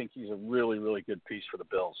 I think he's a really, really good piece for the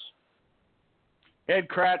Bills. Ed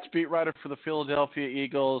Kracz, beat writer for the Phildeaphia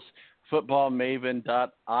Eagles,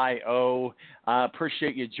 footballmaven.io.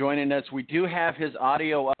 Appreciate you joining us. We do have his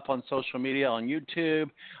audio up on social media, on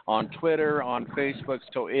YouTube, on Twitter, on Facebook,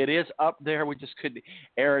 so it is up there. We just couldn't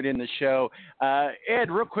air it in the show.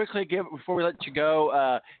 Ed, real quickly, before we let you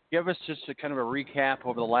go, give us just a kind of a recap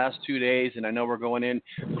over the last 2 days, and I know we're going in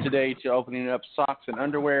today to opening up socks and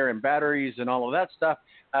underwear and batteries and all of that stuff,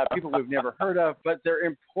 people we've never heard of, but they're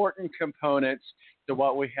important components to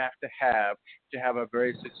what we have to have a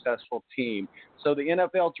very successful team. So the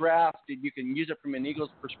NFL draft, you can use it from an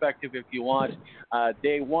Eagles perspective if you want.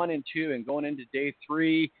 Day 1 and 2 and going into day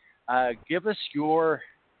 3, give us your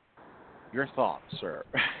thoughts, sir.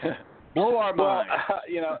 Blow our mind.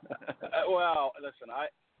 Well, listen,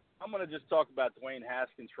 I'm going to just talk about Dwayne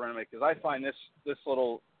Haskins for a minute because I find this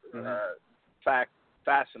little fact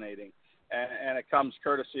fascinating. And it comes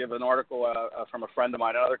courtesy of an article from a friend of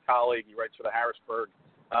mine, another colleague. He writes for the Harrisburg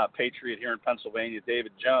Patriot here in Pennsylvania,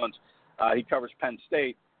 David Jones. He covers Penn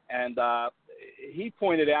State. And he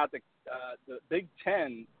pointed out that the Big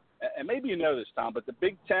Ten, and maybe you know this, Tom, but the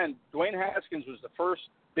Big Ten, Dwayne Haskins was the first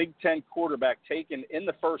Big Ten quarterback taken in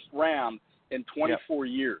the first round in 24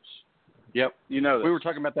 years. Yep. You know this. We were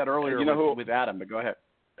talking about that earlier with Adam, but go ahead.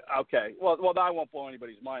 Okay. Well, I won't blow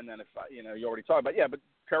anybody's mind then if, you already talked about it. Yeah, but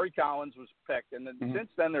Kerry Collins was picked, and then since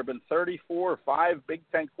then there have been 34 or 5 Big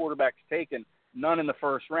Ten quarterbacks taken, none in the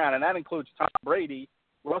first round, and that includes Tom Brady,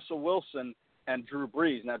 Russell Wilson, and Drew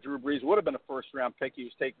Brees. Now, Drew Brees would have been a first-round pick. He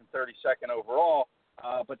was taken 32nd overall,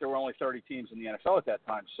 but there were only 30 teams in the NFL at that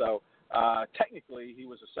time. So technically he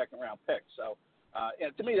was a second-round pick. So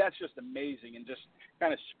to me that's just amazing and just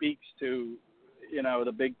kind of speaks to,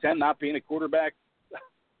 the Big Ten not being a quarterback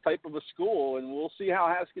type of a school, and we'll see how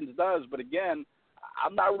Haskins does. But, again,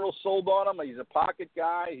 I'm not real sold on him. He's a pocket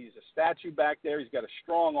guy. He's a statue back there. He's got a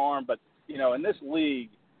strong arm. But, in this league,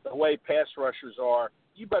 the way pass rushers are,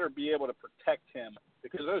 you better be able to protect him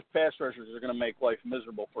because those pass rushers are going to make life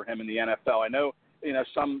miserable for him in the NFL. I know,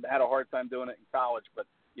 some had a hard time doing it in college, but,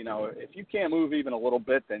 if you can't move even a little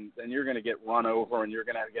bit, then you're going to get run over and you're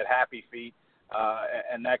going to get happy feet,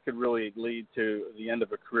 and that could really lead to the end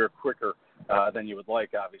of a career quicker than you would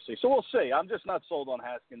like, obviously. So we'll see. I'm just not sold on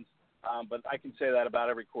Haskins. But I can say that about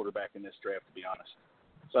every quarterback in this draft, to be honest.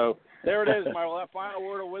 So there it is, my final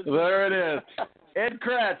word of wisdom. There it is. Ed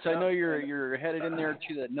Kracz, I know you're headed in there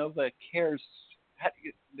to the Nova Cares.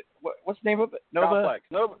 What's the name of it? Complex.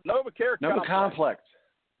 Nova Care Nova Complex.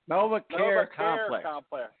 Nova Care Complex.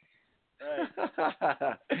 Right.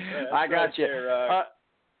 I got you.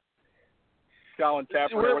 Colin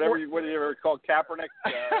Kaepernick, whatever you ever call Kaepernick.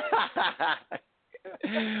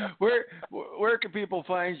 Where can people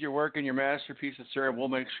find your work and your masterpieces, sir? And we'll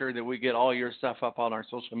make sure that we get all your stuff up on our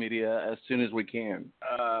social media as soon as we can.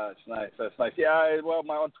 That's nice. That's nice. Yeah, well,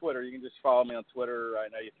 on Twitter, you can just follow me on Twitter. I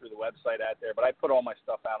know you threw the website out there, but I put all my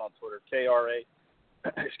stuff out on Twitter. KRACZE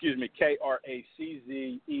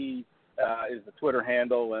is the Twitter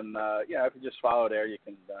handle, and if you just follow there, you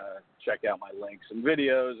can check out my links and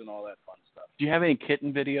videos and all that fun stuff. Do you have any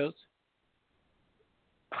kitten videos?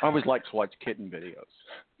 I always like to watch kitten videos.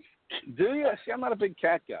 Do you? See, I'm not a big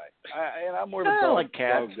cat guy. I'm more of a dog. I like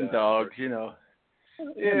cats and dogs, you know.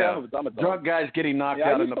 Yeah, I'm a dog. Drunk guys getting knocked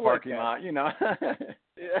out in the parking lot, you know.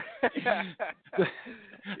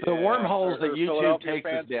 the wormholes that YouTube takes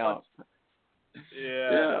us down.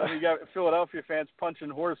 Yeah, you got Philadelphia fans punching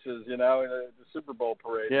horses, you know, in the Super Bowl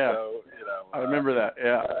parade. Yeah, so, you know, I remember that.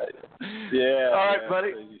 Yeah. Yeah. All right,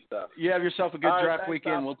 buddy. Crazy stuff. You have yourself a good draft thanks,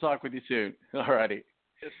 weekend. Tom. We'll talk with you soon. All righty.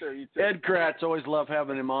 Yes, sir. You too. Ed Kracz, always love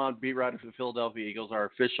having him on, beat writer for the Phildeaphia Eagles, our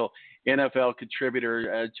official NFL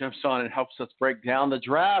contributor, jumps on and helps us break down the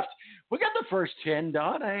draft. We got the first 10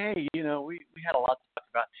 done. Hey, you know, we had a lot to talk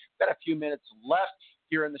about. We've got a few minutes left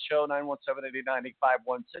here in the show,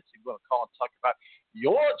 917-889-8516. If you want to call and talk about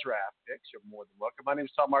your draft picks, you're more than welcome. My name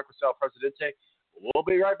is Tom Marquis, El Presidente. We'll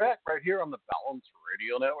be right back right here on the Balance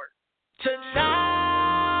Radio Network. Tonight,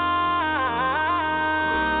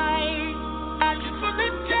 I just want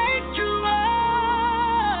to take you away.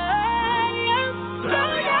 Throw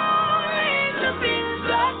your hands up in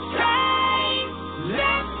the train.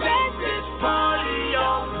 Let's set this party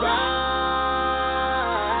alright.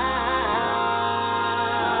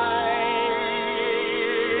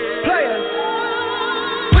 Players,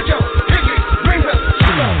 put your pinky rings up to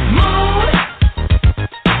the moon.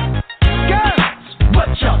 Girls, what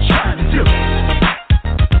y'all trying to do?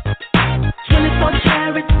 24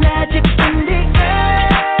 karat magic in the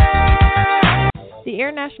air. The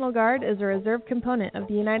Air National Guard is a reserve component of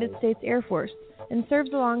the United States Air Force and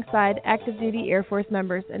serves alongside active duty Air Force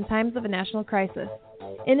members in times of a national crisis.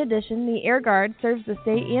 In addition, the Air Guard serves the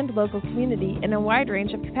state and local community in a wide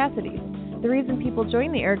range of capacities. The reason people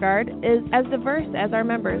join the Air Guard is as diverse as our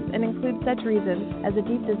members and includes such reasons as a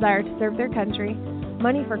deep desire to serve their country,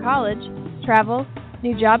 money for college, travel,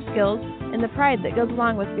 new job skills, and the pride that goes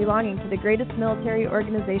along with belonging to the greatest military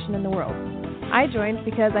organization in the world. I joined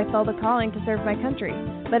because I felt a calling to serve my country,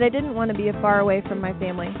 but I didn't want to be far away from my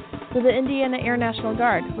family, so the Indiana Air National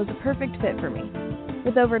Guard was a perfect fit for me.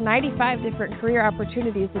 With over 95 different career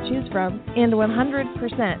opportunities to choose from and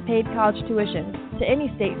 100% paid college tuition to any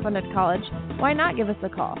state-funded college, why not give us a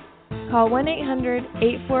call? Call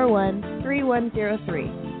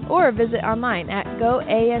 1-800-841-3103 or visit online at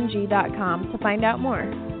goang.com to find out more.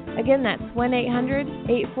 Again, that's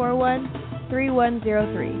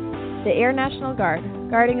 1-800-841-3103. The Air National Guard,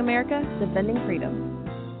 guarding America, defending freedom.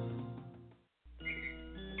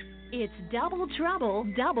 It's double trouble,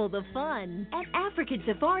 double the fun at African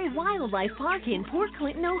Safari Wildlife Park in Port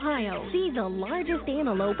Clinton, Ohio. See the largest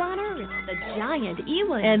antelope on Earth, the giant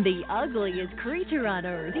eland, and the ugliest creature on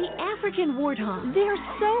Earth, the African warthog. There's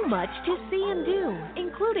so much to see and do,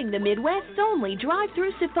 including the Midwest's only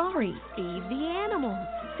drive-through safari. Feed the animals,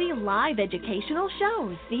 see live educational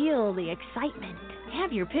shows, feel the excitement.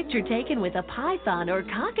 Have your picture taken with a python or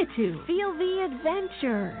cockatoo. Feel the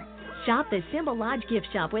adventure. Shop the Symbol Lodge gift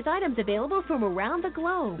shop with items available from around the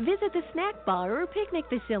globe. Visit the snack bar or picnic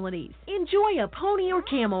facilities. Enjoy a pony or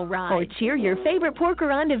camel ride. Or cheer your favorite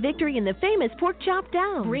porker on to victory in the famous Pork Chop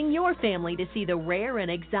Down. Bring your family to see the rare and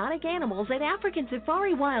exotic animals at African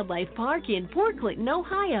Safari Wildlife Park in Port Clinton,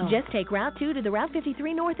 Ohio. Just take Route 2 to the Route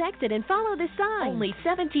 53 North exit and follow the sign. Only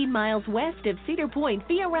 17 miles west of Cedar Point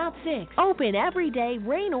via Route 6. Open every day,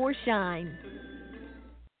 rain or shine.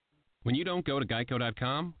 When you don't go to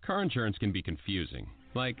Geico.com, car insurance can be confusing.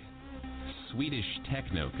 Like Swedish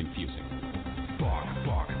techno confusing. Bark,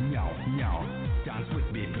 bark, meow, meow. Dance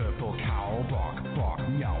with me, purple cow. Bark, bark,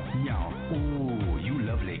 meow, meow. Ooh, you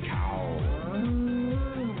lovely cow.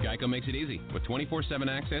 Geico makes it easy. With 24/7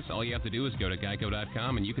 access, all you have to do is go to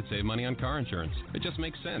Geico.com and you can save money on car insurance. It just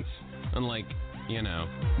makes sense. Unlike, you know.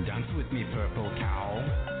 Dance with me, purple cow.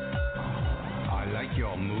 I like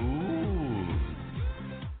your move.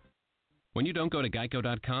 When you don't go to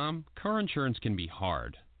Geico.com, car insurance can be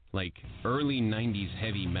hard. Like early 90s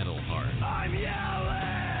heavy metal hard. I'm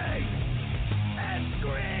yelling and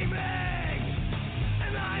screaming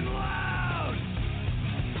and I'm loud.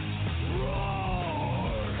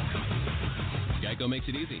 Roar. Geico makes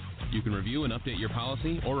it easy. You can review and update your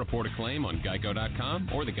policy or report a claim on Geico.com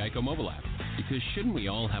or the Geico mobile app. Because shouldn't we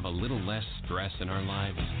all have a little less stress in our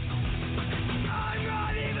lives? I'm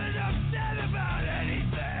not even upset about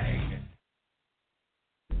anything.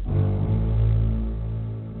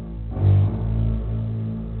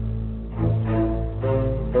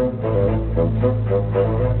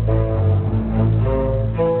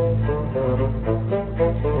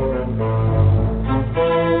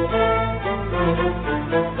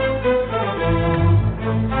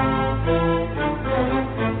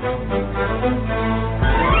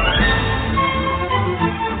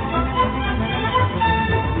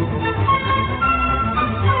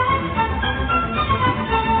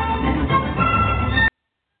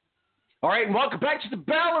 right, and welcome back to the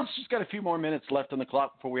Balance. Just got a few more minutes left on the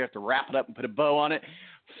clock before we have to wrap it up and put a bow on it.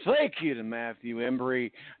 Thank you to Matthew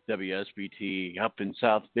Embury, WSBT up in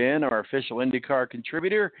South Bend, our official Indy Car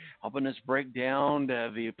contributor, helping us break down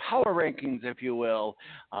the power rankings, if you will,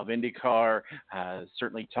 of Indy Car.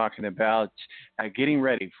 Certainly talking about getting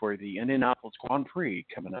ready for the Indianapolis Grand Prix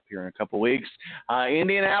coming up here in a couple weeks.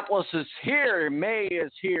 Indianapolis is here. May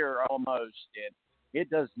is here almost. And it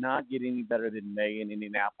does not get any better than May in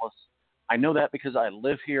Indianapolis. I know that because I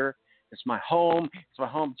live here. It's my home. It's my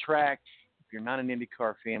home track. If you're not an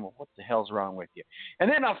IndyCar fan, well, what the hell's wrong with you? And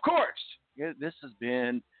then, of course, this has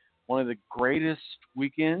been one of the greatest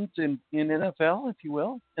weekends in NFL, if you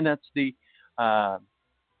will, and that's the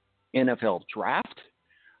NFL draft.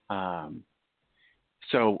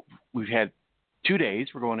 So we've had 2 days.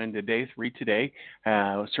 We're going into day 3 today.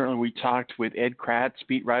 Certainly we talked with Ed Kracz,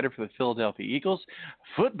 beat writer for the Phildeaphia Eagles,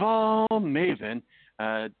 football maven,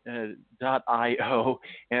 .io,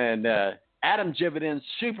 and Adam Jividin,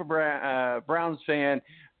 super Browns fan,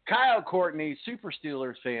 Kyle Courtney, super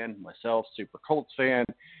Steelers fan, myself, super Colts fan.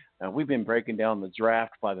 We've been breaking down the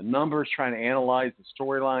draft by the numbers, trying to analyze the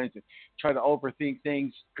storylines and try to overthink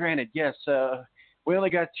things. Granted, yes, we only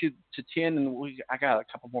got to 10, and I got a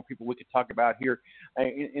couple more people we could talk about here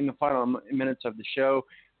in the final minutes of the show.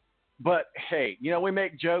 But, hey, we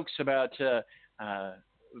make jokes about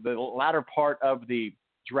the latter part of the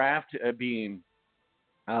draft being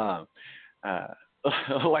like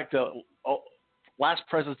the last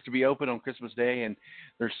presents to be opened on Christmas Day, and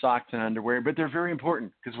they're socks and underwear. But they're very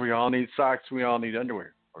important because we all need socks, we all need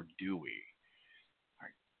underwear. Or do we? All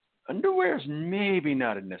right. Underwear is maybe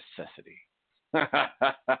not a necessity.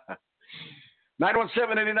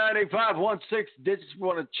 917-898-516 digits. We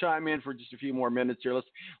want to chime in for just a few more minutes here. Let's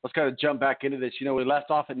kind of jump back into this. We left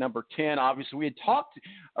off at number 10. Obviously, we had talked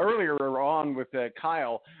earlier on with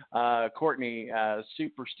Kyle Courtney,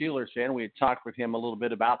 super Steelers fan. We had talked with him a little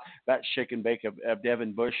bit about that shake and bake of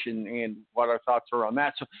Devin Bush and what our thoughts are on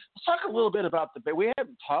that. So let's talk a little bit about we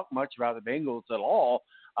haven't talked much about the Bengals at all.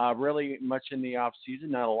 Really much in the offseason,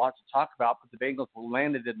 not a lot to talk about, but the Bengals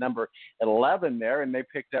landed at number 11 there, and they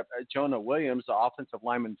picked up Jonah Williams, the offensive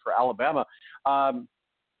lineman for Alabama.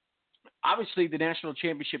 Obviously, the national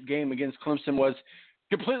championship game against Clemson was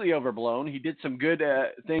completely overblown. He did some good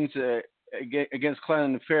things against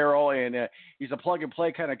Clelin Ferrell, and he's a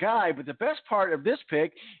plug-and-play kind of guy, but the best part of this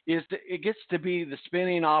pick is that it gets to be the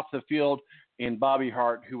spinning off the field in Bobby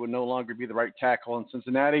Hart, who will no longer be the right tackle in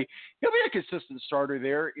Cincinnati. He'll be a consistent starter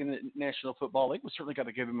there in the National Football League. We certainly got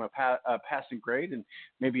to give him a passing grade and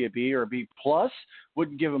maybe a B or a B plus.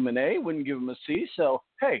 Wouldn't give him an A, wouldn't give him a C. So,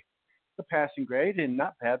 hey, the passing grade and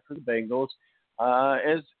not bad for the Bengals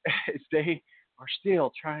as they are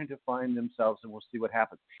still trying to find themselves, and we'll see what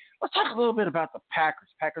happens. Let's talk a little bit about the Packers.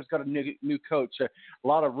 Packers got a new coach. A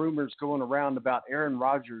lot of rumors going around about Aaron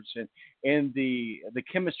Rodgers and the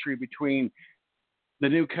chemistry between the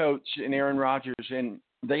new coach and Aaron Rodgers, and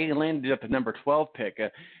they landed up at number 12 pick.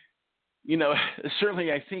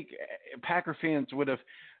 Certainly I think Packer fans would have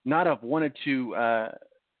not have wanted to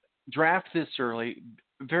draft this early.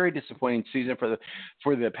 Very disappointing season for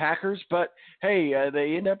the Packers, but hey,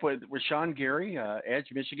 they end up with Rashawn Gary, Edge,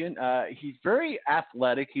 Michigan. He's very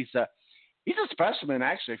athletic. He's a specimen,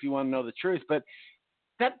 actually, if you want to know the truth. But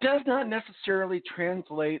that does not necessarily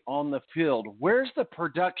translate on the field. Where's the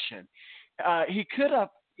production? He could have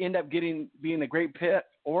end up being a great pick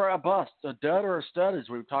or a bust, a dud or a stud, as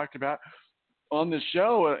we've talked about on the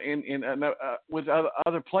show, with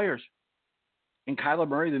other players. And Kyler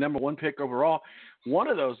Murray, the number 1 pick overall, one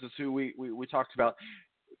of those is who we talked about.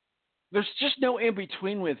 There's just no in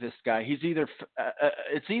between with this guy. He's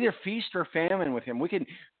it's either feast or famine with him. We can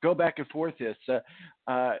go back and forth this.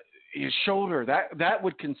 His shoulder, that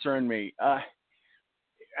would concern me.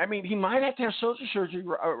 He might have to have shoulder surgery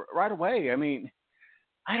right away.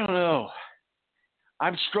 I don't know.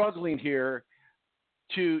 I'm struggling here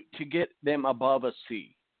to get them above a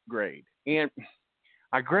C grade. And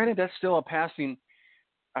granted, that's still a passing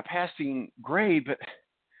grade, but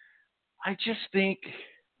I just think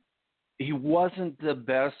he wasn't the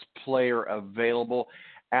best player available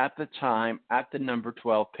at the time at the number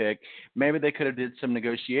 12 pick. Maybe they could have did some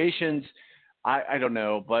negotiations. I don't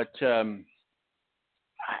know, but we're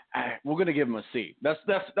going to give him a C. That's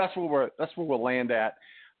where we'll land at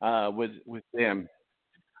with them.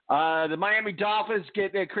 The Miami Dolphins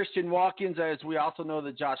get Christian Watkins, as we also know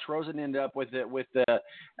that Josh Rosen ended up at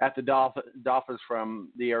the Dolphins from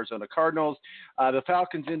the Arizona Cardinals. The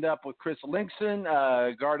Falcons end up with Chris Linkson,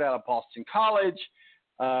 guard out of Boston College.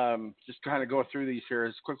 Just kind of go through these here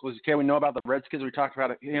as quickly as we can. We know about the Redskins. We talked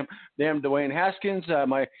about them, Dwayne Haskins.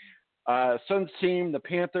 My Suns team, the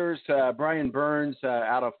Panthers, Brian Burns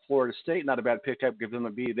out of Florida State. Not a bad pickup. Give them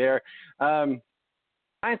a B there.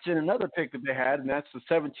 Giants in another pick that they had, and that's the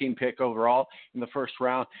 17 pick overall in the first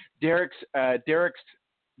round. Dexter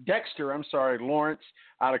Lawrence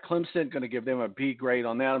out of Clemson, going to give them a B grade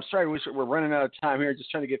on that. I'm sorry, we're running out of time here,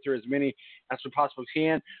 just trying to get through as many as we possibly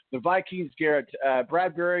can. The Vikings, Garrett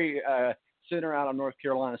Bradbury, center out of North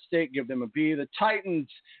Carolina State, give them a B. The Titans,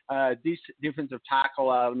 defensive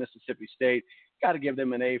tackle out of Mississippi State, got to give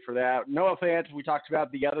them an A for that. Noah Fant, we talked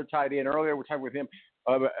about the other tight end earlier. We're talking with him,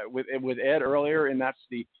 with Ed earlier, and that's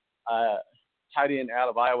the tight end out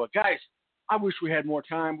of Iowa. Guys, I wish we had more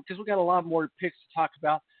time because we got a lot more picks to talk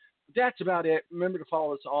about. But that's about it. Remember to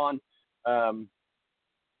follow us on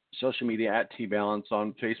social media at T-Balance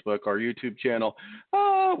on Facebook, our YouTube channel.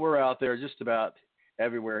 Oh, we're out there just about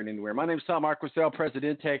everywhere and anywhere. My name is Tom Marquis, El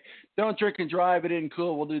Presidente. Don't drink and drive. It isn't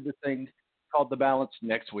cool. We'll do this thing called The Balance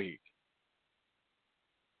next week.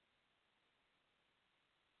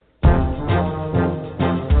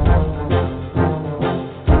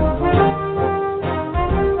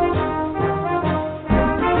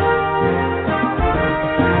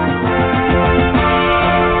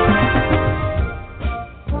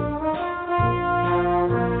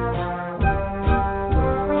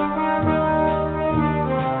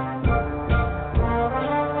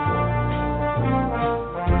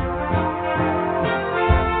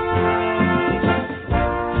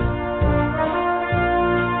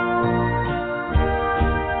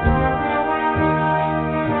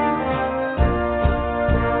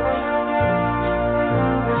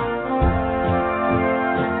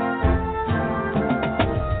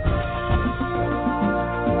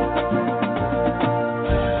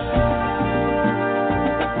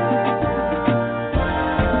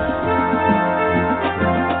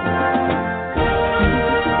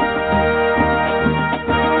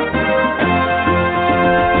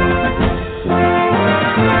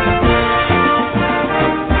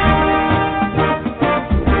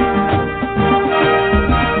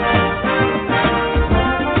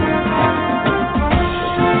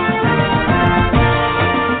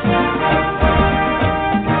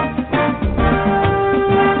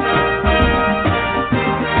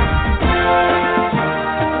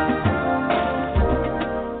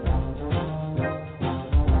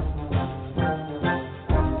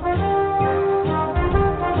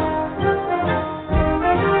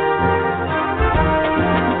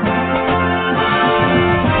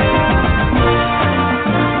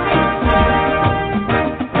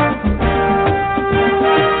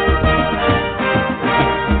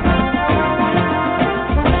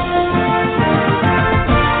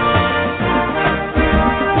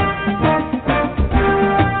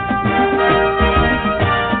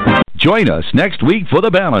 Join us next week for The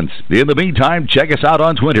Balance. In the meantime, check us out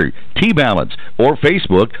on Twitter, T-Balance, or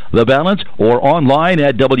Facebook, The Balance, or online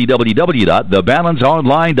at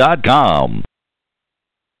www.thebalanceonline.com.